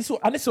do, and this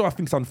is what I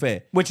think is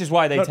unfair. Which is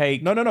why they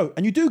take. No,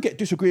 and you do get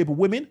disagreeable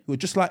women who are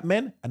just like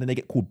men, and then they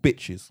get called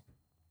bitches.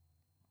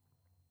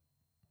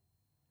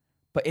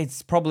 But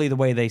it's probably the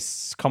way they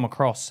come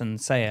across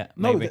and say it.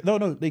 Maybe. No,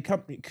 they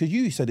come because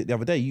you said it the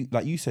other day.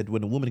 You said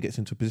when a woman gets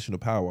into a position of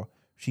power,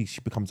 she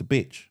becomes a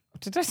bitch.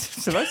 Did I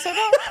say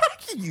that?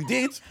 You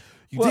did.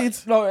 You Well, did.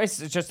 No, it's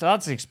just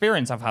that's the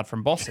experience I've had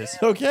from bosses.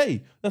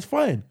 Okay, that's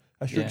fine.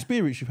 That's your Yeah.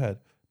 experience you've had.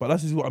 But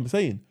that's just what I'm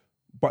saying.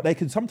 But they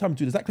can sometimes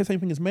do exactly the same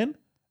thing as men,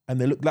 and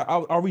they look like I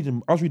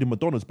was reading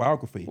Madonna's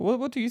biography.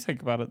 What do you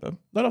think about it then?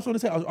 No, that's what I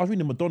say. I was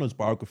reading Madonna's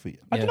biography.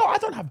 Yeah.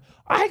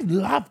 I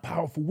love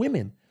powerful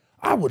women.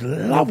 I would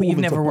love. But you've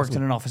women to never boss worked me.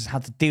 in an office and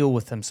had to deal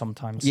with them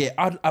sometimes. Yeah,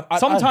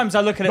 Sometimes I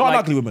look at it not like an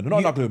ugly woman. Not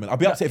an ugly woman. I'd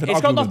be upset if an it's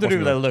ugly got woman nothing to do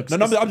with their bossed me looks.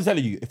 around. No, I'm just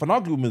telling you. If an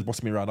ugly woman's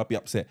bossing me around, I'd be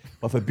upset.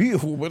 But if a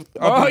beautiful woman,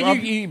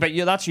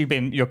 That's you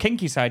being your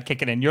kinky side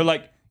kicking in. You're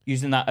like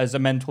using that as a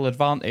mental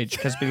advantage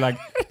because be like,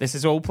 this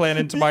is all playing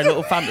into my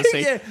little fantasy.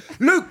 yeah,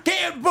 Luke,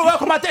 get him,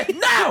 work on my desk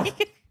now.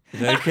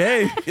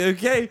 okay.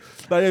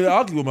 Like an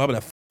ugly woman, I'd be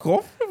like, fuck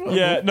off.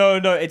 Yeah, no,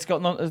 it's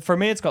got for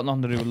me. It's got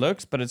nothing to do with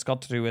looks, but it's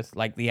got to do with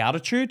like the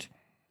attitude.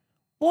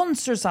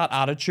 Once there's that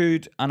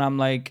attitude, and I'm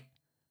like,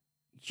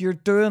 you're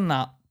doing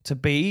that to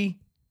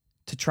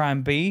try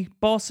and be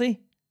bossy.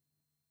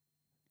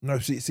 No,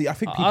 see, I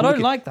think people I don't look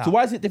at- like that. So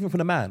why is it different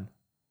from a man?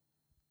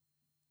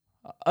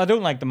 I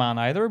don't like the man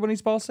either when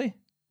he's bossy.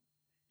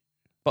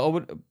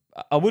 But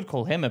I would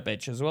call him a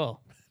bitch as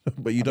well.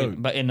 But you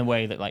don't. But in the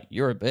way that like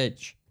you're a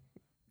bitch.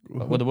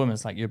 But with a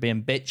woman's like you're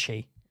being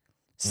bitchy,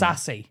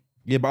 sassy.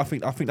 Yeah, but I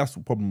think that's the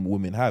problem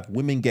women have.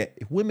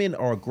 If women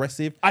are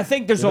aggressive, I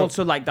think there's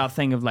also like that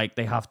thing of like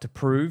they have to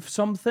prove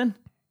something.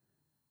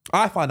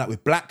 I find that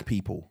with black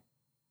people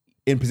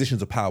in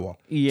positions of power.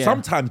 Yeah.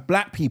 Sometimes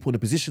black people in the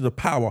positions of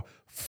power,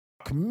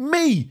 fuck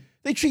me,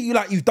 they treat you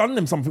like you've done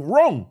them something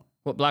wrong.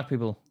 What black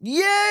people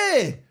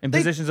Yeah. in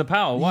positions of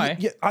power? Why?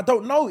 Yeah, I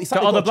don't know. It's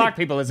like To they've other got black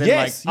people, as in,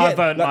 like, I've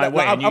earned my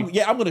way and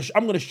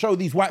I'm gonna show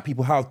these white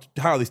people how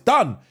it's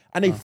done,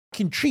 and they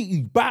fucking treat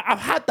you bad. I've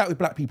had that with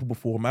black people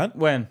before, man.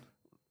 When?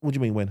 What do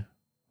you mean when?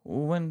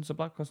 When's a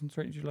black person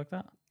treated you like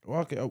that? Well,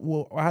 okay,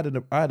 well,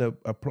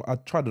 I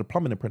tried a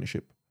plumbing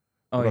apprenticeship.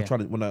 Oh when yeah. I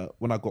tried it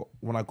when I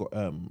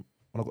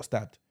got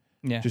stabbed.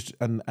 Yeah. Just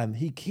and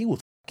he was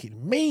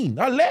fucking mean.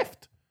 I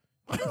left.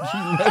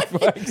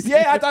 Right?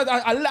 Yeah,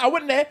 I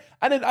went there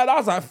and then I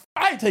was like,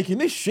 I ain't taking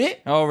this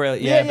shit. Oh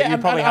really? Yeah. But you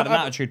and- probably and- had an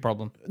and- attitude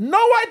problem. No,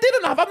 I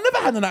didn't have. I've never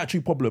had an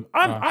attitude problem.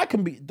 I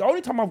can be the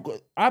only time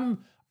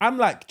I'm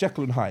like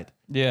Jekyll and Hyde.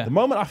 Yeah. The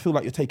moment I feel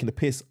like you're taking the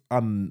piss,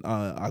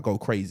 I go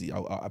crazy.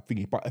 I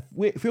think, but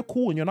if you're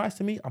cool and you're nice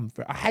to me,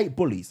 I hate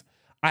bullies.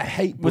 I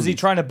hate bullies. Was he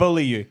trying to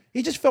bully you?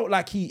 He just felt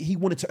like he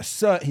wanted to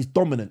assert his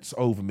dominance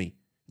over me.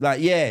 Like,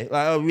 yeah,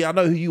 I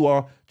know who you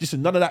are. Just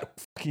none of that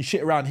fucking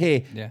shit around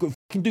here. Yeah. Go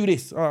fucking do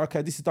this. Oh,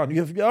 okay, this is done.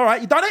 All right,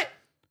 you done it?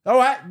 All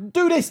right,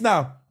 do this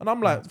now. And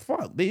I'm like,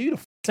 fuck, dude, you the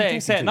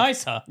fuck Say it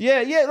nicer.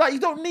 Yeah, like you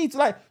don't need to,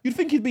 like, you'd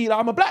think he'd be like,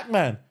 I'm a black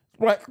man.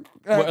 Like,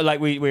 Like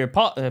we're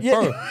part bro.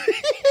 yeah.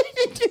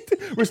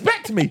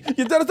 Respect me.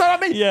 You understand what I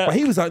mean? Yeah. But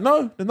he was like,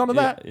 no, there's none of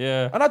that.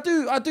 yeah. And I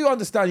do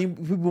understand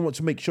people want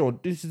to make sure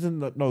this isn't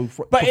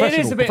But it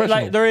is a bit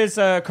professional. like there is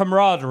a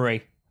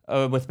camaraderie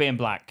with being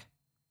black.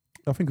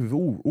 I think with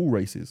all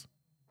races.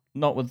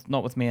 Not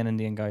with me and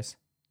Indian guys.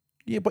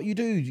 Yeah, but you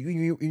do.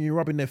 You're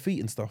rubbing their feet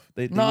and stuff.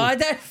 They No, I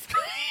don't.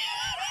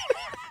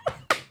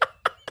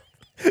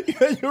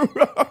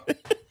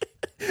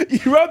 you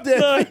rub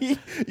their feet.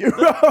 You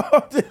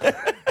rub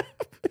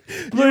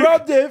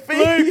their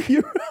feet.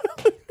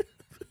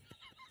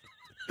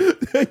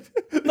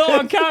 Not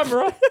on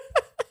camera.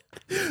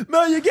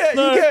 No, you get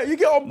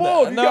on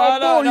board. You get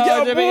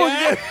on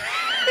board.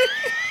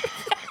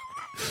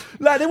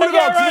 Like they wouldn't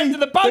get ask right me. to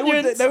the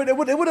bunions. They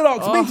wouldn't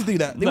ask me to do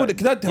that. They no. would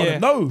because I'd tell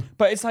them no.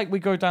 But it's like we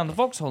go down the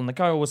Vauxhall and the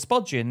guy always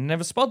spods you and he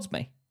never spods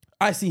me.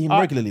 I see him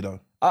regularly though.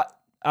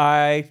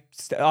 I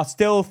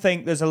still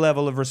think there's a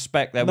level of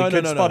respect there. No, We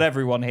could no, spot no.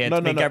 everyone here No,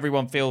 to no, make no.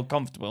 everyone feel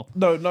comfortable.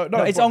 No.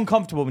 It's but-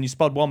 uncomfortable when you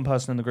spot one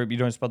person in the group, you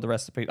don't spot the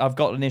rest of the people. I've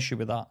got an issue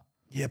with that.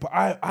 Yeah, but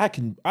I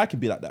can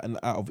be like that and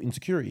out of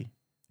insecurity.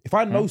 If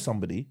I know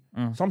somebody,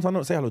 sometimes I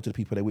don't say hello to the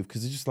people they're with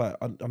because it's just like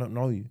I don't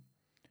know you.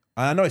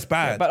 And I know it's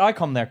bad. But I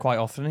come there quite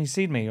often. He's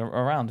seen me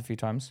around a few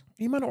times.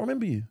 He might not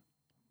remember you.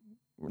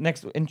 Make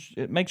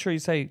sure you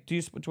say, do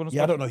you want to spot?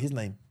 Yeah, I don't know his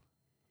name.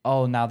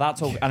 Oh, now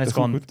that's all, and it's that's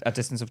gone awkward. a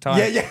distance of time.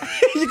 Yeah.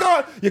 you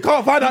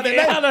can't find out their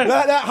Yeah, name.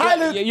 no. Hi,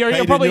 Luke. You're How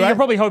you probably doing, you're right?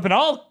 probably hoping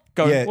I'll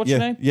go. Yeah, What's yeah,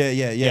 your name?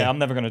 Yeah. I'm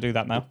never going to do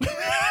that now.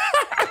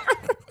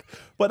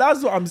 But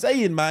that's what I'm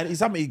saying, man. It's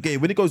something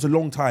when it goes a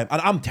long time,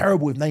 and I'm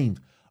terrible with names.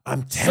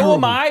 I'm terrible. So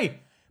am I.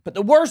 But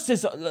the worst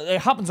is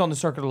it happens on the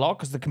circuit a lot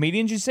because the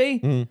comedians you see,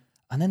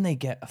 and then they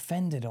get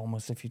offended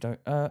almost if you don't.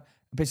 But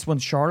it's when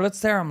Charlotte's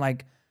there, I'm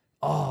like,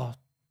 oh,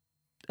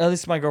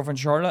 This is my girlfriend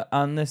Charlotte,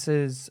 and this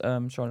is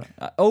Charlotte.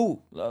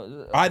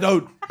 I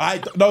don't.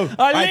 No.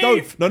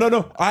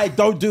 I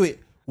don't do it.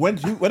 When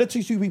the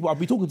two people, I'll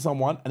be talking to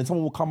someone, and then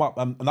someone will come up,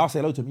 and I'll say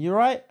hello to them. You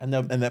right? And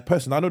that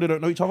person, I know they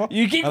don't know each other.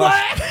 You keep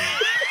quiet.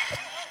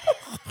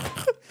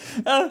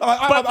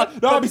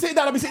 I'll be sitting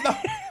down.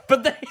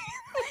 But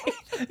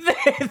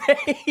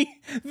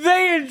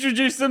they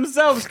introduce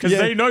themselves because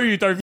they know you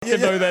don't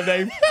know their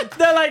name.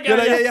 They're like,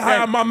 Hi,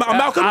 I'm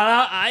Malcolm.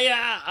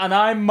 And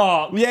I'm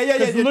Mark.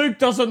 Yeah. Luke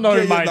doesn't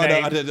know my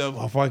name. I don't know.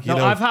 Oh, fuck you.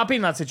 No, I've been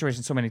in that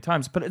situation so many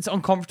times, but it's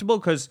uncomfortable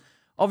because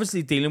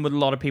obviously dealing with a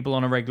lot of people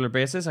on a regular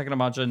basis, I can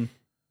imagine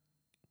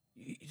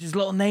there's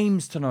little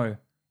names to know.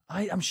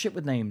 I'm shit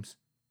with names.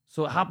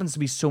 So it happens to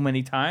be so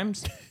many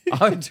times.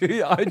 I do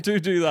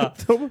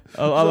that.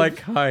 I like,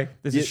 hi,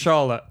 this is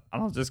Charlotte.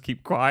 And I'll just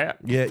keep quiet.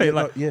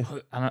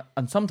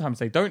 And sometimes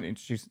they don't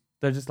introduce.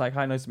 They're just like,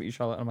 hi, nice to meet you,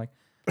 Charlotte. And I'm like,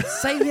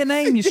 say your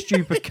name, you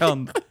stupid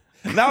cunt.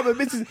 Now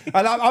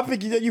I'm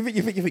thinking, you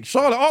think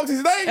Charlotte asks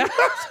his name?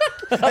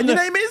 And your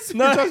name is?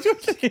 No.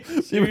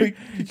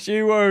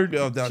 She won't.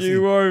 She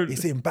won't.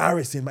 It's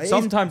embarrassing, mate.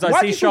 Sometimes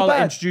I see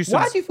Charlotte introduce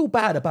Why do you feel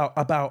bad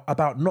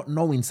about not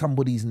knowing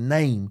somebody's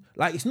name?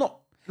 Like, it's not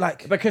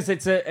like... Because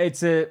it's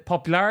a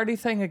popularity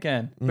thing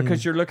again.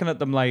 Because you're looking at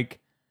them like,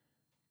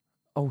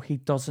 oh, he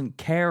doesn't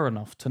care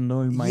enough to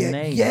know my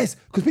name. Yes,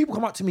 because people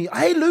come up to me,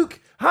 hey, Luke,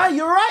 hi,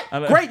 you all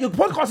right? Great, your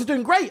podcast is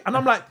doing great. And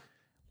I'm like,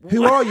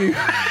 who are you?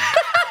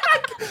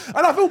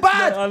 And I feel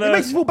bad. It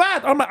makes me feel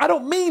bad. I'm like, I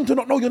don't mean to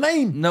not know your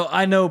name. No,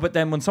 I know, but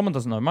then when someone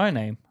doesn't know my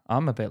name,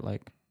 I'm a bit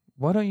like,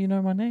 why don't you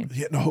know my name?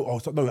 Yeah, no.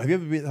 No. Have you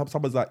ever been?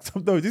 Someone's like,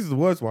 no, this is the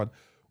worst one.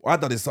 I've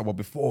done this to someone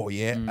before,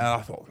 yeah, and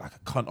I thought like a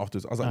cunt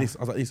afterwards. I was like this. I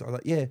was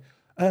like, yeah.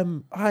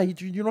 Hi,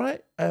 you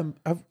right? I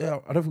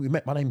don't think we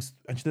met. My name's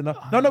and she didn't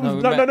know.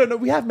 No.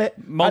 We have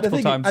met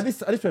multiple times. And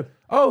this.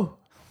 Oh,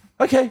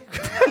 okay.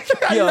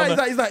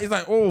 He's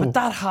like, oh. But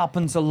that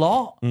happens a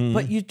lot.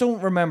 But you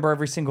don't remember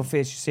every single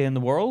face you see in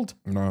the world.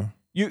 No.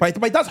 But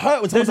it does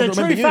hurt when someone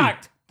doesn't remember you.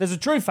 There's a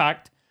true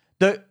fact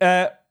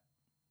that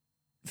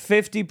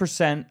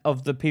 50%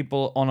 of the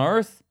people on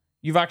Earth,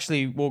 you've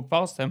actually walked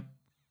past him.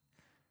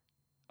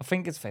 I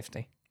think it's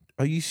 50.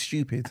 Are you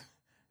stupid?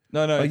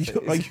 No. Are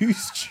you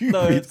stupid?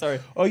 No,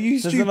 sorry. Are you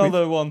stupid? There's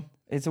another one.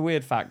 It's a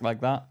weird fact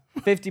like that.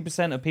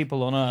 50% of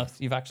people on Earth,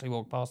 you've actually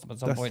walked past them at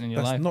some point in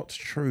your life. That's not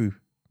true.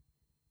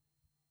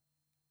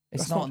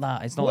 It's not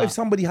that. It's not what that. If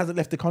somebody hasn't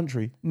left the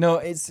country? No,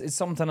 it's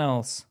something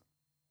else.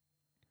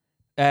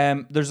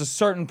 There's a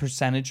certain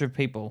percentage of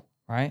people,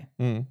 right?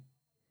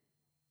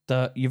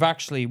 That you've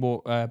actually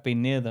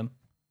been near them.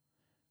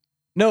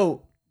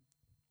 No,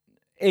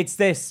 it's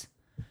this.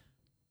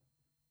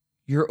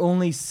 You're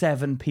only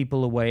 7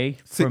 people away.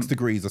 6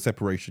 degrees of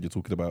separation you're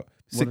talking about.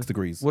 6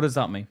 degrees. What does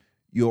that mean?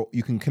 You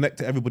can connect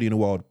to everybody in the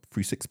world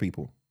through 6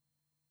 people.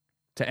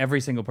 To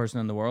every single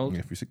person in the world?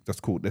 Yeah, through 6. That's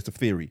called. That's a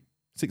theory.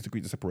 6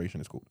 degrees of separation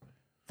is called.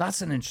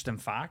 That's an interesting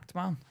fact,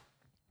 man.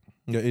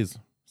 Yeah, it is.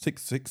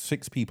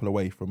 6 people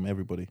away from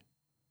everybody.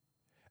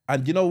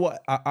 And you know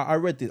what? I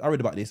read this. I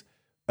read about this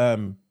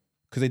because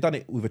they done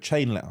it with a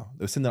chain letter.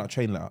 They were sending out a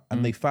chain letter,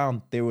 and they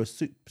found there were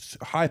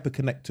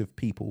hyper-connective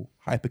people.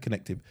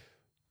 Hyper-connective.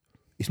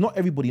 It's not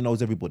everybody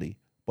knows everybody,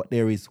 but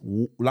there is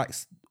like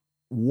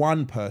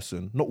one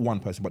person, not one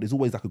person, but there's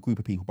always like a group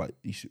of people, but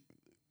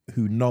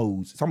who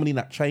knows somebody in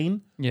that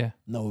chain. Yeah,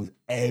 knows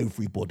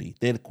everybody.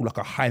 They're called like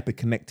a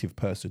hyper-connective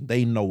person.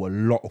 They know a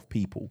lot of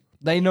people.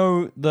 They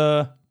know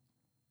the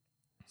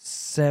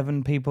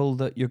 7 people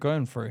that you're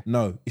going through.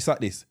 No, it's like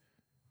this.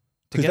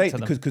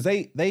 Because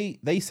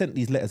they sent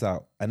these letters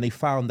out and they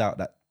found out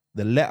that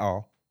the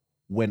letter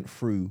went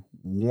through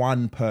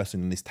one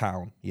person in this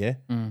town,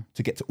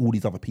 to get to all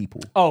these other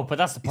people. Oh, but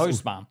that's the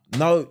postman.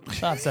 No,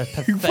 that's a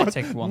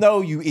pathetic one.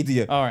 No, you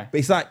idiot. All right, but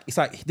it's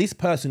like this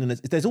person, and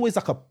there's always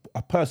like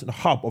a person, a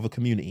hub of a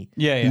community,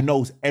 who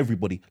knows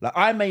everybody. Like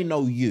I may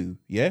know you,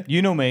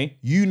 you know me,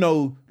 you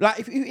know, like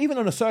if even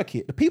on a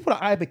circuit, the people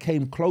that I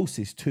became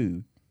closest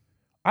to,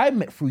 I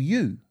met through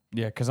you.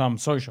 Yeah, because I'm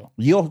social.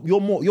 You're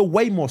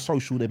way more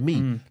social than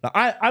me.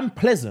 Like I'm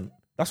pleasant.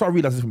 That's what I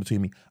realized is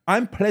between me.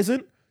 I'm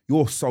pleasant.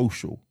 You're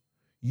social.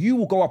 You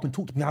will go up and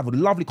talk to me, have a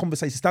lovely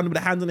conversation, standing with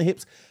the hands on the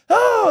hips.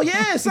 Oh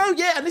yeah,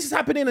 and this is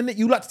happening, and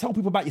you like to tell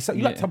people about yourself.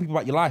 You like to tell people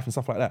about your life and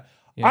stuff like that.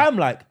 Yeah.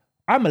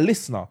 I'm a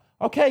listener.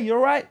 Okay, you're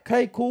right.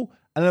 Okay, cool.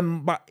 And then,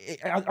 but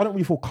I don't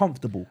really feel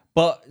comfortable.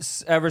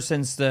 But ever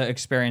since the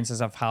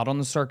experiences I've had on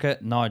the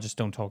circuit, no, I just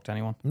don't talk to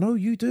anyone. No,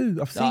 you do.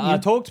 I've seen you. I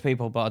talk to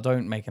people, but I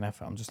don't make an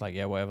effort. I'm just like,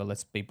 yeah, whatever.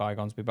 Let's be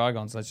bygones, be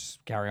bygones. Let's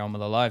just carry on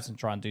with our lives and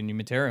try and do new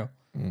material.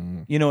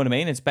 You know what I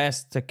mean? It's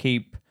best to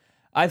keep.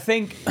 I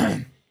think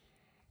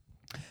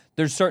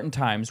there's certain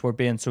times where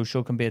being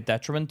social can be a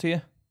detriment to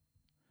you.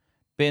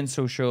 Being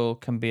social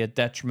can be a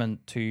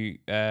detriment to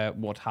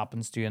what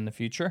happens to you in the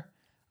future,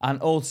 and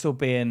also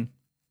being.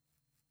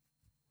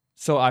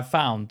 So I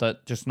found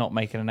that just not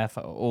making an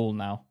effort at all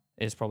now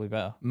is probably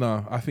better.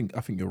 No, I think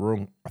you're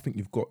wrong. I think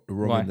you've got the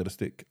wrong end of the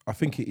stick. I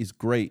think it is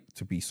great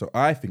to be so.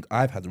 I think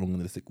I've had the wrong end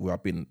of the stick where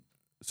I've been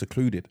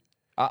secluded.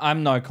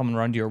 I'm now coming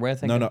around your way.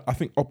 Thinking. No. I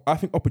think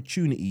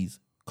opportunities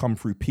come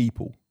through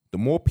people. The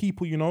more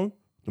people you know,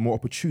 the more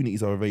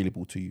opportunities are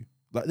available to you.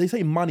 Like they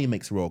say, money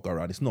makes the world go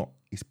round. It's not.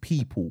 It's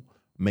people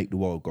make the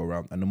world go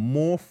round. And the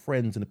more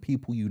friends and the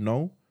people you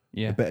know,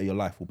 the better your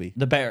life will be.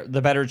 The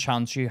better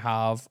chance you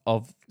have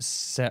of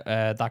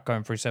that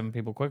going through 7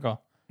 people quicker.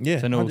 Yeah,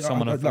 to know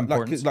someone of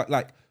importance.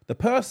 Like the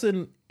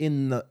person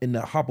in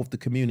the hub of the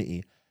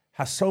community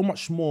has so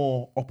much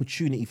more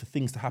opportunity for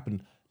things to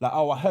happen. Like,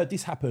 oh, I heard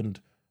this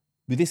happened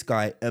with this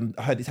guy, and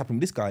I heard this happened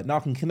with this guy. Now I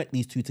can connect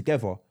these two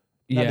together.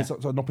 Now there's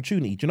an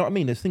opportunity. Do you know what I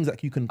mean? There's things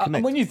that you can connect.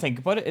 And when you think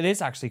about it, it is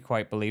actually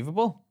quite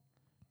believable.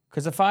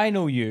 Because if I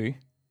know you,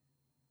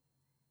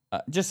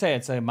 just say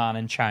it's a man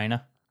in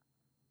China.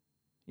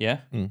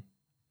 Yeah?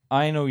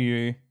 I know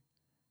you.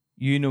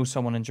 You know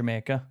someone in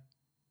Jamaica.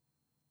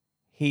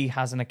 He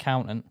has an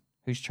accountant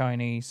who's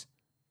Chinese,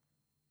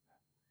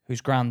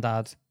 whose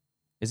granddad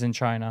is in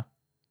China,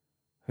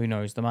 who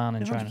knows the man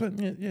in China.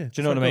 Yeah. Do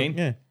you know what I mean?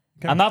 Yeah.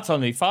 And that's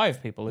only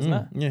 5 people, isn't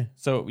it? Yeah.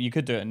 So you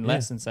could do it in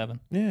less than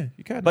 7. Yeah,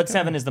 you can. But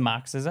 7 is the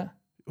max, is it?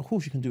 Of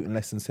course you can do it in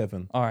less than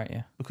 7. All right,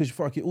 yeah. Because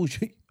fuck it,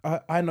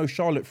 I know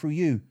Charlotte through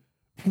you.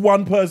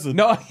 One person.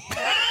 No.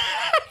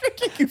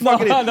 You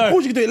fucking it. Of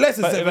course you can do it less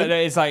than 7. But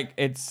it's like,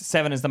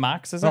 7 is the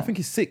max, is it? I think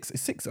it's 6.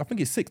 It's 6. I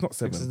think it's 6, not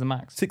 7. 6 is the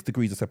max. 6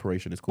 degrees of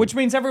separation is called. Which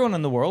means everyone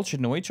in the world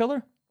should know each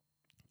other.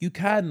 You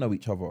can know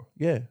each other.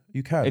 Yeah,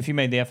 you can. If you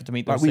made the effort to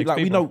meet those 6 people.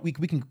 We know we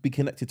can be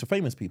connected to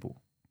famous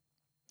people.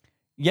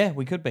 Yeah,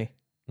 we could be.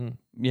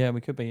 Yeah,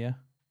 we could be, yeah.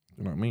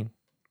 You know what I mean?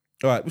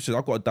 All right,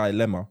 I've got a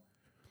dilemma.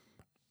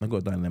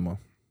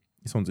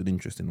 This one's an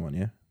interesting one,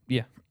 yeah?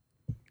 Yeah.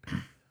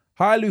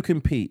 Hi, Luke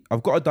and Pete.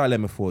 I've got a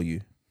dilemma for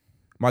you.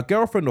 My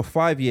girlfriend of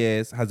 5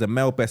 years has a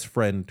male best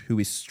friend who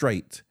is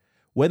straight.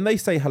 When they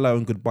say hello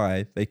and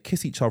goodbye, they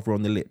kiss each other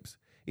on the lips.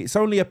 It's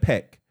only a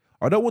peck.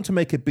 I don't want to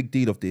make a big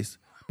deal of this,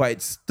 but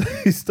it's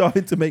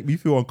starting to make me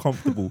feel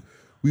uncomfortable.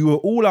 We were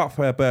all out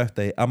for her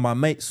birthday and my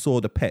mates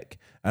saw the peck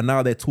and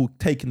now they're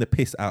taking the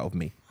piss out of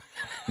me.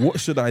 What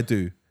should I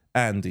do?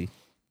 Andy.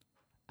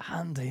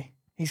 Andy?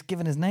 He's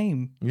given his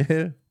name.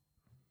 Yeah.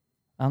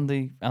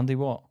 Andy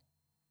what?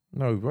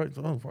 No, right?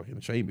 I don't fucking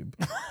shame him.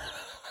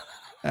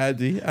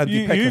 Andy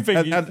You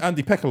Pecker.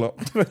 Andy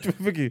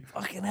Peckalop.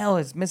 Fucking hell,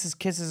 it's Mrs.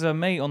 Kisses her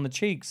mate on the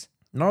cheeks.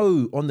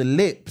 No, on the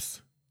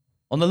lips.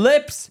 On the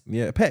lips?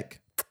 Yeah, a peck.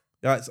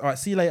 All right,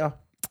 see you later.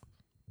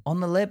 On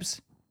the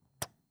lips?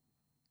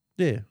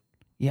 Yeah.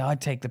 Yeah,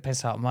 I'd take the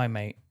piss out of my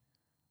mate.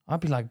 I'd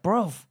be like,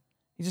 bruv,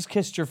 you just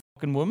kissed your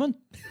fucking woman?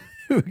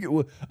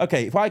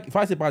 Okay, if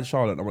I say bye to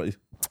Charlotte, I'm like, see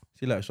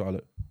you later,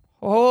 Charlotte.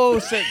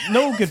 Oh,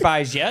 no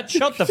goodbyes yet.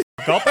 Shut the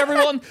fuck up,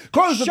 everyone.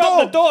 Close the door.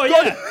 Shut the door,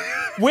 yeah.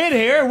 Wait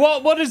here.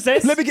 What is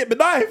this? Let me get my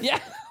knife. Yeah.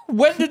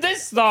 When did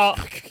this start?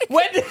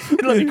 Let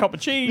me cup of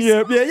cheese.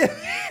 Yeah.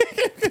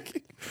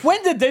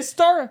 When did this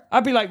start?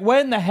 I'd be like,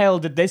 when the hell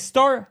did this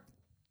start?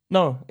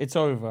 No, it's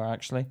over,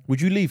 actually.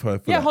 Would you leave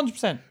her? Yeah,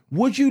 100%.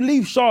 Would you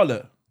leave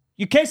Charlotte?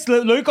 You kissed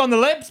Luke on the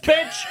lips,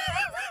 bitch.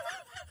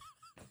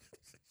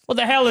 What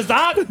the hell is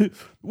that?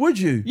 Would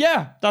you?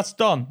 Yeah, that's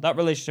done. That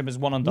relationship is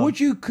one and done. Would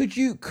you? Could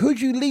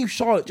you leave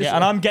Charlotte? Yeah,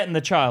 and I'm getting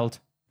the child.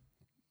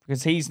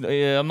 Because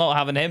I'm not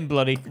having him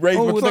bloody. Raise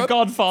my the son.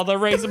 Godfather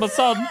raising my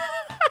son.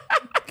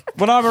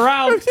 When I'm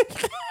around.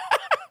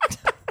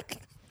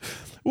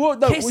 What?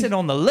 No, Kissing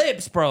on the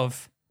lips,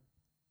 bruv.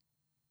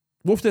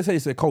 What if they say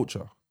it's a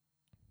culture?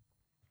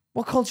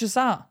 What culture's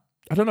that?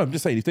 I don't know. I'm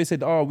just saying. If they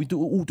said, "Oh, we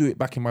all do it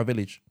back in my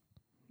village."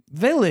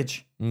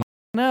 Village?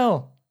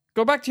 No.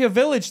 Go back to your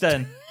village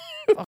then.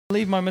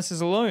 Leave my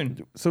missus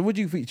alone. So what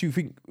do you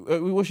think?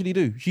 What should he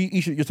do?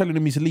 You're telling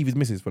him he should leave his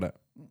missus for that?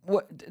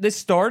 What? This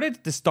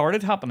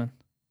started happening.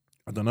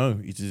 I don't know.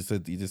 He just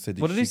said.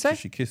 What did he say?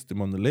 She kissed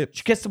him on the lips.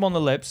 She kissed him on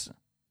the lips.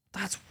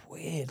 That's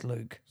weird,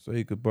 Luke.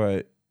 Say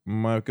goodbye.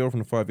 My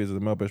girlfriend of 5 years is a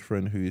male best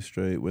friend who is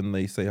straight. When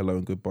they say hello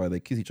and goodbye, they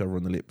kiss each other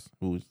on the lips.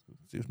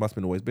 It must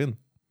have always been.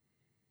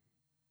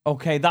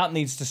 Okay, that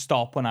needs to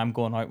stop when I'm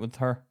going out with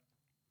her.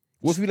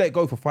 What if we let it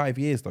go for 5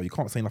 years though? You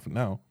can't say nothing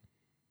now.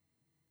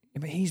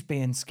 Yeah, but he's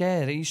being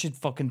scared. You should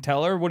fucking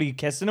tell her. What are you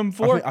kissing him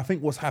for? I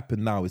think what's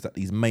happened now is that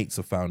these mates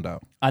have found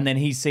out. And then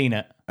he's seen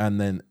it. And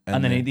then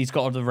he's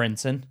got all the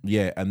rinsing.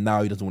 Yeah, and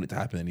now he doesn't want it to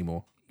happen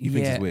anymore. He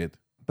thinks it's weird.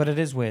 But it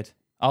is weird.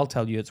 I'll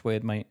tell you it's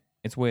weird, mate.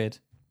 It's weird.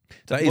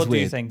 That is what weird.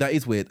 Do you think? That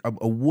is weird.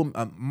 A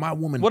woman, my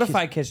woman. What if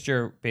I kissed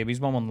your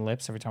baby's mum on the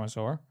lips every time I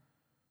saw her?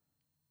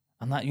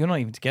 And that you're not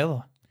even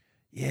together.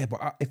 Yeah,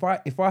 but if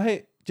I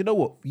hit, do you know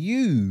what?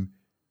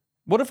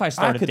 What if I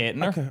started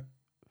dating her?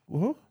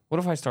 What? What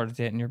if I started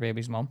dating your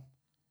baby's mum?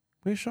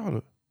 Where's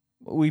Charlotte?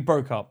 We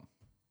broke up.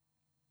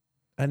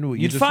 And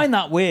you'd find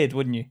that weird,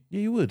 wouldn't you?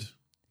 Yeah, you would.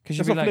 Because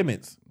you'd be like,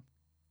 limits.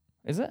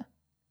 Is it?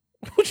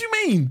 What do you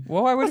mean?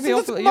 Well, why would it be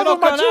off? You're not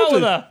not going out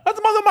with her. That's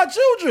the mother of my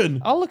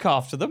children. I'll look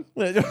after them.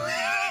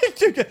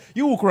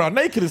 You walk around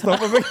naked and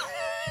stuff.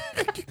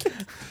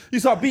 You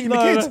start beating the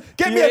kids. No.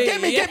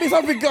 Get me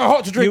something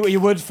hot to drink.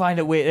 You would find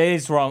it weird. It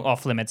is wrong,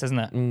 off limits, isn't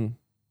it?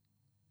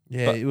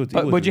 Yeah, it would.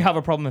 But would you have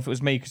a problem if it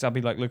was me? Because I'd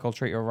be like, look, I'll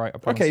treat her right. I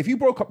promise. Okay, if you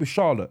broke up with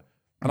Charlotte,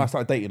 and I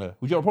started dating her,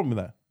 would you have a problem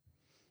with that?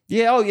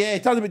 Yeah, oh yeah,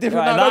 it sounds a bit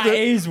different Right, now. that doesn't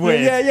it? is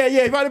weird. Yeah,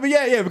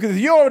 yeah, because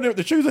you're on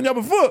the shoes on your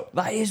other foot.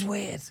 That is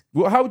weird.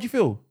 Well, how would you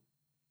feel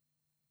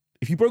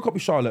if you broke up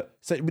with Charlotte?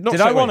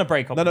 Did I want to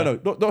break up? No,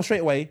 not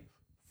straight away.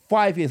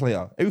 5 years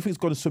later, everything's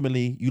gone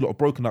swimmingly. You lot are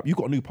broken up. You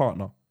got a new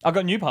partner. I got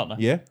a new partner.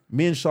 Yeah,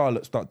 me and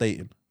Charlotte start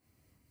dating.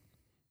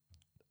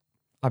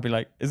 I'd be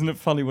like, isn't it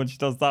funny when she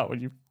does that when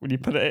you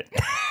put it in?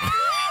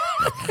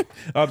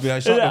 I'd be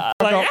like, shut the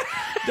fuck up.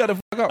 Shut the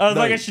fuck up. I was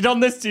like, has she done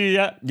this to you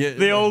yet? Yeah,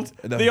 the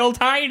old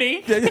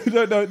tiny.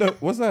 No.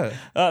 What's that?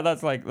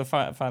 That's like the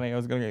fanny I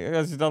was gonna get.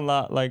 Has she done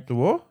that? Like The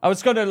what? I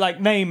was gonna like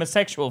name a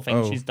sexual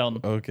thing she's done.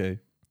 Okay.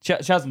 She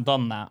hasn't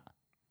done that,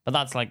 but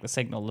that's like the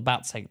signal, the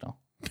bat signal.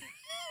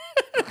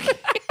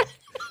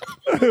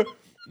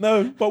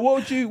 No, but how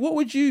would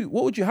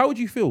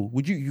you feel?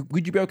 Would you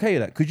be okay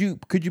with that? Could you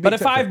be But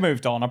if accepted? I've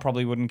moved on, I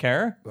probably wouldn't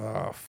care.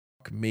 Oh,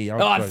 fuck me.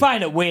 I'd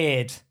find it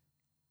weird.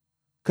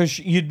 Because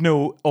you'd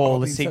know all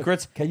the I mean, so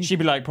secrets. can you- She'd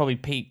be like, probably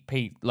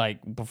Pete, like,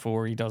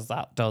 before he does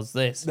that, does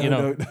this, you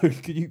know? No.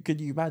 Can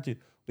you imagine?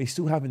 We're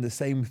still having the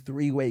same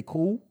 3-way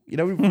call, you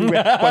know,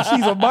 but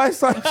she's on my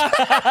side.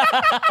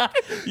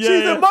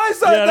 She's on my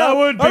side Yeah, now. that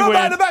would be I'm weird.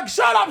 back in the back.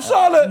 Shut up,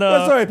 Charlotte.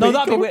 No, Sorry, Pete. that'd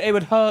be Come on. weird. It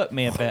would hurt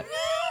me a bit.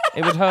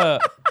 It would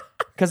hurt.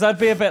 Because I'd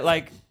be a bit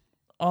like,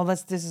 oh,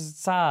 this is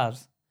sad.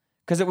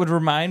 Because it would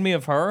remind me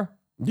of her.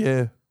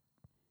 Yeah.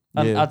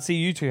 And Yeah. I'd see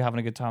you two having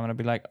a good time and I'd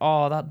be like,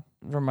 oh, that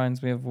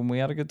reminds me of when we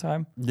had a good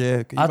time.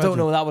 Yeah. Can you I don't imagine?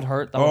 know, that would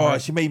hurt. That would Oh,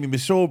 hurt. she made me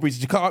Miss Strawberries.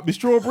 Did you cut up Miss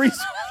Strawberries?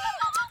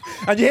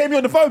 And you hear me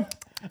on the phone.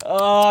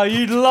 Oh,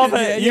 you'd love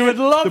it. You would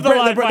love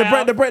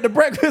the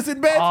breakfast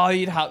in bed. Oh,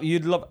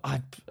 you'd love.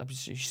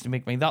 She used to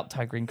make me that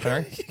Thai green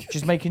curry.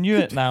 She's making you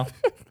it now.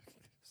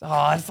 Oh,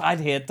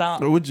 I'd hate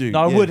that. Or would you?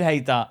 No, I Yeah. would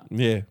hate that.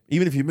 Yeah.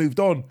 Even if you moved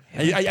on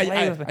and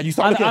you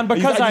start And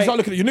looking, because you start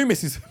looking at your new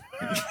missus.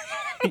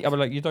 I was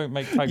like, you don't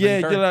make Thai green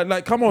Yeah, curry. you're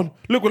like, come on,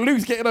 look what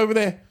Luke's getting over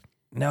there.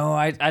 No,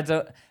 I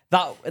don't.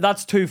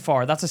 That's too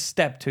far. That's a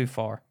step too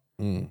far.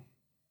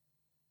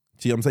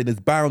 See, I'm saying there's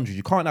boundaries.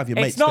 You can't have your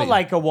mates. It's not dating.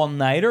 like a one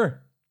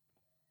nighter.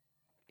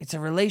 It's a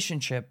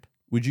relationship.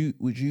 Would you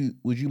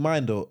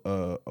mind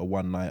a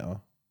one nighter?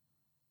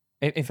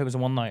 If it was a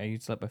one nighter,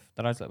 you'd sleep with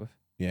that I slept with.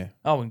 Yeah.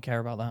 I wouldn't care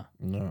about that.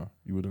 No,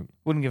 you wouldn't.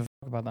 Wouldn't give a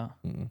fuck about that.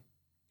 Mm-mm. You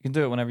can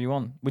do it whenever you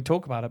want. We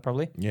talk about it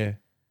probably. Yeah.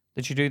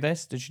 Did you do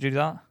this? Did you do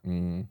that?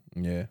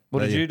 Yeah. What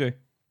did you do?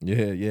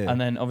 Yeah. And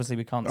then obviously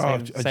we can't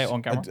say it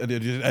on camera. And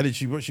then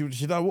she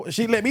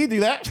let me do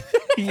that.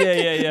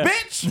 Yeah.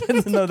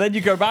 Bitch. No, then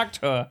you go back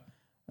to her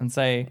and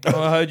say,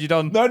 "Oh, I heard you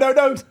done." No.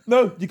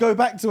 You go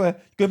back to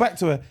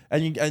her,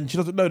 and she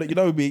doesn't know that you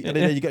know me, and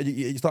then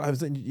you start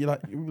having. You're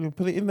like, you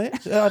put it in there.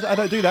 I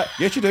don't do that.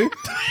 Yes, you do.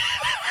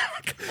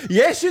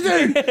 Yes, you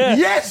do.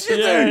 Yes, you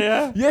do.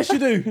 Yeah. Yes, you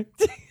do.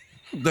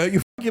 Don't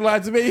you fucking lie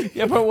to me.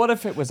 Yeah, but what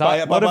if it was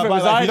I? What if it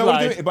was But I? if you don't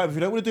want to do it, but if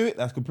you don't want to do it,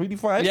 that's completely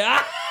fine.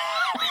 Yeah.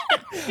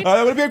 I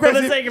don't want to be aggressive.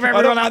 For the sake of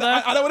everyone out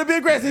there. I don't want to be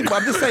aggressive, but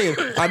I'm just saying.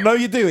 I know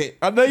you do it.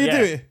 I know you do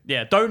it.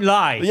 Yeah. Don't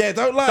lie. Yeah,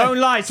 don't lie. Don't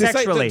lie Just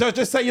sexually.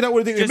 Just say you don't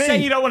want to do it Just with me.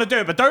 say you don't want to do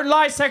it, but don't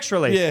lie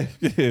sexually. Yeah.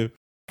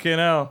 You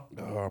know.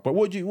 But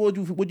what would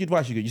you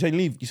advise you get? You saying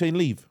leave? You saying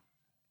leave?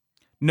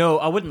 No,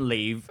 I wouldn't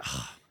leave.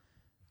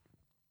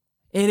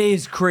 It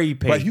is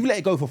creepy. But if you let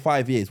it go for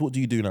 5 years, what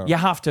do you do now? You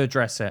have to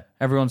address it.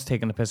 Everyone's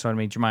taking the piss out of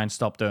me. Do you mind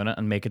stop doing it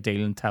and make a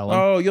deal and tell them?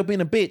 Oh, you're being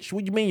a bitch.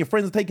 What do you mean? Your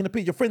friends are taking a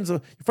piss. Your friends are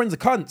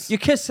cunts. You're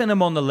kissing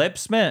him on the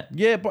lips, mate.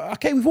 Yeah, but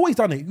okay, we've always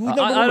done it. We've never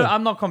done it.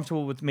 I'm not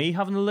comfortable with me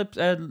having the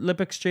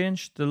lip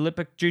exchange, the lip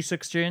juice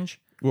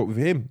exchange. What with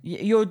him?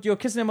 You're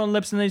kissing him on the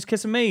lips and then he's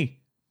kissing me.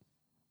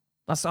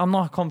 I'm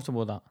not comfortable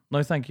with that.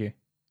 No, thank you.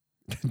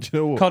 Do you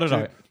know what? Cut it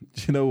out.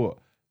 Do you know what?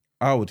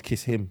 I would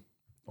kiss him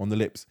on the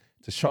lips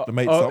to shut the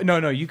mates up.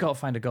 No, you got to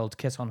find a girl to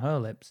kiss on her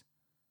lips.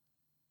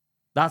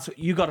 That's what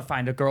you got to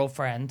find a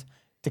girlfriend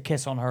to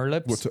kiss on her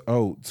lips.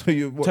 So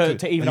you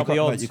To even up the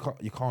odds.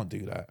 You can't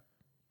do that.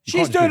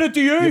 She's doing it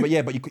to you.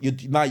 Yeah, but you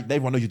now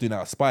everyone knows you're doing that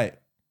out of spite.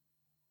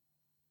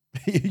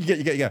 you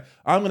get.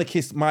 I'm gonna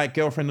kiss my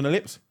girlfriend on the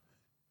lips.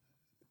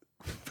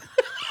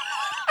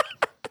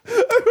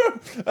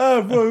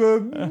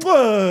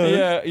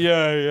 Yeah. Do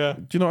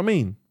you know what I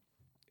mean?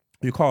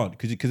 You can't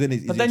because then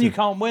it's. But then you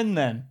can't win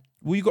then.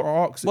 Well, you got to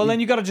ask. Well, then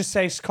you got to just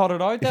say, cut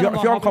it out. If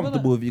you're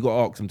uncomfortable with it, you got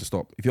to ask them to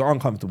stop. If you're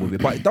uncomfortable with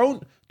it, but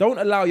don't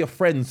allow your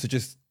friends to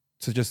just.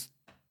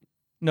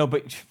 No,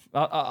 but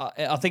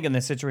I think in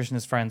this situation,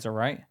 his friends are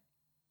right.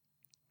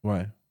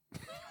 Why?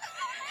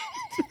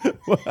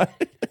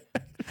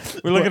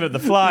 We're looking at the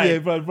fly. Yeah,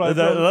 right.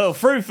 The little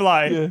fruit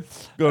fly. Yeah.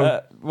 Go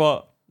on.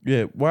 What?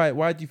 Yeah.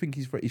 Why do you think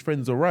his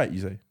friends are right?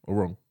 You say or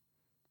wrong?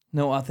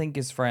 No, I think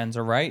his friends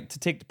are right to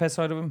take the piss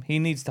out of him. He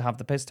needs to have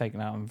the piss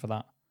taken out of him for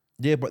that.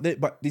 Yeah, but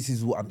this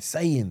is what I'm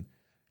saying.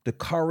 The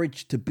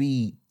courage to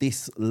be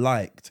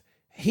disliked.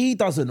 He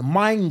doesn't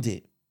mind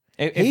it.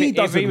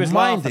 If he was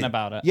laughing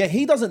about it. Yeah,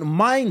 he doesn't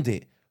mind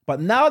it. But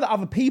now that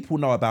other people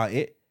know about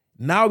it,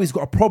 now he's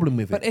got a problem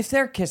with it. But if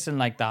they're kissing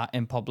like that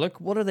in public,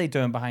 what are they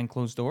doing behind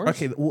closed doors?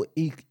 Okay, well,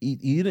 he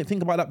didn't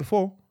think about that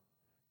before.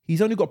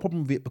 He's only got a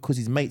problem with it because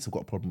his mates have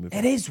got a problem with it.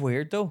 It is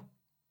weird though.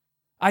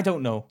 I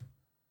don't know.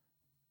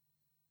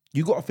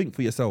 You got to think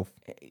for yourself.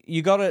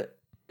 You gotta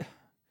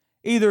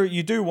either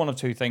you do one of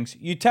two things.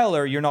 You tell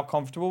her you're not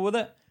comfortable with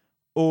it,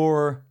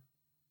 or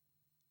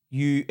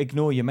you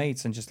ignore your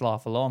mates and just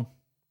laugh along.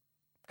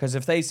 Because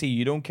if they see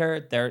you don't care,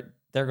 they're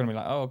gonna be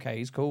like, oh, okay,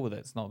 he's cool with it.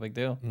 It's not a big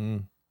deal.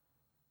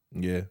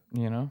 Yeah.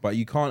 You know? But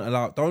you can't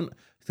allow, because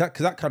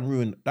that can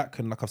ruin,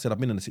 like I've said, I've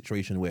been in a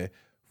situation where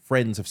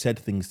friends have said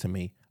things to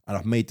me and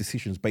I've made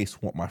decisions based on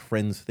what my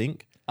friends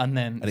think. And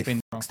then And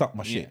it fucks up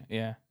my shit.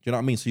 Yeah. Do you know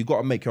what I mean? So you got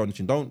to make your own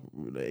decision.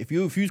 If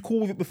you're cool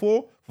with it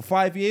before for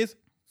 5 years,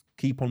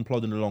 keep on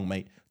plodding along,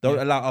 mate. Don't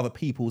allow other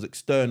people's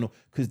external,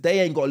 because they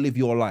ain't got to live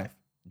your life.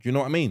 Do you know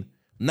what I mean?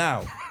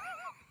 Now.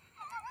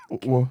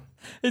 What?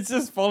 It's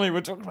just funny.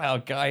 We're talking about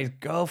a guy's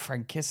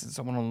girlfriend kissing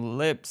someone on the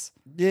lips.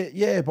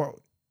 Yeah, but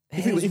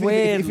It's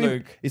weird,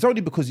 Luke. It's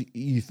only because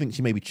you think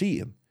she may be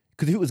cheating.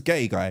 Because if it was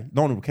gay guy,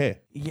 no one would care.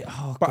 Yeah.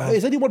 Oh, But God.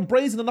 is anyone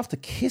brazen enough to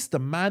kiss the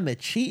man they're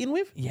cheating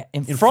with? Yeah,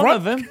 in front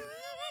of him.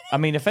 I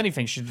mean, if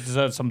anything, she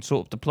deserves some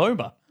sort of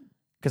diploma,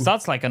 because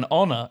that's like an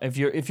honor. If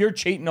you're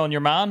cheating on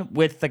your man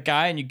with the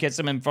guy and you kiss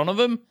him in front of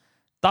him,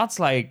 that's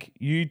like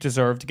you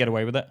deserve to get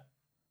away with it.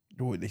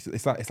 Oh,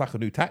 it's like a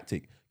new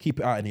tactic.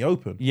 Keep it out in the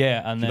open.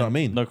 Yeah, and Do you know what I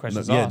mean? No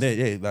questions yeah,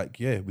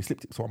 asked. we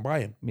slipped it, so I'm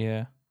buying.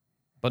 Yeah,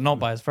 but not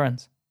by his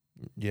friends.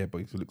 Yeah,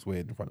 but it looks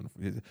weird in front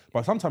of.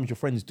 But sometimes your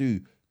friends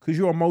do, because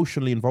you're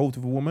emotionally involved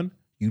with a woman.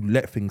 You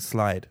let things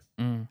slide,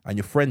 and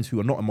your friends who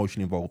are not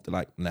emotionally involved, they're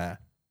like, nah,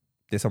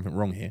 there's something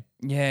wrong here.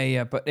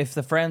 Yeah, but if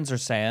the friends are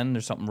saying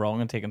there's something wrong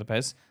and taking the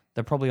piss,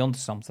 they're probably onto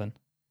something.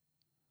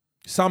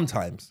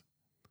 Sometimes.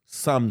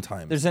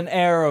 There's an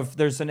air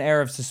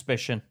of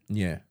suspicion.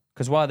 Yeah,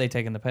 Because why are they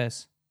taking the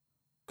piss?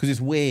 because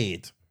it's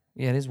weird.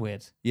 Yeah, it is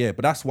weird. Yeah,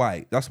 but that's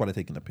why they're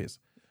taking the piss.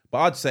 But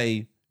I'd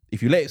say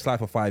if you let it slide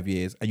for 5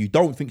 years and you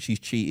don't think she's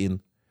cheating,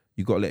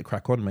 you got to let it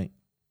crack on, mate.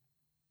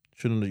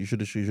 You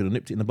should have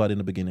nipped it in the bud in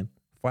the beginning.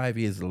 5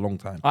 years is a long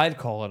time. I'd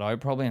call it out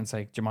probably and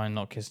say, do you mind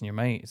not kissing your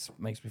mate? It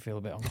makes me feel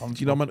a bit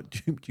uncomfortable. Do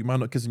you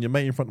mind not kissing your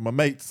mate in front of my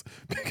mates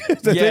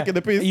because they're taking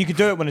the piss? You could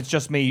do it when it's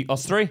just me,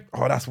 us three.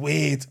 Oh, that's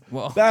weird.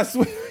 Well- That's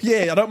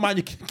yeah. I don't mind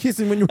you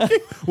kissing when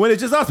when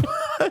it's just us.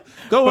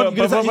 Go on.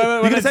 You're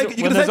gonna say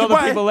when there's other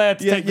people there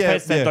to take the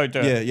piss, then don't do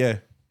it. Yeah.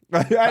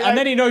 And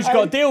then he knows you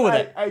got to deal with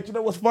it. Hey, do you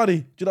know what's funny?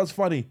 Do you know what's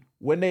funny?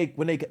 When they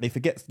forget, they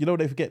forget,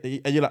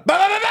 and you're like, bah,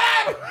 bah,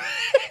 bah, bah!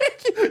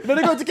 When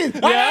they go to kiss,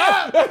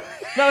 Yeah.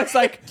 No, it's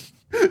like,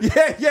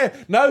 yeah.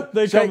 No,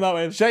 They come that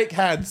way. Shake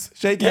hands.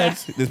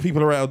 There's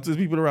people around.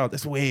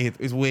 It's weird.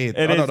 It's weird.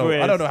 It I don't is know.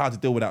 weird. I don't know how to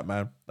deal with that,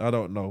 man. I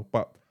don't know,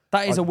 but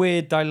that is a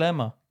weird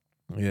dilemma.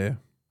 yeah.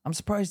 I'm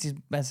surprised he's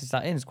messaged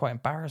that in. It's quite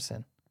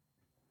embarrassing.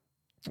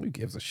 Who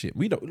gives a shit?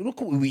 We don't look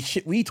what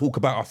we talk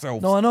about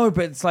ourselves. No, I know,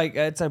 but it's like,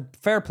 it's a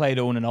fair play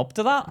to owning up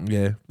to that.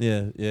 Yeah.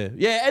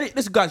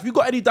 Listen, guys, if you've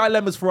got any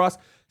dilemmas for us,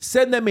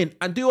 send them in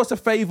and do us a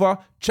favor.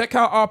 Check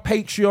out our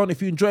Patreon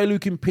if you enjoy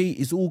Luke and Pete.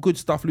 It's all good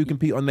stuff, Luke and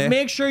Pete on there.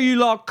 Make sure you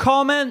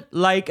comment,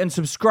 like, and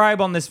subscribe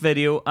on this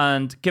video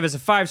and give us a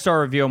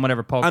 5-star review on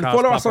whatever podcast. And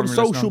follow us platform on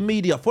you're listening social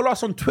media. Follow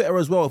us on Twitter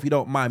as well if you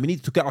don't mind. We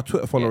need to get our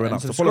Twitter following and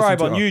up. So follow us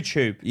subscribe on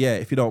Twitter. YouTube. Yeah,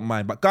 if you don't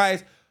mind. But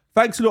guys,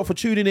 thanks a lot for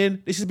tuning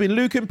in. This has been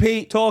Luke and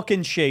Pete.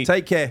 Talking shit.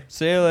 Take care.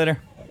 See you later.